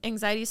again,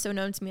 anxiety is so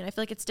known to me. And I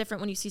feel like it's different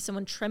when you see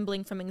someone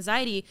trembling from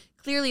anxiety.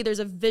 Clearly there's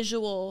a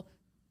visual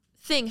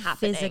thing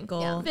happening.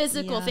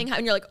 Physical thing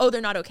happening. You're like, oh,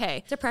 they're not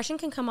okay. Depression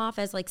can come off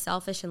as like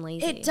selfish and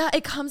lazy.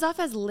 It comes off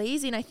as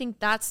lazy. And I think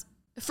that's,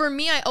 for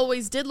me, I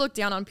always did look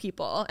down on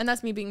people. And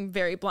that's me being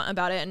very blunt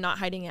about it and not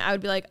hiding it. I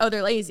would be like, oh,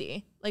 they're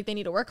lazy. Like, they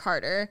need to work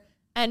harder.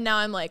 And now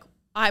I'm like,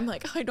 I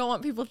don't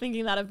want people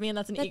thinking that of me, and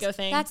that's an ego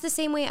thing. That's the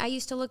same way I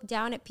used to look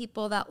down at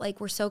people that like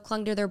were so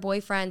clung to their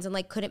boifriends and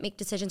like couldn't make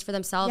decisions for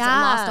themselves and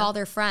lost all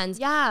their friends.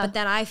 Yeah. But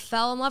then I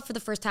fell in love for the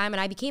first time and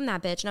I became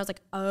that bitch, and I was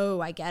like,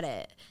 oh, I get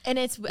it. And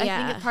I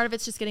think part of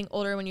it's just getting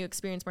older when you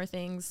experience more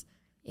things.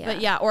 Yeah.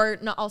 But or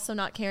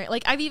not caring.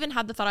 Like, I've even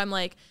had the thought, I'm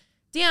like,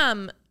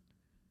 damn,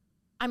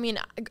 I mean,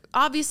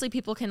 obviously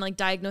people can like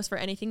diagnose for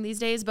anything these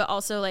days, but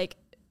also like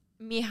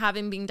me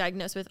being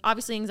diagnosed with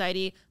obviously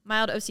anxiety,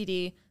 mild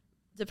OCD,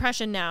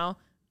 depression now,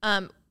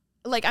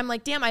 like I'm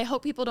like, damn, I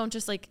hope people don't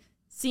just like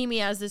see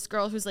me as this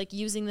girl who's like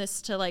using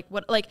this to like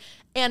what, like,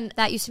 and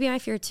that used to be my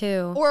fear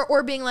too,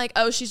 or being like,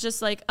 oh, she's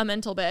just like a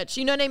mental bitch,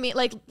 you know what I mean?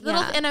 Like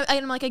little, and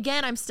I'm like,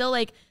 again, I'm still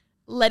like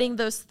letting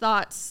those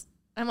thoughts,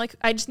 I'm like,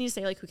 I just need to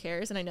say like, who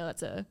cares? And I know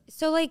that's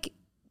so like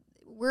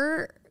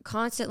we're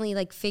constantly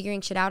like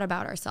figuring shit out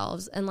about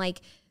ourselves, and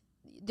like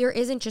there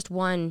isn't just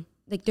one,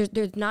 like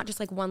there's not just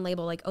like one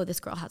label, like, oh, this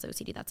girl has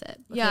OCD, that's it.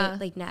 Okay,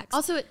 like next.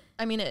 Also,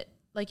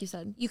 like you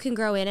said, you can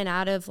grow in and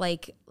out of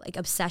like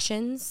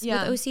obsessions with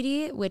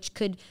OCD, which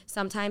could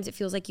sometimes it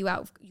feels like you've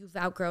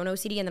outgrown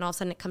OCD, and then all of a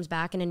sudden it comes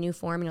back in a new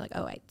form and you're like,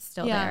 oh, it's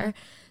still there.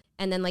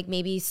 And then like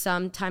maybe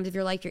some times of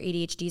your life, your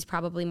ADHD is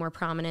probably more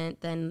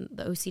prominent than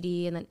the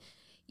OCD. And then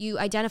you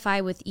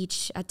identify with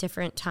each at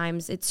different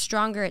times. It's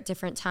stronger at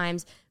different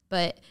times,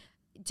 but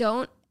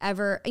don't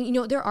ever,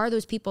 there are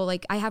those people,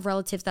 like I have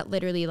relatives that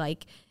literally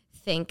like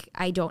think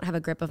I don't have a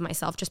grip of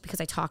myself just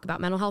because I talk about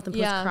mental health and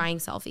post crying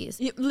selfies.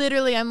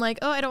 Literally, I'm like,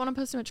 oh, I don't want to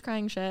post too much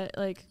crying shit.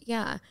 Like,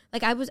 yeah,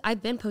 like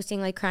I've been posting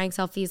like crying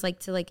selfies, like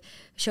to like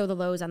show the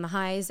lows and the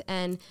highs,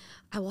 and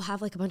I will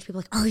have like a bunch of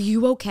people like, are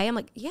you okay? I'm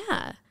like,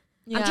 yeah.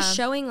 I'm just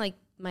showing like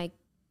my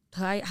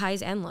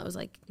highs and lows,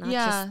 like not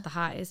just the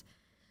highs.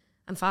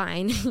 I'm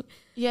fine.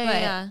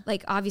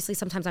 Like obviously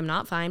sometimes I'm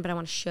not fine, but I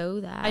want to show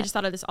that. I just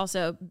thought of this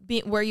also,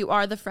 where you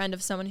are the friend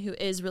of someone who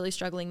is really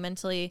struggling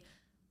mentally,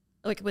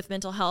 like with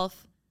mental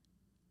health.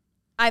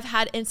 I've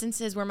had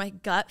instances where my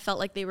gut felt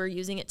like they were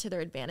using it to their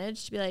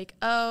advantage to be like,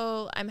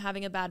 oh, I'm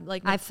having a bad,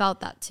 like, I felt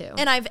that too.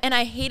 And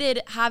I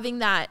hated having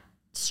that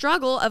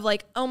struggle of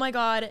like, oh my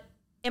God,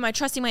 am I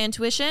trusting my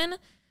intuition?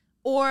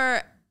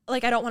 Or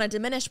like, I don't want to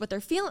diminish what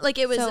they're feeling. Like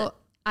it was. So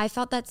I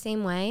felt that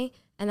same way.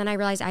 And then I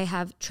realized I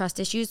have trust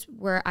issues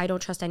where I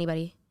don't trust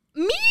anybody.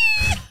 Me?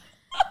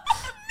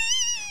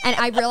 And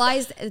I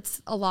realized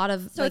it's a lot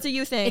of... So like, it's a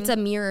you thing. It's a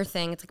mirror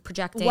thing. It's like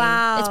projecting.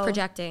 Wow. It's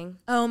projecting.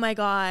 Oh my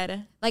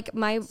God. Like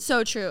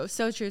So true.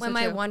 So true. When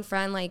my one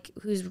friend like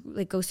who's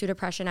like goes through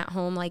depression at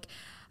home, like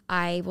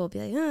I will be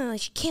like, oh,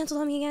 she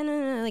canceled on me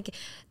again. Like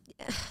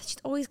she's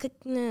always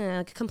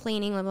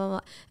complaining, blah, blah,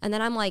 blah. And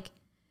then I'm like,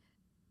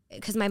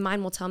 because my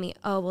mind will tell me,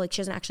 oh, well, like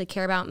she doesn't actually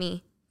care about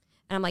me.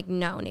 And I'm like,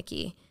 no,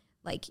 Nikki.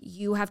 Like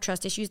you have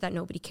trust issues that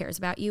nobody cares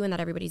about you and that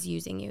everybody's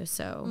using you.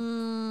 So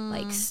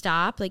like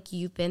stop, like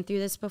you've been through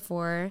this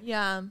before.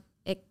 Yeah.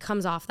 It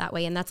comes off that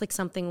way. And that's like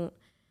something,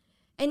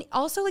 and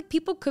also like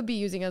people could be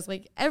using us,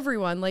 like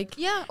everyone, like.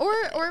 Yeah.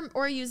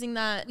 Or using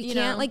that, we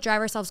can't like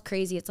drive ourselves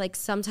crazy. It's like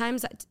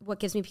sometimes what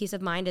gives me peace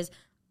of mind is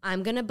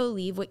I'm going to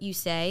believe what you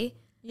say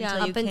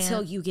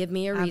until you give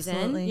me a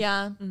reason.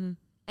 Yeah. Mm-hmm.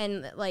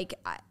 And like,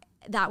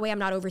 that way I'm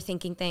not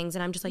overthinking things,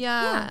 and I'm just like,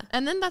 yeah.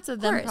 And then that's a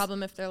them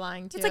problem if they're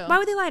lying too. It's like, why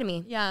would they lie to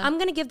me? Yeah. I'm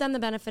going to give them the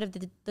benefit of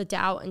the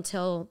doubt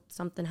until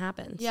something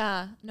happens.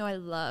 Yeah. No, I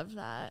love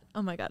that.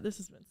 Oh my God, this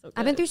has been so good.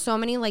 I've been through so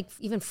many like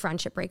even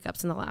friendship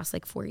breakups in the last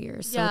like 4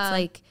 years. So Yeah. it's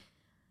like,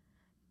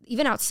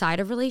 even outside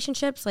of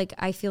relationships, like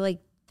I feel like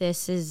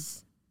this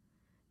is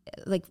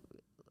like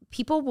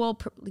people will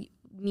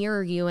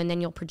mirror you and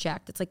then you'll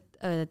project. It's like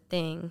a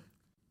thing.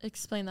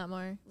 Explain that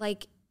more.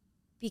 Like,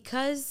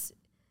 because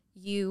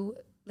you,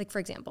 like, for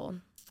example,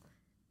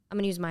 I'm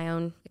going to use my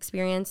own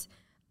experience.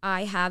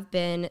 I have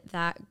been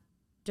that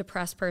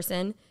depressed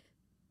person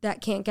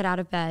that can't get out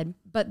of bed,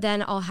 but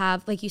then I'll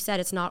have, like you said,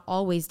 it's not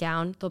always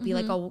down. There'll be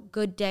like a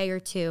good day or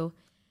two,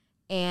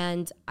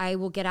 and I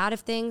will get out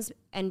of things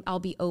and I'll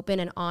be open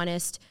and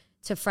honest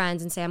to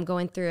friends and say, I'm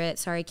going through it.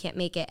 Sorry, I can't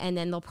make it. And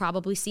then they'll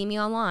probably see me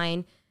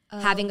online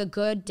having a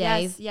good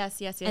day.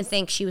 Yes. And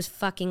think she was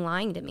fucking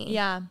lying to me.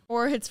 Yeah.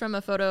 Or it's from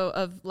a photo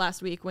of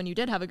last week when you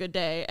did have a good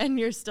day and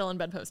you're still in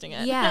bed posting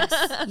it.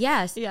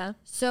 Yes. Yeah.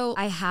 So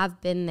I have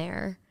been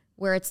there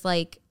where it's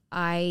like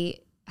I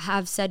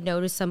have said no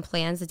to some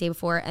plans the day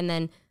before and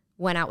then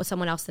went out with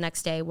someone else the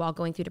next day while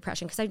going through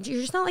depression. Because you're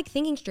just not like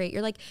thinking straight.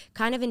 You're like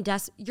kind of in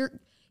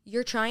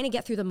you're trying to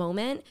get through the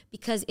moment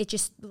because it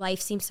just,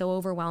 life seems so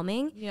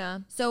overwhelming. Yeah.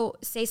 So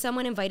say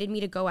someone invited me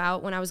to go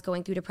out when I was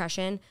going through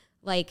depression,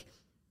 like,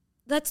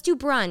 let's do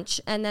brunch.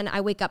 And then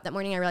I wake up that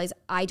morning, I realize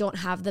I don't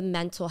have the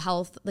mental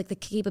health, like the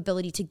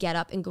capability to get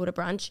up and go to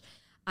brunch.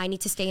 I need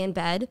to stay in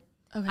bed.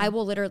 Okay. I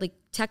will literally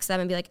text them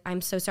and be like,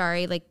 I'm so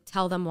sorry, like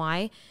tell them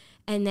why.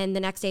 And then the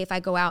next day, if I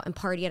go out and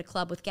party at a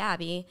club with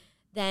Gabby,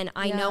 then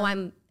I know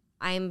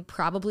I'm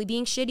probably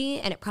being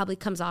shitty and it probably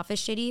comes off as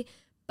shitty,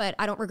 but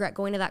I don't regret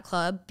going to that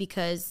club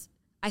because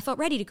I felt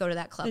ready to go to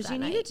that club that night.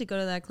 Because you needed to go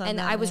to that club and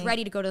that I was night.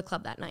 ready to go to the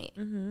club that night.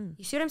 Mm-hmm.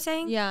 You see what I'm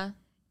saying? Yeah.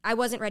 I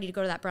wasn't ready to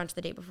go to that brunch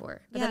the day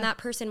before. But then that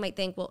person might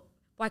think, well,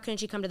 why couldn't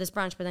she come to this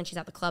brunch? But then she's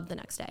at the club the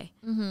next day.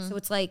 Mm-hmm. So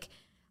it's like,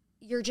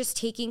 you're just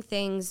taking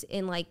things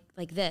in like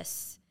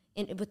this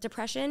with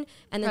depression.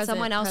 And then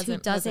someone else who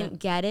doesn't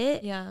get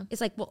it, it's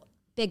like, well,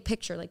 big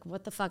picture, like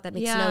what the fuck, that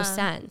makes no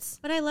sense.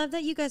 But I love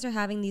that you guys are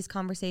having these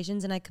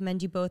conversations, and I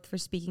commend you both for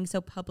speaking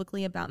so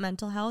publicly about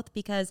mental health,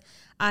 because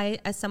I,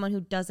 as someone who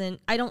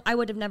doesn't, I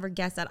would have never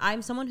guessed that.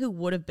 I'm someone who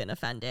would have been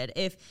offended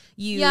if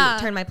you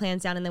turned my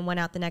plans down and then went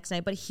out the next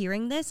night. But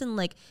hearing this and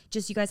like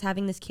just you guys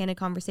having this candid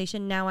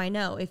conversation, now I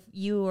know if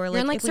you are like,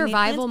 you're in like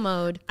survival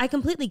mode. I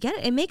completely get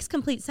it. It makes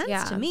complete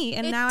sense to me,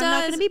 and now does, I'm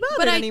not going to be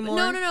bothered anymore.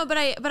 No. But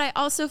I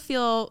also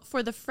feel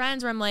for the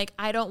friends where I'm like,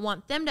 I don't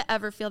want them to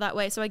ever feel that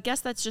way. So I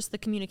guess that's just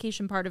the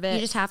communication part of it. You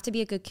just have to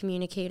be a good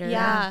communicator.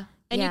 Yeah.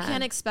 And you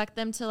can't expect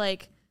them to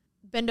like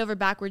bend over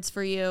backwards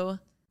for you.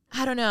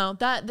 I don't know.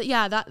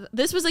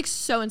 This was like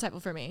so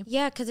insightful for me.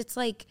 Yeah, because it's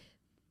like,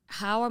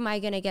 how am I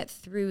going to get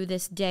through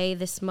this day,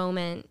 this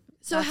moment?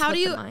 So how do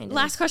you,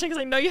 last question,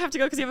 because I know you have to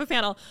go because you have a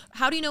panel.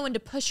 How do you know when to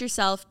push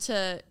yourself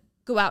to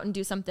go out and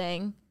do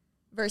something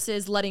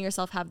versus letting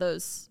yourself have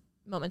those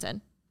moments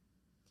in?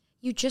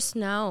 You just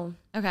know.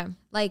 Okay.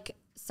 Like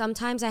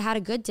sometimes I had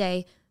a good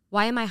day.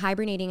 Why am I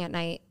hibernating at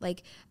night?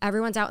 Like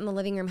everyone's out in the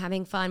living room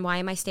having fun. Why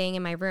am I staying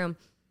in my room?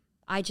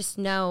 I just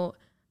know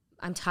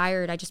I'm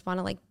tired. I just want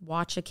to like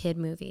watch a kid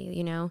movie,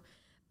 you know?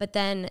 But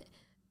then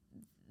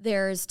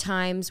there's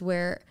times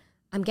where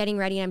I'm getting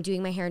ready and I'm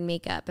doing my hair and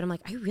makeup and I'm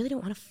like, I really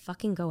don't want to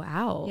fucking go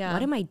out. Yeah.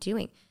 What am I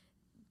doing?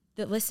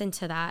 Listen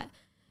to that.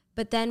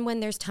 But then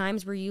when there's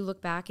times where you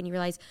look back and you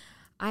realize,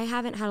 I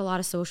haven't had a lot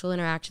of social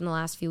interaction the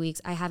last few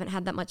weeks. I haven't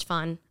had that much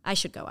fun. I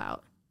should go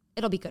out.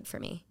 It'll be good for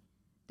me.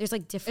 There's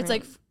like different. It's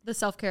like the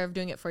self-care of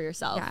doing it for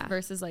yourself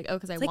versus like,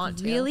 because I want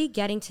to. Really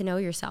getting to know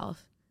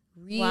yourself.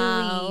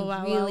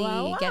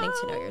 Really getting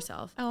to know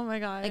yourself. Oh my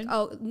God.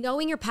 Like,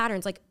 knowing your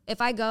patterns. Like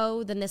if I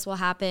go, then this will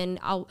happen.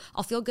 I'll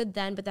feel good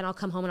then, but then I'll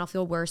come home and I'll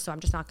feel worse. So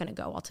I'm just not going to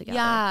go altogether.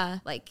 Yeah.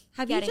 Like,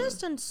 have you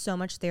just done so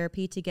much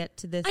therapy to get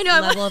to this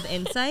level of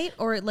insight,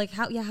 or like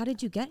how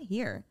did you get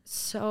here?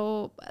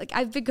 So like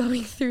I've been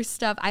going through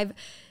stuff. I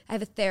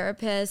have a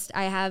therapist.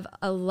 I have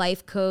a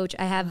life coach.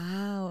 I have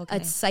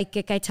a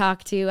psychic I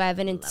talk to. I have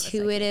an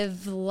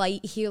intuitive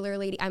light healer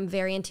lady. I'm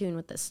very in tune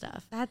with this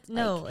stuff.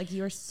 Like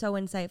you're so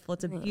insightful.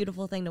 It's a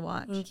beautiful thing to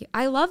watch. Thank you.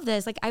 I love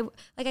this. Like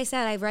I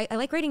said, I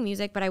like writing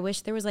music, but I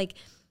wish there was like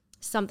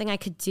something I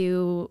could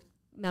do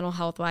mental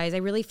health wise. I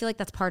really feel like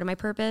that's part of my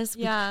purpose.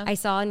 Yeah. I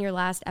saw in your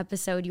last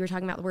episode you were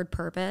talking about the word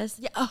purpose.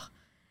 Yeah. Oh.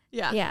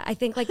 Yeah. Yeah. I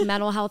think like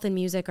mental health and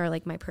music are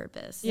like my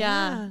purpose.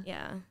 Yeah.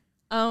 Yeah.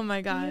 Oh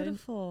my God.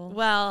 Beautiful.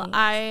 Well, thanks.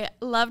 I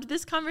loved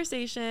this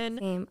conversation.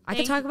 Same. I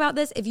could talk about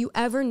this if you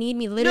ever need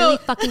me. Literally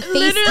fucking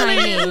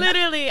FaceTime me.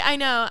 Literally. I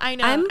know.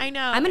 I'm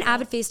an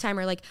avid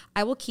FaceTimer. Like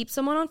I will keep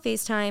someone on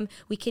FaceTime.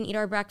 We can eat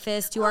our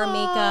breakfast, do our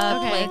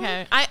makeup.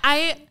 Okay.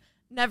 I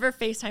never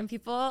FaceTime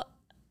people.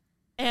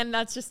 And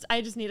that's just,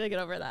 I just need to get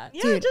over that.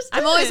 Yeah, Dude, just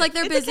I'm do always it. like,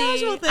 they're It's a busy.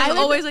 casual thing. I'm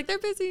always like, they're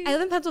busy. I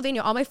live in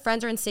Pennsylvania. All my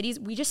friends are in cities.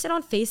 We just sit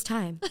on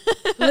FaceTime.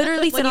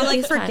 Literally sit when you on like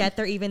FaceTime. forget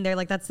they're even there,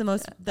 like that's the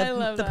most I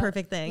love the that.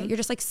 perfect thing. You're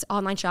just like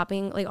online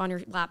shopping, like on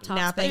your laptop.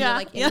 Napping. Yeah.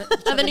 Like, Yeah.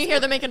 And then you hear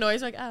them make a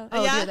noise, like, oh.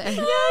 Oh, yeah, you're there.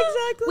 yeah,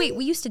 exactly. Wait,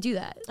 we used to do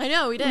that. I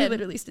know, we did. We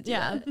literally used to do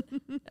yeah.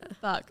 that.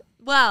 Fuck.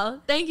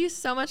 Well, thank you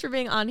so much for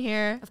being on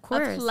here. Of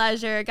course. A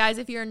pleasure. Guys,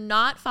 if you're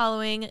not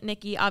following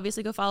Niki,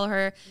 obviously go follow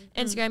her.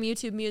 Instagram,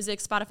 YouTube, music,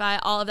 Spotify,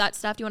 all of that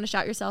stuff. Do you want to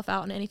shout yourself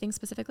out on anything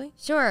specifically?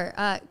 Sure.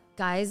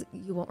 Guys,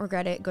 you won't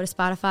regret it. Go to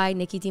Spotify,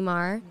 Niki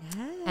DeMar.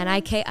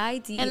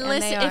 Nikidemar. And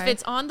listen, if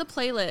it's on the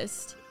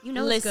playlist, You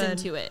know it's listen good.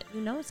 to it.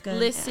 You know it's good.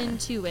 Listen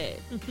to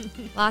it.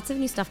 Lots of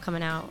new stuff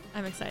coming out.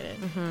 I'm excited.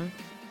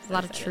 A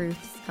lot of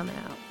truths coming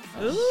out.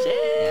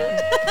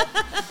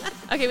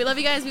 Okay, we love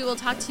you guys. We will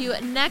talk to you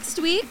next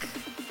week.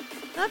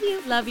 Love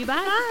you. Love you. Bye.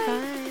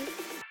 Bye.